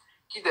hepimiz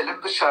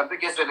gidelim dışarıda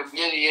gezelim,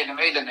 yiyelim,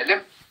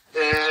 eğlenelim,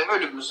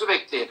 ölümümüzü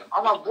bekleyelim.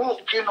 Ama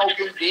bu gün o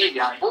gün değil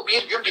yani bu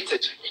bir gün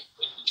bitecek.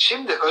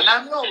 Şimdi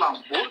önemli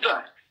olan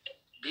burada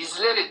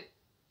bizlerin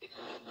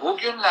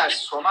bugünler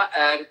sona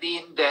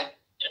erdiğinde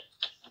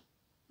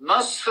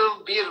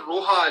nasıl bir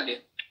ruh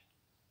hali,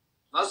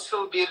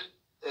 nasıl bir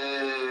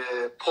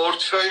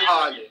portföy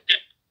hali,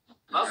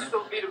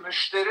 nasıl bir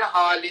müşteri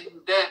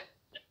halinde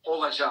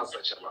olacağız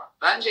acaba?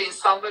 Bence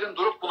insanların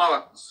durup buna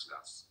bakması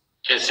lazım.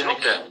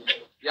 Kesinlikle.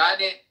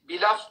 Yani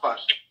bir laf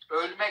var.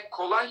 Ölmek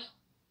kolay,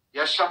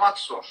 yaşamak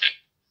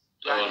zor.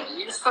 Yani doğru.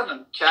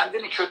 İnsanın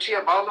kendini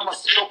kötüye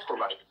bağlaması çok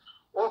kolay.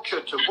 O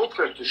kötü, bu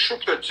kötü, şu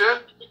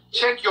kötü.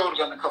 Çek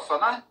yorganı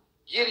kafana,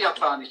 gir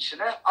yatağın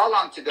içine, al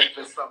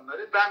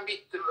antidepresanları. Ben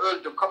bittim,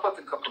 öldüm,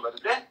 kapatın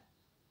kapıları de.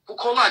 Bu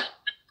kolay.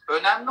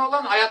 Önemli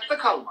olan hayatta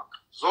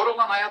kalmak. Zor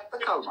olan hayatta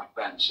kalmak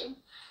bence.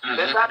 Hı-hı.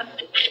 Ve ben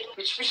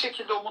hiçbir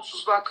şekilde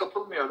umutsuzluğa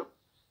kapılmıyorum.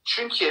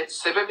 Çünkü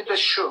sebebi de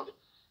şu.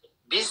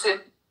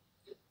 Bizim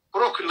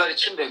brokerlar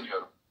için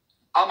demiyorum.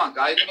 Ama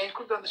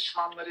gayrimenkul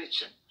danışmanları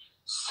için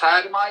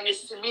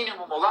sermayesi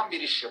minimum olan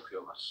bir iş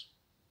yapıyorlar.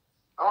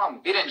 Tamam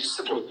mı?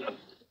 Birincisi bu.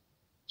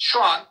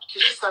 Şu an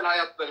kişisel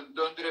hayatlarını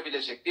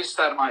döndürebilecek bir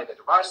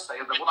sermayeleri varsa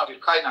ya da buna bir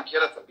kaynak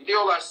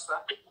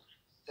yaratabiliyorlarsa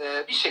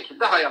bir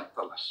şekilde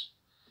hayattalar.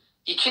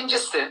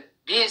 İkincisi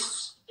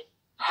biz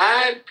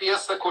her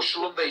piyasa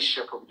koşulunda iş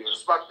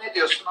yapabiliyoruz. Bak ne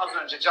diyorsun az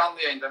önce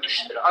canlı yayında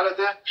müşteri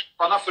aradı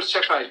bana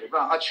fırça kaydı.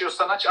 Ben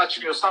açıyorsan aç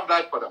açmıyorsan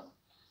ver paramı.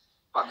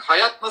 Bak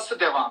hayat nasıl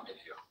devam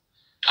ediyor.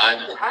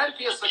 Aynen. Her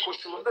piyasa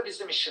koşulunda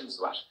bizim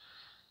işimiz var.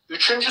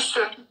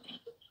 Üçüncüsü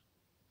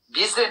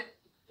bizim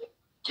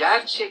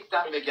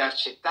gerçekten ve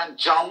gerçekten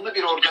canlı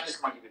bir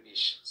organizma gibi bir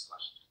işimiz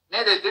var.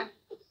 Ne dedim?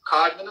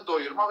 Karnını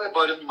doyurma ve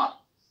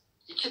barınma.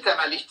 İki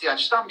temel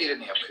ihtiyaçtan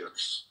birini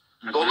yapıyoruz.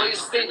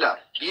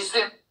 Dolayısıyla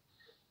bizim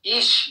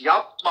iş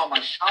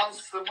yapmama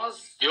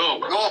şansımız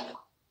yok.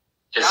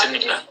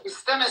 Kesinlikle. Yani biz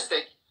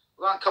istemesek,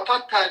 ulan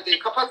kapat perdeyi,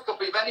 kapat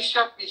kapıyı ben iş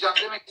yapmayacağım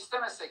demek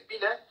istemesek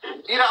bile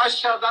biri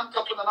aşağıdan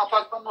kapının,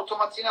 apartmanın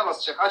otomatiğine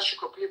basacak. Aç şu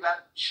kapıyı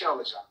ben bir şey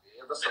alacağım diye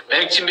ya da satacağım.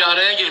 Belki bir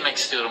araya girmek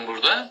istiyorum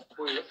burada.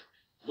 Buyur.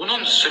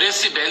 Bunun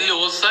süresi belli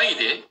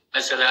olsaydı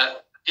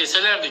mesela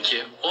deselerdi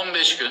ki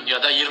 15 gün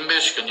ya da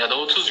 25 gün ya da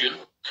 30 gün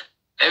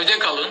evde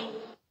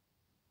kalın.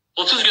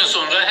 30 gün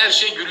sonra her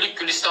şey güllük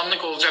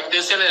gülistanlık olacak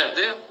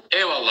deselerdi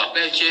eyvallah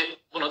belki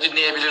bunu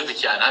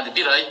dinleyebilirdik yani. Hadi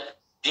bir ay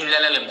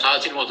dinlenelim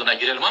tatil moduna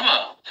girelim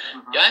ama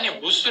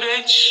yani bu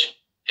süreç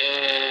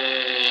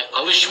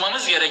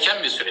alışmamız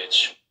gereken bir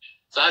süreç.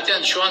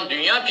 Zaten şu an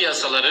dünya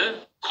piyasaları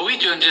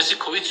Covid öncesi,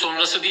 Covid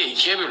sonrası diye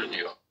ikiye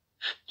bölünüyor.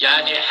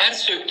 Yani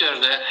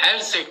her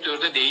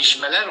sektörde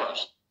değişmeler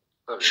var.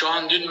 Şu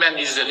an dün ben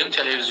izledim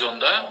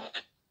televizyonda.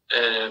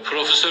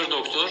 Profesör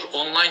doktor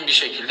online bir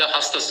şekilde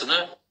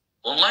hastasını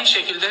online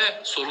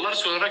şekilde sorular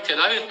sorarak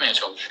tedavi etmeye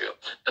çalışıyor.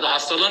 Ya da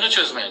hastalığını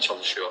çözmeye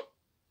çalışıyor.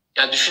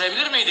 Yani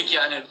düşünebilir miydik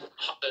yani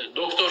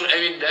doktor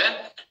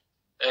evinde,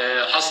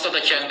 hasta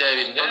da kendi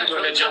evinde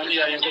böyle canlı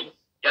yayın.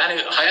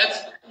 Yani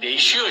hayat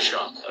değişiyor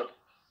şu an.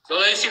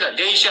 Dolayısıyla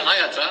değişen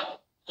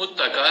hayata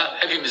mutlaka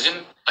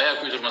hepimizin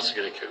ayak uydurması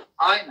gerekiyor.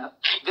 Aynen.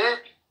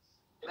 Ve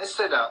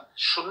mesela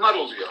şunlar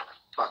oluyor.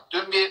 Bak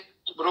dün bir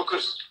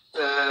broker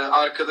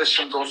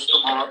arkadaşım,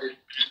 dostum, abi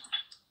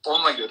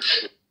onunla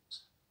görüşüyor.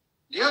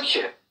 Diyor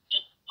ki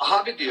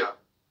abi diyor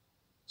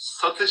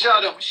satıcı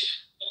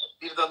aramış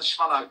bir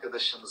danışman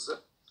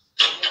arkadaşımızı.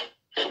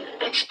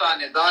 3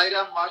 tane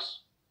dairem var.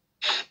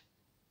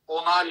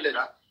 10'ar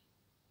lira.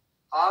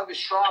 Abi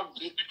şu an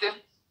bittim.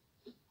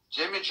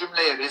 Cemi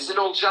cümleye rezil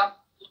olacağım.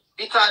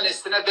 Bir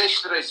tanesine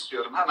 5 lira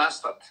istiyorum. Hemen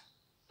sat.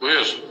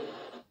 Buyur.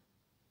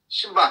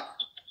 Şimdi bak.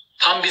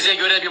 Tam bize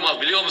göre bir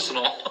mal biliyor musun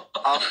o?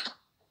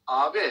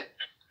 Abi.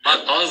 Bak,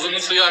 ağzının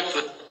suyu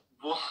aktı.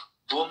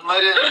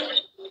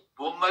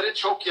 Bunları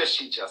çok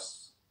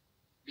yaşayacağız.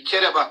 Bir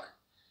kere bak.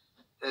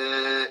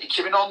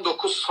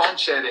 2019 son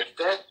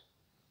çeyrekte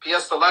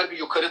piyasalar bir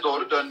yukarı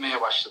doğru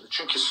dönmeye başladı.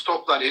 Çünkü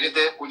stoklar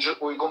eridi,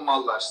 uygun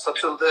mallar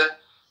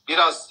satıldı.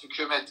 Biraz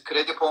hükümet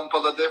kredi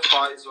pompaladı,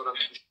 faiz oranı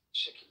düşük bir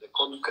şekilde.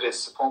 Konuk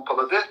kredisi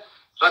pompaladı.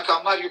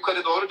 Rakamlar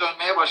yukarı doğru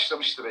dönmeye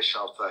başlamıştı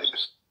 5-6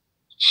 aydır.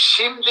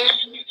 Şimdi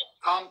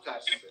tam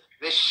tersi.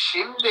 Ve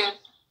şimdi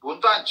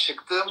bundan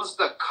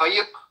çıktığımızda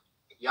kayıp,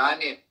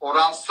 yani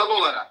oransal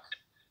olarak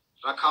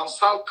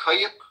rakamsal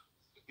kayıp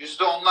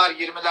 %10'lar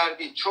 20'ler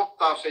değil, çok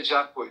daha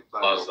fecaat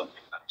boyutlar. Fazla.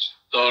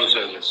 Doğru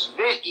söylüyorsun.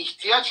 Ve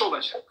ihtiyaç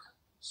olacak.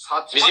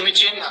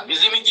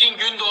 Bizim için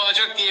gün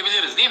doğacak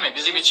diyebiliriz değil mi?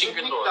 Bizim için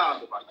gün doğacak.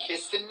 Abi bak,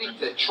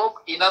 kesinlikle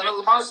çok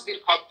inanılmaz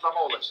bir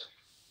patlama olacak.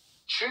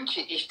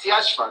 Çünkü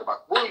ihtiyaç var.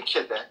 Bak bu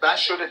ülkede ben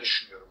şöyle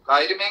düşünüyorum.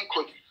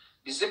 Gayrimenkul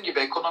bizim gibi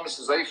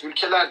ekonomisi zayıf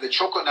ülkelerde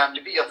çok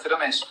önemli bir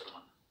yatırım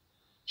enstrümanı.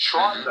 Şu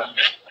anda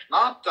ne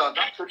yaptı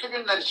adam? Kötü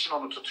günler için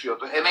onu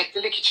tutuyordu.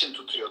 Emeklilik için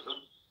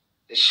tutuyordu.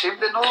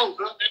 Şimdi ne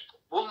oldu?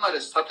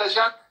 Bunları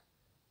satacak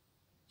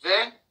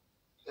ve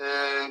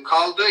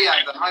kaldığı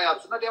yerden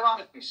hayatına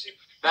devam etmeyecek.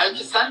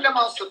 Belki sen de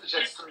mal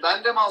satacaksın,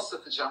 ben de mal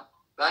satacağım.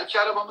 Belki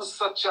arabamızı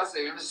satacağız,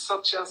 evimizi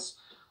satacağız.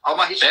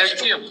 Ama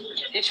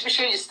hiçbir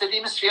şey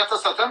istediğimiz fiyata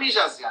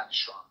satamayacağız yani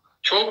şu anda.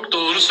 Çok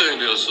doğru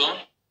söylüyorsun.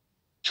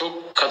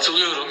 Çok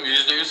katılıyorum,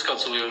 %100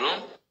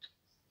 katılıyorum.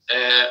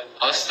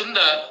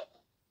 Aslında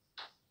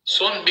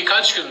son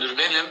birkaç gündür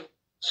benim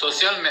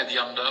sosyal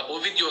medyamda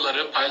o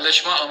videoları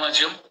paylaşma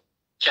amacım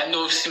kendi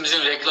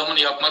ofisimizin reklamını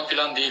yapmak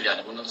falan değil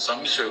yani, bunu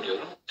samimi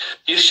söylüyorum.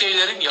 Bir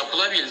şeylerin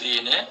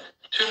yapılabildiğini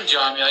tüm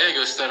camiaya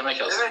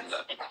göstermek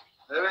aslında.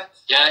 Evet.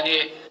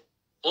 Yani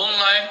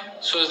online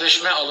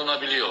sözleşme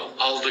alınabiliyor.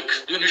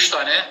 Aldık. Dün 3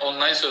 tane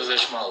online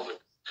sözleşme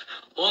aldık.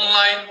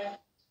 Online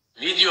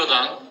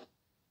videodan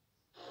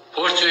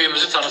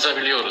portföyümüzü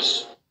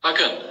tanıtabiliyoruz.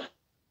 Bakın,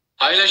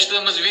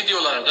 paylaştığımız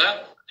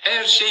videolarda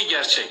her şey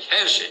gerçek,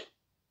 her şey.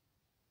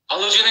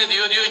 Alıcı ne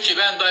diyor? Diyor ki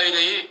ben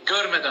daireyi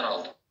görmeden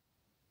aldım.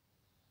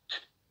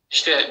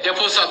 İşte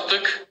depo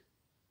sattık.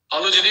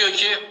 Alıcı diyor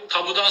ki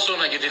tapudan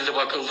sonra gidildi,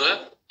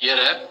 bakıldı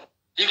yere.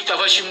 İlk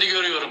defa şimdi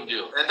görüyorum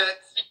diyor.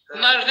 Evet.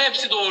 Bunların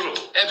hepsi doğru.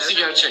 Hepsi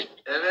gerçek.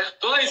 Evet.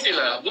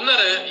 Dolayısıyla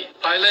bunları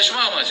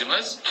paylaşma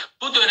amacımız,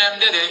 bu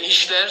dönemde de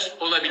işler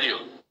olabiliyor.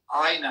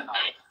 Aynen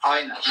abi.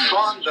 Aynen.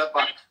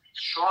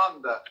 Şu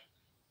anda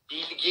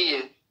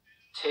bilgiyi,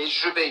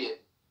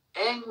 tecrübeyi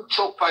en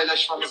çok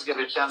paylaşmamız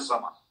gereken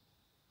zaman.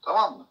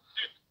 Tamam mı?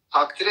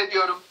 Takdir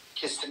ediyorum.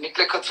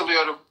 Kesinlikle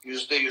katılıyorum.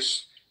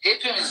 %100.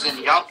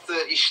 Hepimizin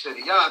yaptığı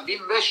işleri, ya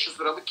 1500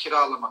 liralık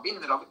kiralama,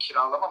 1000 liralık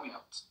kiralama mı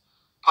yaptın?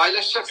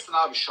 Paylaşacaksın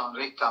abi şu an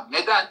reklam.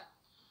 Neden?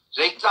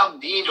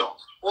 Reklam değil o.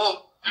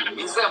 O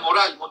bize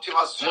moral,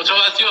 motivasyon.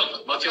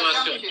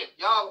 Motivasyon. Ki,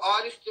 ya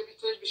Arif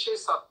bir şey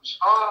satmış.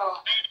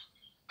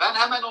 Ben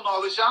hemen onu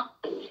alacağım.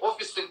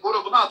 Ofisin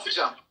grubuna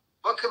atacağım.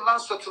 Bakın lan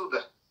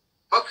satıldı.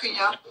 Bakın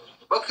ya.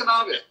 Bakın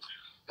abi.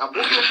 Ya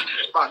bugün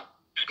bak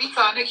bir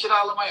tane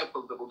kiralama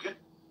yapıldı bugün.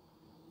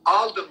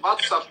 Aldım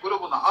WhatsApp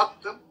grubuna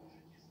attım.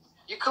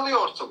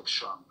 Yıkılıyor ortalık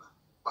şu anda.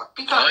 Bak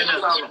bir tane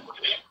kiralama.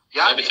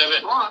 Yani tabii.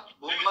 şu an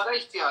bunlara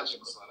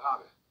ihtiyacımız var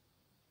abi.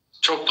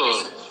 Çok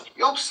doğru.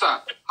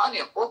 Yoksa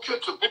hani o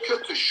kötü, bu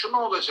kötü, şu ne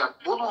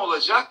olacak, bu ne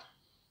olacak?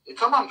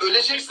 Tamam,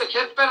 öleceksek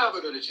hep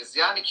beraber öleceğiz.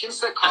 Yani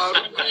kimse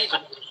Karun değil,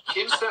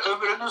 kimse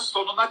ömrünün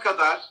sonuna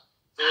kadar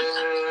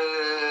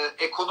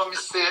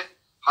ekonomisi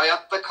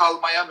hayatta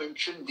kalmaya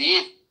mümkün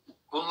değil.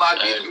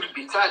 Bunlar bir gün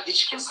biter.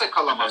 Hiç kimse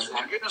kalamaz.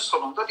 Yani günün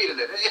sonunda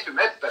birileri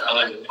hep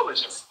beraber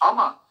olacağız.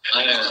 Ama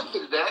bu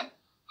şekilde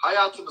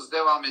hayatımız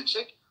devam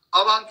edecek.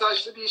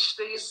 Avantajlı bir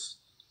işteyiz.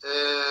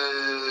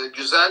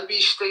 Güzel bir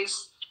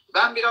işteyiz.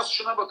 Ben biraz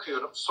şuna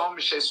bakıyorum. Son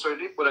bir şey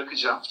söyleyip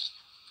bırakacağım.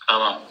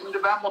 Tamam.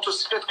 Şimdi ben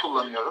motosiklet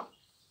kullanıyorum.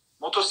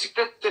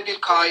 Motosiklette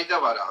bir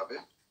kaide var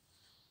abi.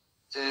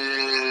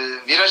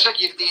 Viraja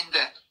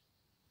girdiğinde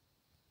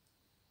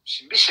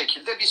şimdi bir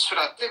şekilde bir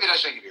süratle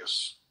viraja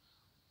giriyorsun.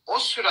 O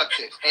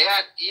sürati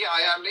eğer iyi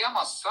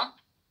ayarlayamazsan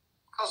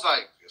kaza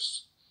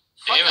yapıyorsun.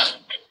 Değil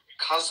Fakat mi?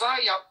 kaza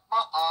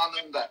yapma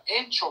anında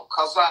en çok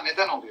kaza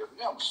neden oluyor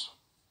biliyor musun?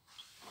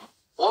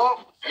 O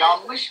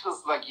yanlış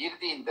hızla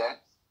girdiğinde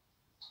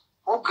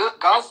o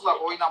gazla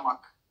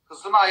oynamak,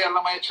 hızını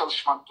ayarlamaya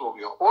çalışmakta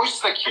oluyor.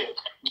 Oysa ki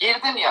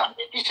girdin ya,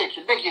 bir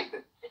şekilde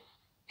girdin.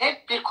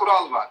 Hep bir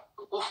kural var.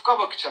 Ufka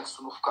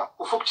bakacaksın, ufka.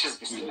 Ufuk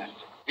çizgisine.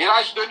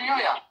 Viraj dönüyor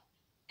ya.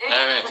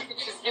 En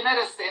uçtaki çizgi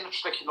neresi, en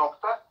uçtaki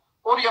nokta?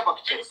 Oraya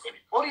bakacaksın.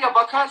 Oraya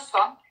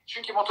bakarsan,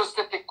 çünkü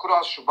motosikletteki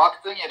kural şu.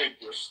 Baktığın yere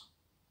gidiyorsun.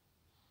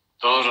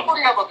 Doğru.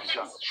 Oraya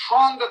bakacağız. Şu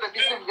anda da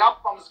bizim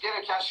yapmamız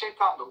gereken şey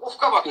tam da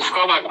ufka bakmak.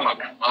 Ufka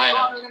bakmak. Aynen. Şu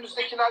an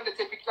önümüzdekilerle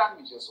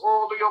tepiklenmeyeceğiz. O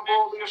oluyor, bu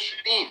oluyor,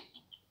 şu değil.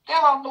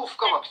 Devamlı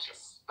ufka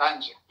bakacağız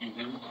bence.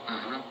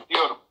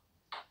 Diyorum.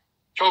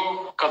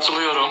 Çok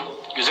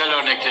katılıyorum. Güzel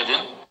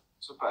örnekledin.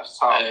 Süper,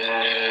 sağ ol.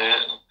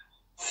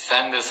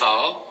 Sen de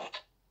sağ ol.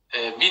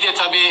 Bir de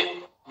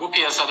tabii bu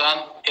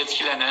piyasadan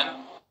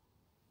etkilenen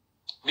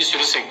bir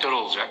sürü sektör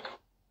olacak.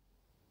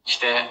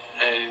 İşte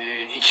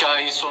 2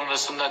 ay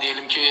sonrasında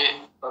diyelim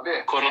ki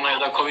Tabii. Korona ya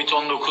da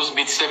Covid-19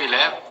 bitse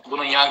bile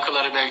bunun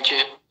yankıları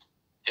belki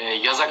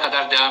yaza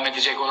kadar devam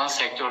edecek olan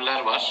sektörler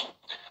var.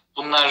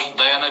 Bunlar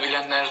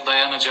dayanabilenler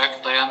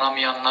dayanacak,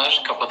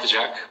 dayanamayanlar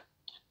kapatacak.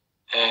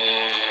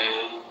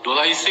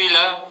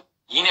 Dolayısıyla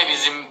yine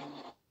bizim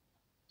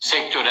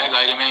sektöre,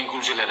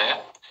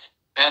 gayrimenkulcülere,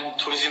 ben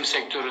turizm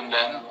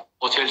sektöründen,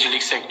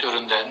 otelcilik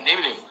sektöründen, ne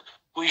bileyim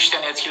bu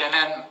işten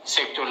etkilenen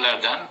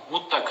sektörlerden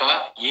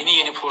mutlaka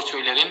yeni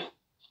portföylerin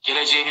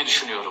geleceğini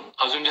düşünüyorum.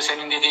 Az önce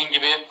senin dediğin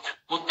gibi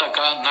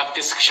mutlaka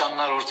nakde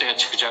sıkışanlar ortaya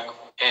çıkacak.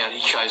 Eğer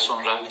 2 ay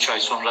sonra, 3 ay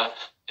sonra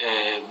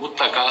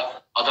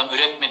mutlaka adam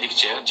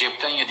üretmedikçe,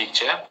 cepten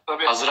yedikçe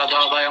Tabii. hazıra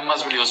daha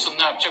dayanmaz biliyorsun.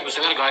 Ne yapacak? Bu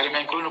sefer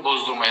gayrimenkulünü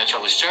bozdurmaya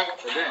çalışacak.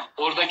 Tabii.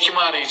 Orada kimi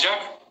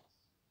arayacak?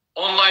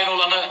 Online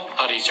olanı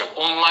arayacak.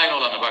 Online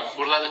olanı. Bak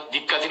burada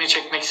dikkatini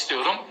çekmek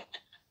istiyorum.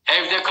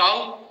 Evde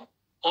kal,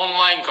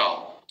 online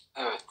kal.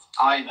 Evet,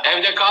 aynen.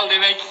 Evde kal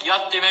demek,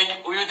 yat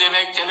demek, uyu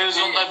demek,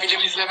 televizyonda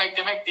film izlemek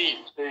demek değil.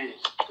 Değil.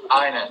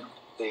 Aynen.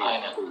 Değil.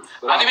 Aynen. Değil.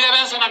 Hadi bir de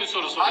ben sana bir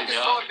soru sorayım Hadi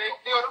ya. sor,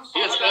 bekliyorum.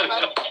 Sonra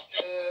ben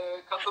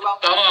katılan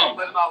Tamam.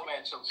 sorularını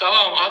almaya çalışacağım.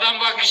 Tamam, adam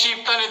bak işi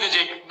iptal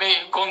edecek.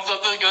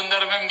 Kontratı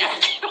göndermem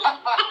gerekiyor.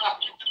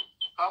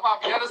 Tamam,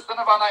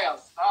 yarısını bana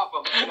yaz. Ne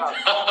yapalım? Yaz.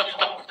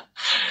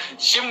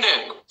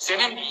 Şimdi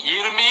senin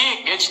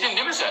 20'yi geçtin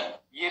değil mi sen?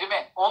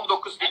 20.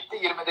 19 bitti,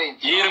 20'deyim.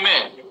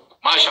 20.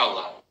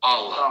 Maşallah.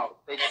 Allah. Sağ ol.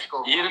 Eksik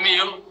olma. 20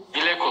 yıl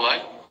dile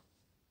kolay.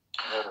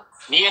 Evet.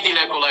 Niye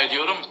dile kolay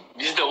diyorum?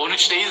 Biz de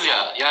 13'teyiz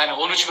ya. Yani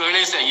 13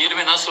 böyleyse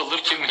 20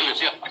 nasıldır kim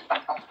bilir ya.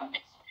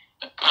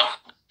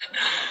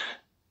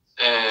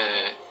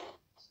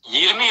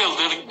 20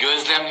 yıldır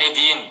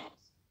gözlemlediğin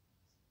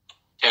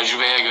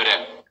tecrübeye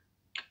göre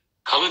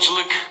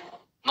kalıcılık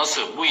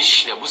nasıl bu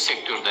işle, bu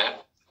sektörde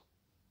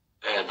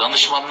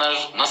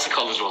danışmanlar nasıl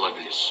kalıcı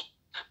olabilir?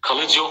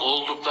 Kalıcı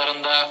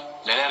olduklarında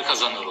neler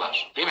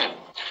kazanırlar? Değil mi?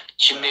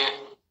 Şimdi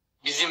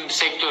bizim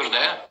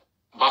sektörde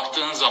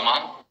baktığın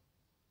zaman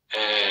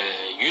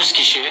 100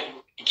 kişi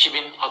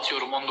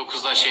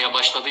 2019'da şeye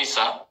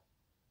başladıysa,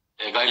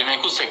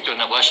 gayrimenkul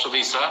sektörüne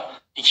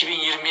başladıysa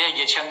 2020'ye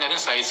geçenlerin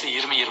sayısı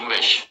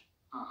 20-25.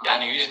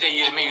 Yani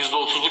 %20,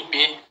 %30'luk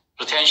bir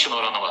retention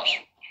oranı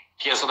var.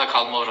 Piyasada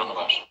kalma oranı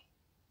var.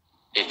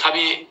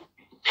 Tabii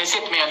pes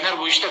etmeyenler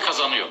bu işte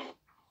kazanıyor.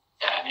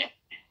 Yani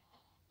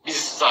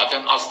biz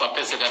zaten asla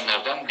pes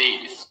edenlerden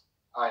değiliz.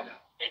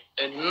 Aynen.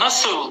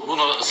 Nasıl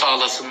bunu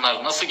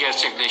sağlasınlar, nasıl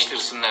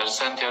gerçekleştirsinler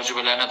sen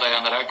tecrübelerine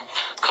dayanarak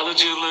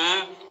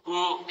kalıcılığı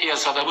bu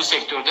piyasada, bu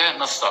sektörde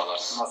nasıl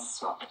sağlarsın? Nasıl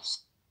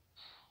sağlarsın?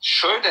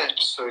 Şöyle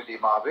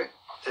söyleyeyim abi.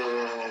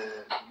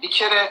 Bir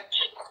kere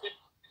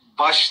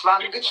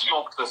başlangıç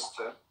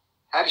noktası,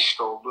 her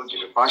işte olduğu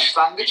gibi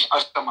başlangıç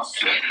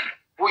aşaması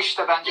bu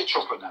işte bence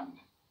çok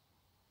önemli.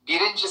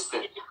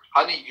 Birincisi,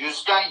 hani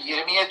 100'den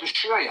 20'ye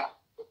düşüyor ya.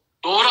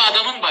 Doğru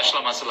adamın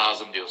başlaması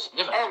lazım diyorsun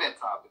değil mi?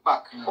 Evet abi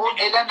bak, o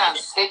elenen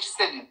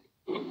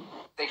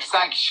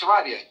 80 kişi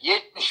var ya,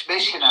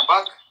 75'ine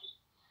bak,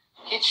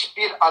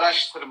 hiçbir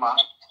araştırma,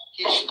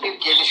 hiçbir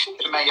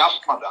geliştirme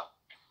yapmadan,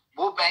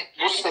 bu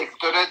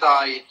sektöre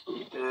dair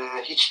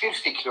hiçbir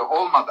fikri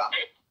olmadan,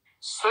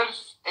 sırf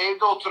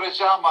evde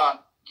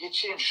oturacağıma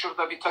geçeyim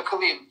şurada bir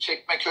takılayım,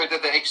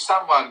 Çekmeköy'de de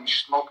Eksen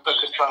varmış, nokta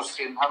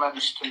kırtasiyenin hemen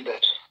üstünde.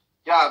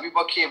 Ya bir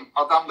bakayım,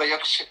 adam da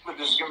yakışıklı,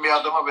 düzgün bir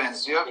adama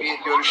benziyor. Bir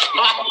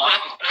görüşeyim falan.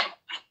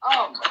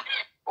 Tamam mı?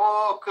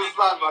 O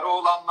kızlar var,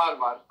 oğlanlar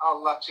var.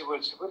 Allah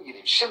cıvır cıvır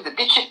gireyim. Şimdi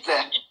bir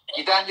kitle,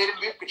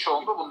 gidenlerin büyük bir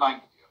çoğunluğu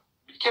bundan gidiyor.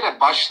 Bir kere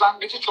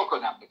başlangıcı çok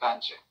önemli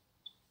bence.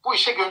 Bu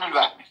işe gönül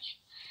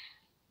vermek.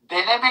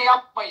 Deneme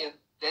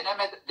yapmayın.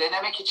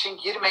 Denemek için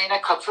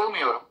girmeyine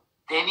katılmıyorum.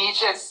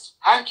 Deneyeceğiz.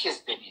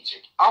 Herkes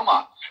deneyecek.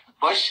 Ama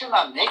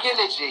başına ne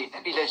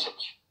geleceğini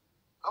bilecek.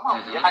 Tamam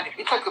mı? Yani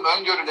bir takım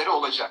öngörüleri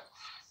olacak.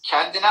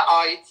 Kendine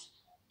ait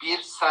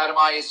bir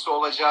sermayesi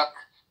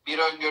olacak, bir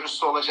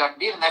öngörüsü olacak,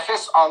 bir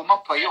nefes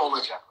alma payı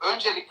olacak.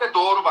 Öncelikle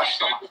doğru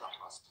başlamaktan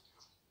bahsediyorum.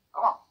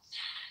 Tamam.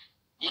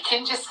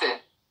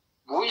 İkincisi,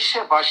 bu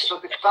işe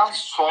başladıktan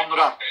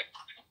sonra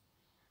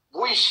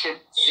bu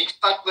işin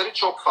zikzakları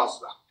çok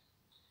fazla.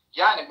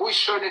 Yani bu iş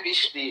şöyle bir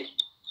iş değil.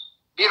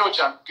 1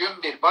 Ocak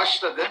gün 1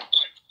 başladı.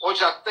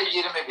 Ocak'ta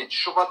 20 bin.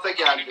 Şubat'a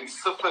geldim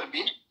 0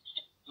 bin.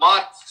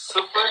 Mart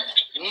 0.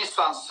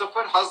 Nisan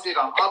 0.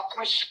 Haziran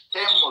 60.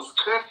 Temmuz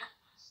 40.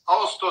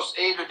 Ağustos,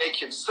 Eylül,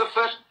 Ekim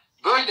 0.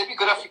 Böyle bir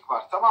grafik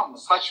var, tamam mı?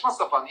 Saçma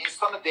sapan,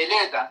 insanı deli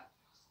eden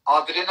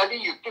adrenalin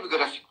yüklü bir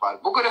grafik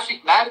var. Bu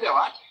grafik nerede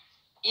var?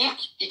 İlk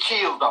 2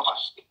 yılda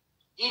var.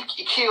 İlk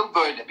 2 yıl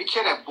böyle. Bir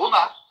kere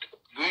buna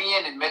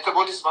bünyenin,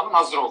 metabolizmanın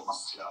hazır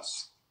olması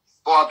lazım.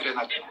 Bu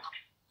adrenalin.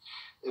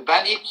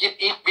 Ben ilk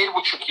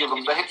 1,5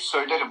 yılımda hep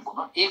söylerim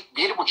bunu. İlk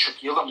 1,5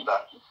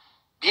 yılımda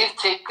bir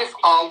teklif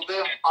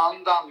aldığım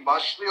andan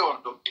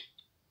başlıyordum.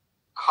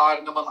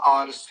 Karnımın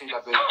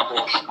ağrısıyla böyle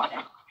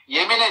boğuşmaya.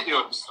 Yemin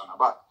ediyorum sana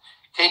bak.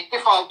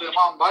 Teklif aldığım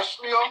an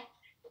başlıyor.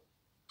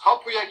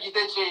 Tapuya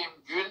gideceğim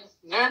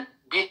günün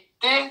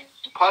bitti.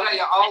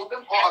 Parayı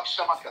aldım o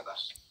akşama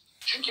kadar.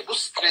 Çünkü bu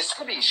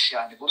stresli bir iş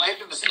yani. Bunu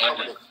hepimizin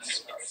kabul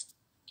etmesi lazım.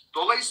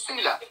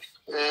 Dolayısıyla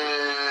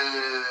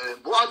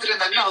bu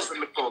adrenaline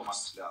hazırlıklı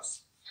olması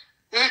lazım.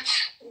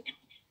 3.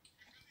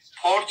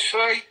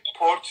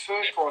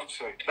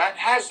 Portföy. Ben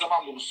her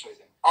zaman bunu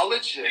söylerim.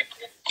 Alıcı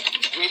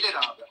gelir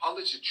abi.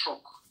 Alıcı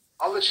çok.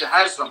 Alıcı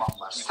her zaman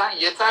var. Sen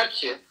yeter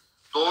ki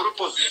doğru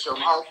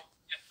pozisyon al.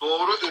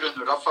 Doğru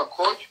ürünü rafa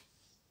koy.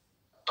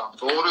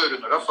 Doğru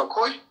ürünü rafa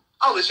koy.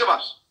 Alıcı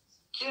var.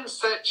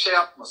 Kimse şey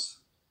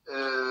yapmasın.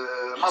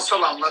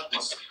 Masal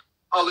anlatmasın.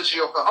 Alıcı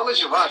yok.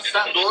 Alıcı var.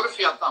 Sen doğru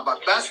fiyattan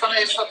bak. Ben sana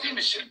ev satayım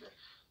mı şimdi?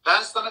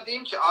 Ben sana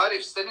diyeyim ki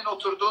Arif, senin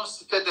oturduğun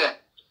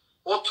sitede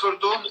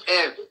oturduğun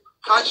ev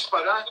kaç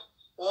para?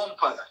 10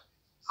 para.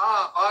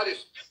 Ha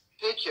Arif,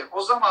 peki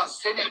o zaman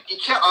senin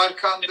 2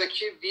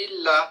 arkandaki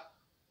villa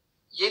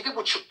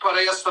 7,5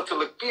 paraya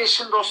satılık bir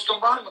eşin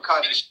dostun var mı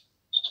kardeşim?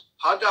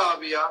 Hadi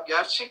abi ya,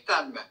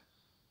 gerçekten mi?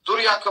 Dur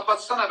ya,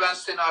 kapatsana, ben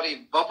seni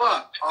arayayım.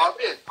 Baba,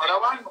 abi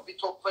para var mı? Bir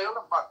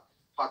toplayalım bak.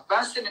 Bak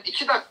ben senin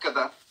 2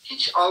 dakikada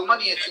hiç alma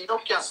niyetin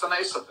yokken sana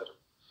ev satarım.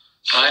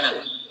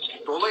 Aynen.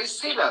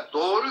 Dolayısıyla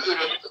doğru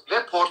ürün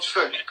ve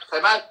portföy.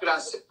 Temel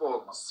prensip bu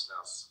olması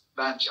lazım.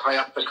 Bence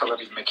hayatta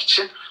kalabilmek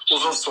için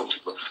uzun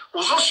soluklu.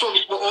 Uzun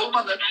soluklu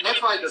olmanın ne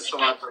faydası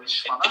var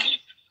danışmana?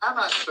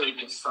 Hemen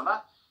söyleyeyim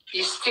sana.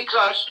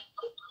 İstikrar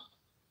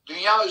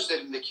dünya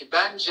üzerindeki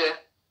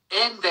bence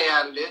en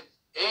değerli,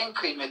 en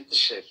kıymetli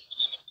şey.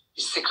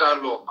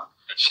 İstikrarlı olmak.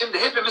 Şimdi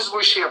hepimiz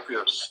bu işi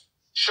yapıyoruz.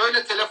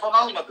 Şöyle telefon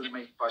almadın mı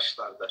ilk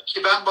başlarda?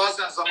 Ki ben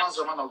bazen zaman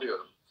zaman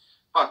alıyorum.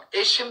 Bak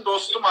eşim,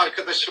 dostum,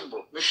 arkadaşım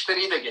bu.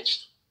 Müşteriyi de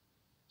geçtim.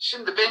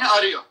 Şimdi beni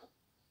arıyor.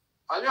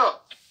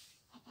 Alo.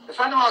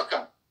 Efendim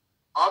Hakan.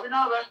 Abi ne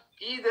haber?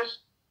 İyidir.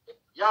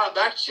 Ya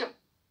Berk'cim,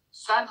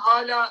 sen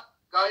hala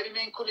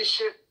gayrimenkul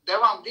işi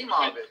devam değil mi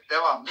abi?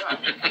 Devam değil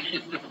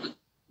mi?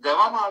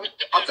 Devam abi.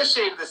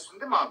 Ataşehir'desin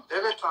değil mi abi?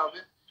 Evet abi.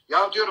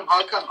 Ya diyorum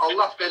Hakan,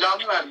 Allah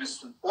belanı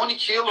vermesin.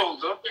 12 yıl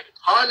oldu.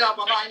 Hala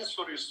bana aynı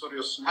soruyu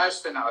soruyorsun her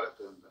sene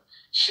aradığında.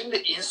 Şimdi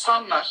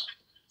insanlar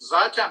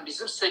zaten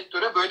bizim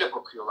sektöre böyle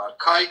bakıyorlar.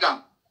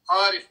 Kaygan.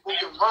 Arif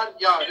bugün var,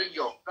 yarın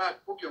yok.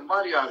 Berk bugün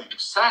var, yarın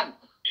yok. Sen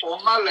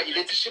onlarla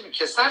iletişimi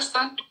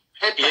kesersen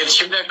hep...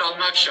 İletişimde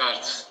kalmak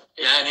şart.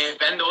 Yani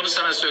ben de onu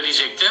sana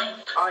söyleyecektim.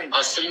 Aynen.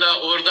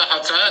 Aslında orada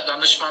hata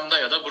danışmanda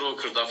ya da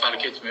brokerda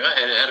fark etmiyor,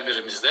 her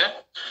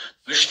birimizde.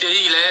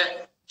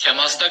 Müşteriyle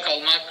temasta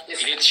kalmak,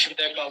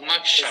 iletişimde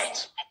kalmak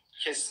şart.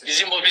 Kesin.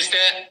 Bizim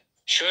ofiste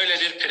şöyle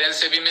bir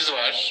prensibimiz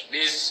var.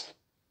 Biz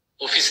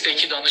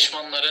ofisteki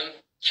danışmanların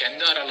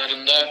kendi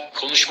aralarında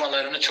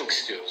konuşmalarını çok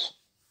istiyoruz.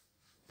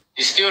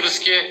 İstiyoruz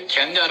ki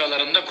kendi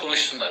aralarında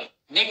konuşsunlar.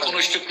 Ne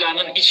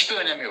konuştuklarının hiçbir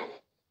önemi yok.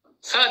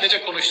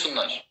 Sadece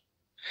konuşsunlar.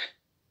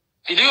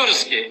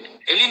 Biliyoruz ki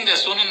elinde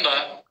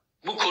sonunda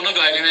bu konu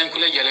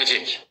gayrimenkule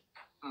gelecek.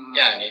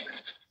 Yani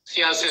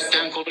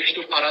siyasetten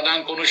konuştu,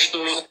 paradan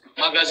konuştu,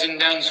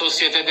 magazinden,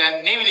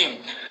 sosyeteden, ne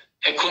bileyim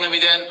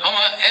ekonomiden,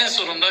 ama en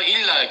sonunda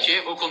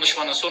illaki o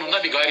konuşmanın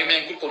sonunda bir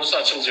gayrimenkul konusu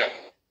açılacak.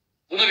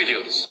 Bunu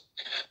biliyoruz.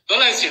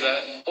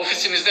 Dolayısıyla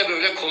ofisimizde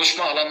böyle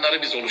konuşma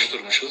alanları biz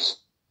oluşturmuşuz.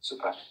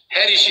 Süper.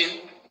 Her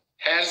işin,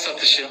 her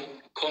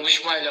satışın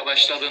konuşmayla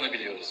başladığını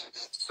biliyoruz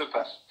biz.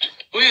 Süper.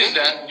 Bu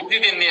yüzden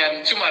bizi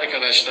dinleyen tüm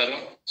arkadaşlarım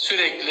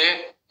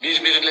sürekli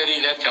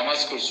birbirleriyle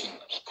temas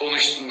kursunlar,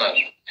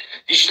 konuşsunlar.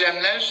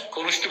 İşlemler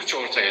konuştukça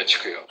ortaya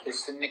çıkıyor.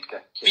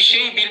 Kesinlikle. Bir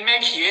şeyi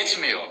bilmek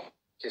yetmiyor.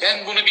 Kesinlikle.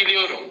 Ben bunu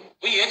biliyorum.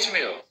 Bu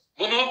yetmiyor.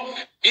 Bunu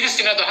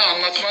birisine daha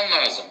anlatman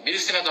lazım.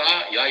 Birisine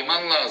daha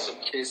yayman lazım.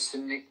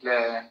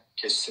 Kesinlikle.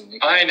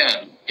 Kesinlikle.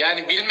 Aynen.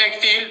 Yani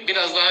bilmek değil,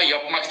 biraz daha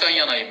yapmaktan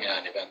yanayım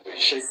yani ben bu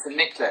işi.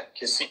 Kesinlikle.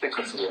 Kesinlikle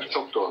katılıyorum.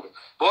 Çok doğru.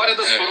 Bu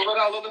arada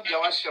soruları alalım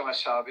yavaş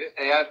yavaş abi.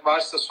 Eğer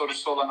varsa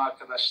sorusu olan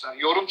arkadaşlar.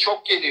 Yorum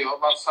çok geliyor.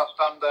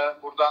 WhatsApp'tan da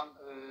buradan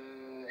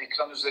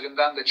ekran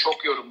üzerinden de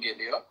çok yorum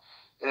geliyor.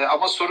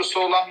 Ama sorusu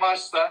olan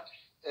varsa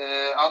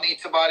an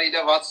itibariyle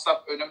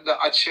WhatsApp önümde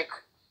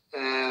açık.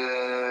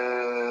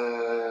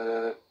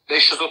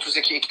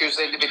 532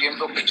 251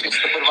 29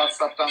 0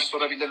 WhatsApp'tan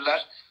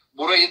sorabilirler.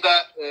 Burayı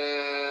da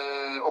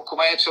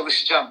okumaya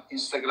çalışacağım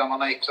Instagram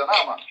ana ekrana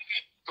ama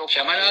çok...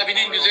 Kemal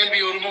abinin güzel bir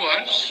yorumu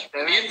var.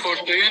 Evet. Bir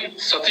portföyün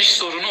satış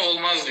sorunu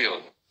olmaz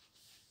diyor.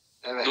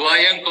 Evet.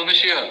 Duayen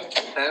konuşuyor.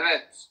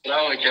 Evet.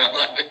 Bravo Kemal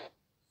abi.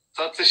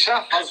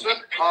 Satışa hazır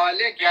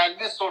hale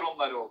gelme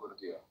sorunları olur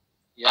diyor.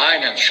 Yani,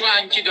 aynen. Şu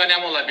anki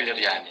dönem olabilir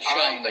yani.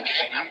 Şu andaki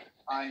dönem.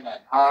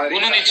 Aynen. Harika.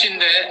 Bunun için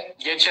de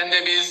geçen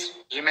de biz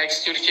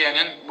Remax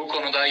Türkiye'nin bu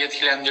konuda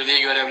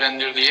yetkilendirdiği,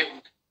 görevlendirdiği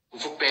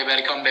Ufuk Bey,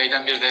 Berkan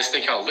Bey'den bir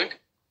destek aldık.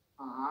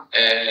 Hı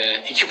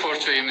hı. 2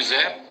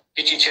 portföyümüze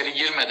hiç içeri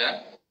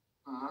girmeden,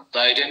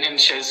 dairenin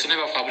içerisine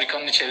ve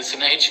fabrikanın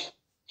içerisine hiç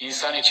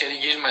insan içeri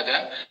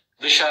girmeden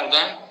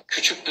dışarıdan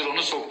küçük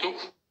drone'u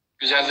soktuk.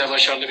 Güzel de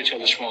başarılı bir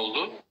çalışma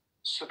oldu.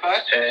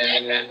 Süper.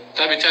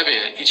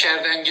 Tabii.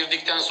 İçeriden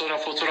girdikten sonra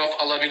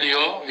fotoğraf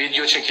alabiliyor,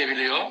 video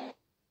çekebiliyor.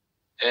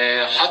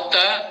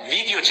 Hatta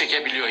video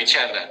çekebiliyor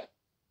içeriden.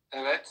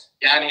 Evet.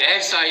 Yani ev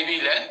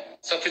sahibiyle,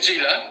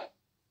 satıcıyla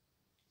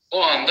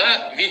o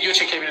anda video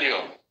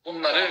çekebiliyor.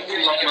 Bunları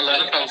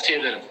kullanmalarını tavsiye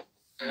ederim.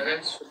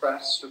 Evet,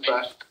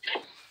 süper.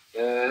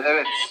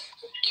 Evet,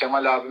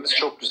 Kemal abimiz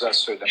çok güzel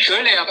söylemiş.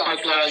 Şöyle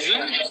yapmak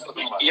lazım.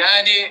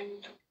 Yani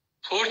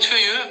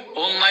portföyü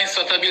online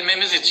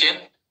satabilmemiz için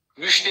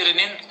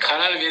müşterinin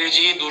karar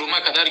vereceği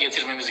duruma kadar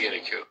getirmemiz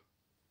gerekiyor.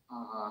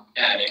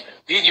 Yani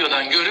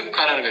videodan görüp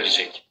karar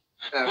verecek.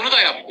 Evet. Bunu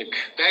da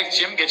yaptık.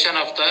 Berk'cim geçen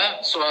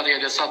hafta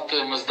Suadiye'de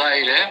sattığımız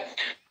daire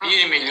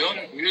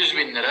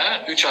 1.100.000 lira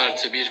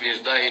 3+1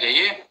 bir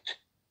daireyi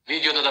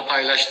videoda da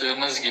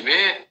paylaştığımız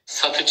gibi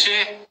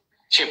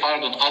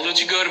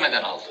alıcı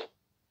görmeden aldı.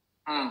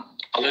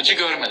 Alıcı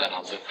görmeden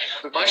aldı.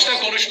 Başta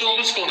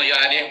konuştuğumuz konu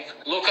yani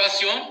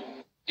lokasyon,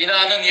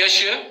 binanın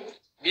yaşı,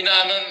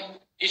 binanın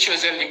iç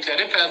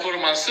özellikleri,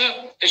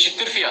 performansı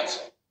eşittir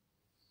fiyat.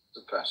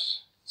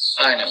 Süper.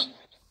 Aynen.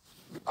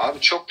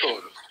 Abi çok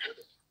doğru.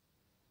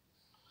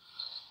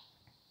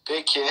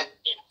 Peki,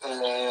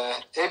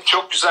 hep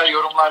çok güzel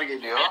yorumlar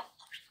geliyor.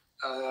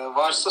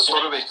 Varsa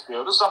soru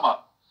bekliyoruz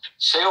ama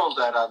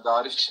oldu herhalde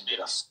Arif'ciğim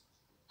biraz.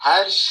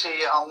 Her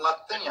şeyi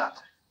anlattın ya.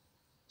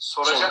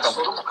 Soracak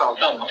soru mu kaldı?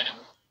 Tamam.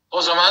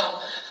 O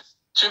zaman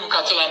tüm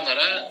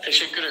katılanlara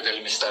teşekkür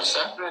edelim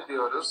istersen. Teşekkür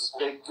ediyoruz,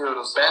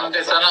 bekliyoruz. Ben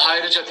de sana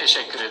ayrıca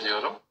teşekkür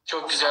ediyorum.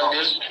 Çok güzel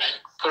bir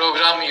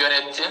program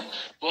yönettin.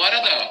 Bu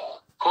arada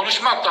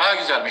konuşmak daha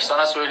güzelmiş,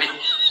 sana söyleyeyim.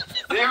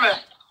 Değil mi?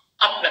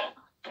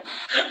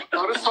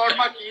 Soru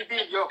sormak iyi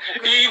değil, yok.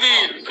 İyi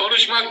değil,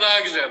 konuşmak daha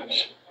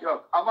güzelmiş.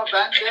 Yok ama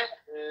ben de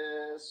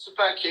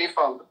süper keyif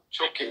aldım.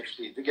 Çok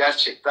keyifliydi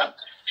gerçekten.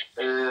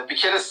 Bir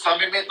kere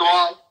samimi,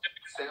 doğal.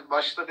 Senin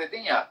başta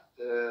dedin ya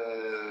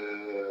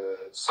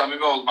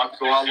samimi olmak,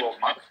 doğal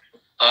olmak.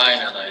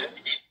 Aynen.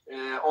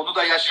 Onu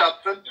da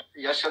yaşattın.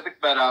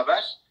 Yaşadık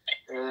beraber.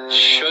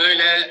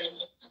 Şöyle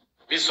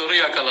bir soru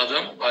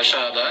yakaladım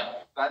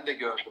aşağıda. Ben de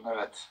gördüm,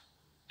 evet.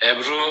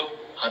 Ebru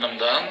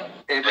Hanım'dan.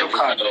 Ebru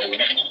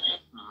Kardeşim.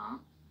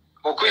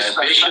 Oku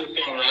istersen.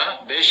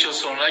 5 yıl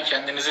sonra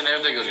kendinizi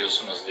nerede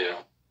görüyorsunuz diyor.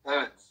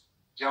 Evet.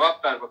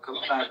 Cevap ver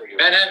bakalım, nerede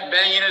görüyorsun?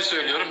 Ben yine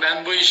söylüyorum.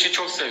 Ben bu işi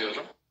çok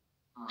seviyorum.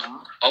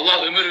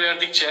 Allah ömür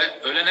verdikçe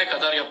ölene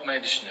kadar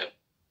yapmayı düşünüyorum.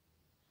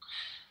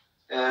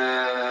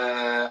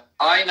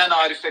 Aynen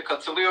Arif'e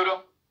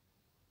katılıyorum.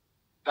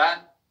 Ben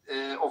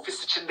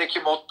ofis içindeki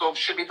mottom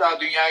şu: bir daha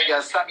dünyaya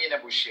gelsem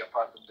yine bu işi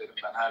yapardım derim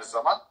ben her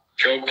zaman.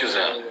 Çok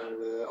güzel.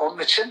 Onun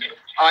için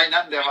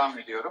aynen devam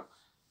ediyorum.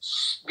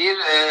 Bir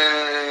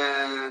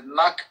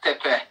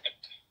Naktepe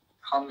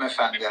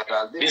hanımefendi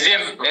herhalde.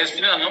 Bizim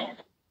Nesrin Hanım.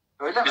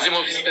 Öyle bizim mi?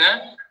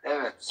 Ofiste.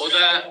 Evet. O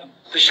da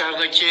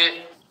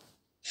dışarıdaki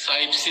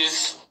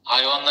sahipsiz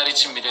hayvanlar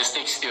için bir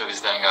destek istiyor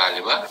bizden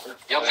galiba. Evet.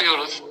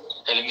 Yapıyoruz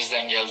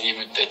elimizden geldiği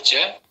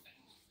müddetçe.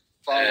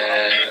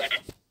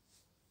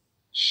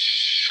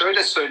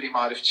 Şöyle söyleyeyim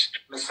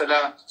Arif'ciğim.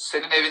 Mesela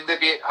senin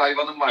evinde bir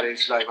hayvanın var,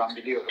 evcil hayvan,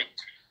 biliyorum.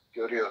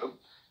 Görüyorum.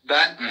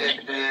 Ben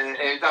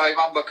evde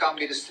hayvan bakan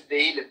birisi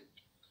değilim.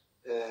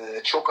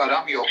 Çok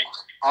aram yok.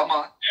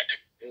 Ama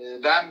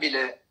ben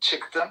bile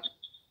çıktım.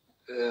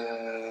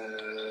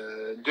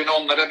 Dün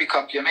onlara bir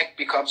kap yemek,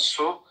 bir kap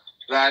su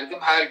verdim.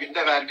 Her gün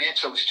de vermeye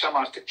çalışacağım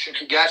artık.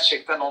 Çünkü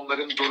gerçekten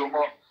onların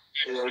durumu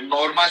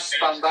normal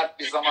standart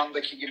bir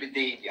zamandaki gibi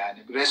değil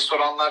yani.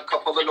 Restoranlar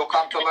kapalı,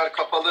 lokantalar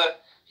kapalı.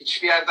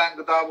 Hiçbir yerden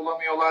gıda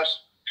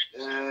bulamıyorlar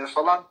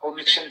falan. Onun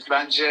için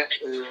bence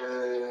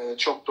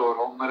çok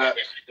doğru. Onlara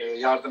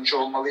yardımcı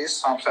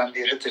olmalıyız.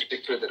 Hanımefendiye de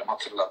teşekkür ederim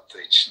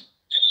hatırlattığı için.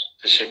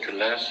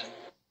 Teşekkürler.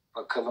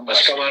 Bakalım.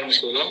 Başka var mı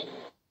soru?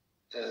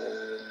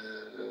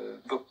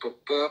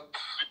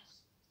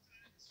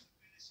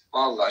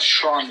 Vallahi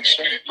şu an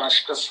için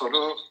başka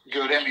soru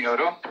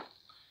göremiyorum.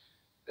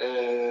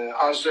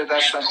 Arzu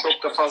edersen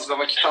çok da fazla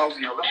vakit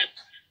almayalım.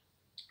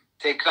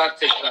 Tekrar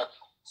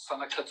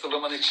Sana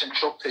katılımın için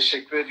çok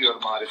teşekkür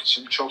ediyorum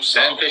Arif'ciğim. Çok sağ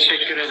ol. Ben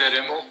teşekkür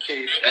ederim. Çok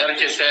keyifli.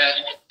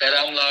 Herkese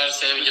selamlar,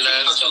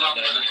 sevgiler.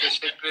 Katılanlara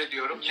teşekkür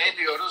ediyorum. Ne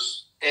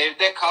diyoruz?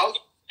 Evde kal,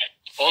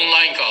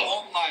 Online kal.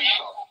 online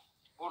kal.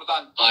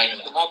 Buradan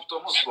Aynen.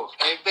 mottomuz bu.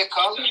 Evde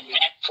kal,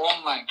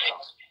 online kal.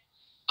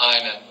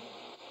 Aynen.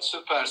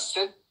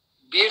 Süpersin.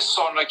 Bir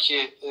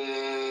sonraki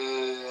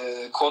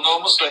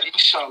konuğumuz da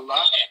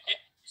inşallah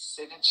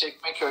senin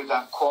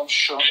Çekmeköy'den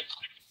komşun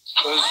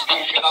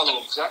Özgür Günal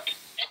olacak.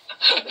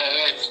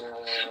 Evet.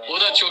 O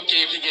da çok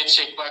keyifli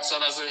geçecek, bak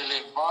sana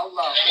söyleyeyim.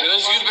 Vallahi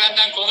Özgür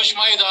benden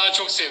konuşmayı daha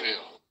çok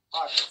seviyor.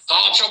 bak,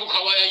 Daha çabuk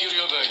havaya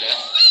giriyor böyle.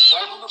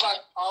 ben onu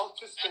bak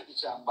alt üst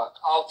edeceğim bak.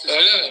 Alt üst.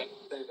 Öyle mi?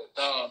 Evet.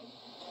 Tamam.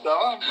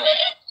 Tamam mı?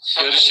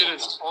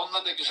 Görüşürüz.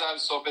 Onunla da güzel bir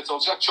sohbet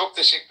olacak. Çok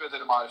teşekkür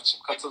ederim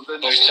Arif'ciğim katıldığın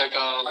için. Hoşça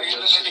kal. Hayırlı,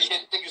 Görüşürüz.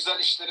 bereketli, güzel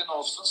işlerin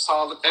olsun.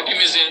 Sağlıklı.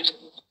 Hepimizin,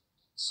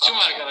 tüm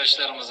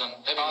arkadaşlarımızın,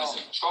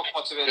 hepimizin. Çok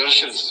motive edici.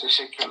 Görüşürüz.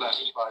 Teşekkürler.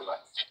 Bay bay.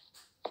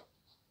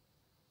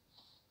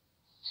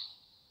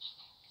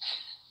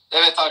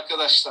 Evet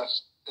arkadaşlar.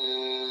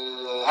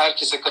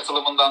 Herkese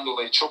katılımından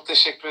dolayı çok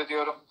teşekkür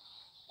ediyorum.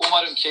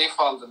 Umarım keyif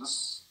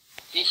aldınız.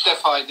 İlk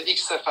defaydı, ilk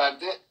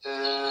seferde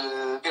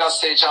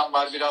biraz heyecan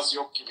var, biraz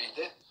yok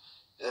gibiydi.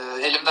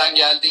 Elimden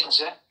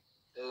geldiğince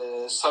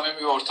samimi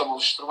bir ortam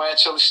oluşturmaya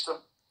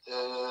çalıştım.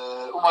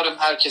 Umarım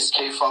herkes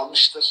keyif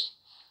almıştır.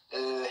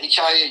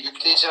 Hikayeyi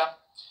yükleyeceğim.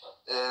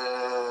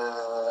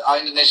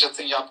 Aynı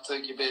Nejat'ın yaptığı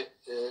gibi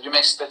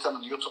Remax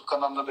Beta'nın YouTube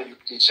kanalına da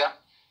yükleyeceğim.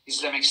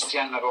 İzlemek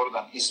isteyenler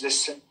oradan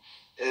izlesin.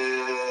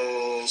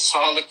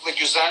 Sağlıklı,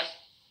 güzel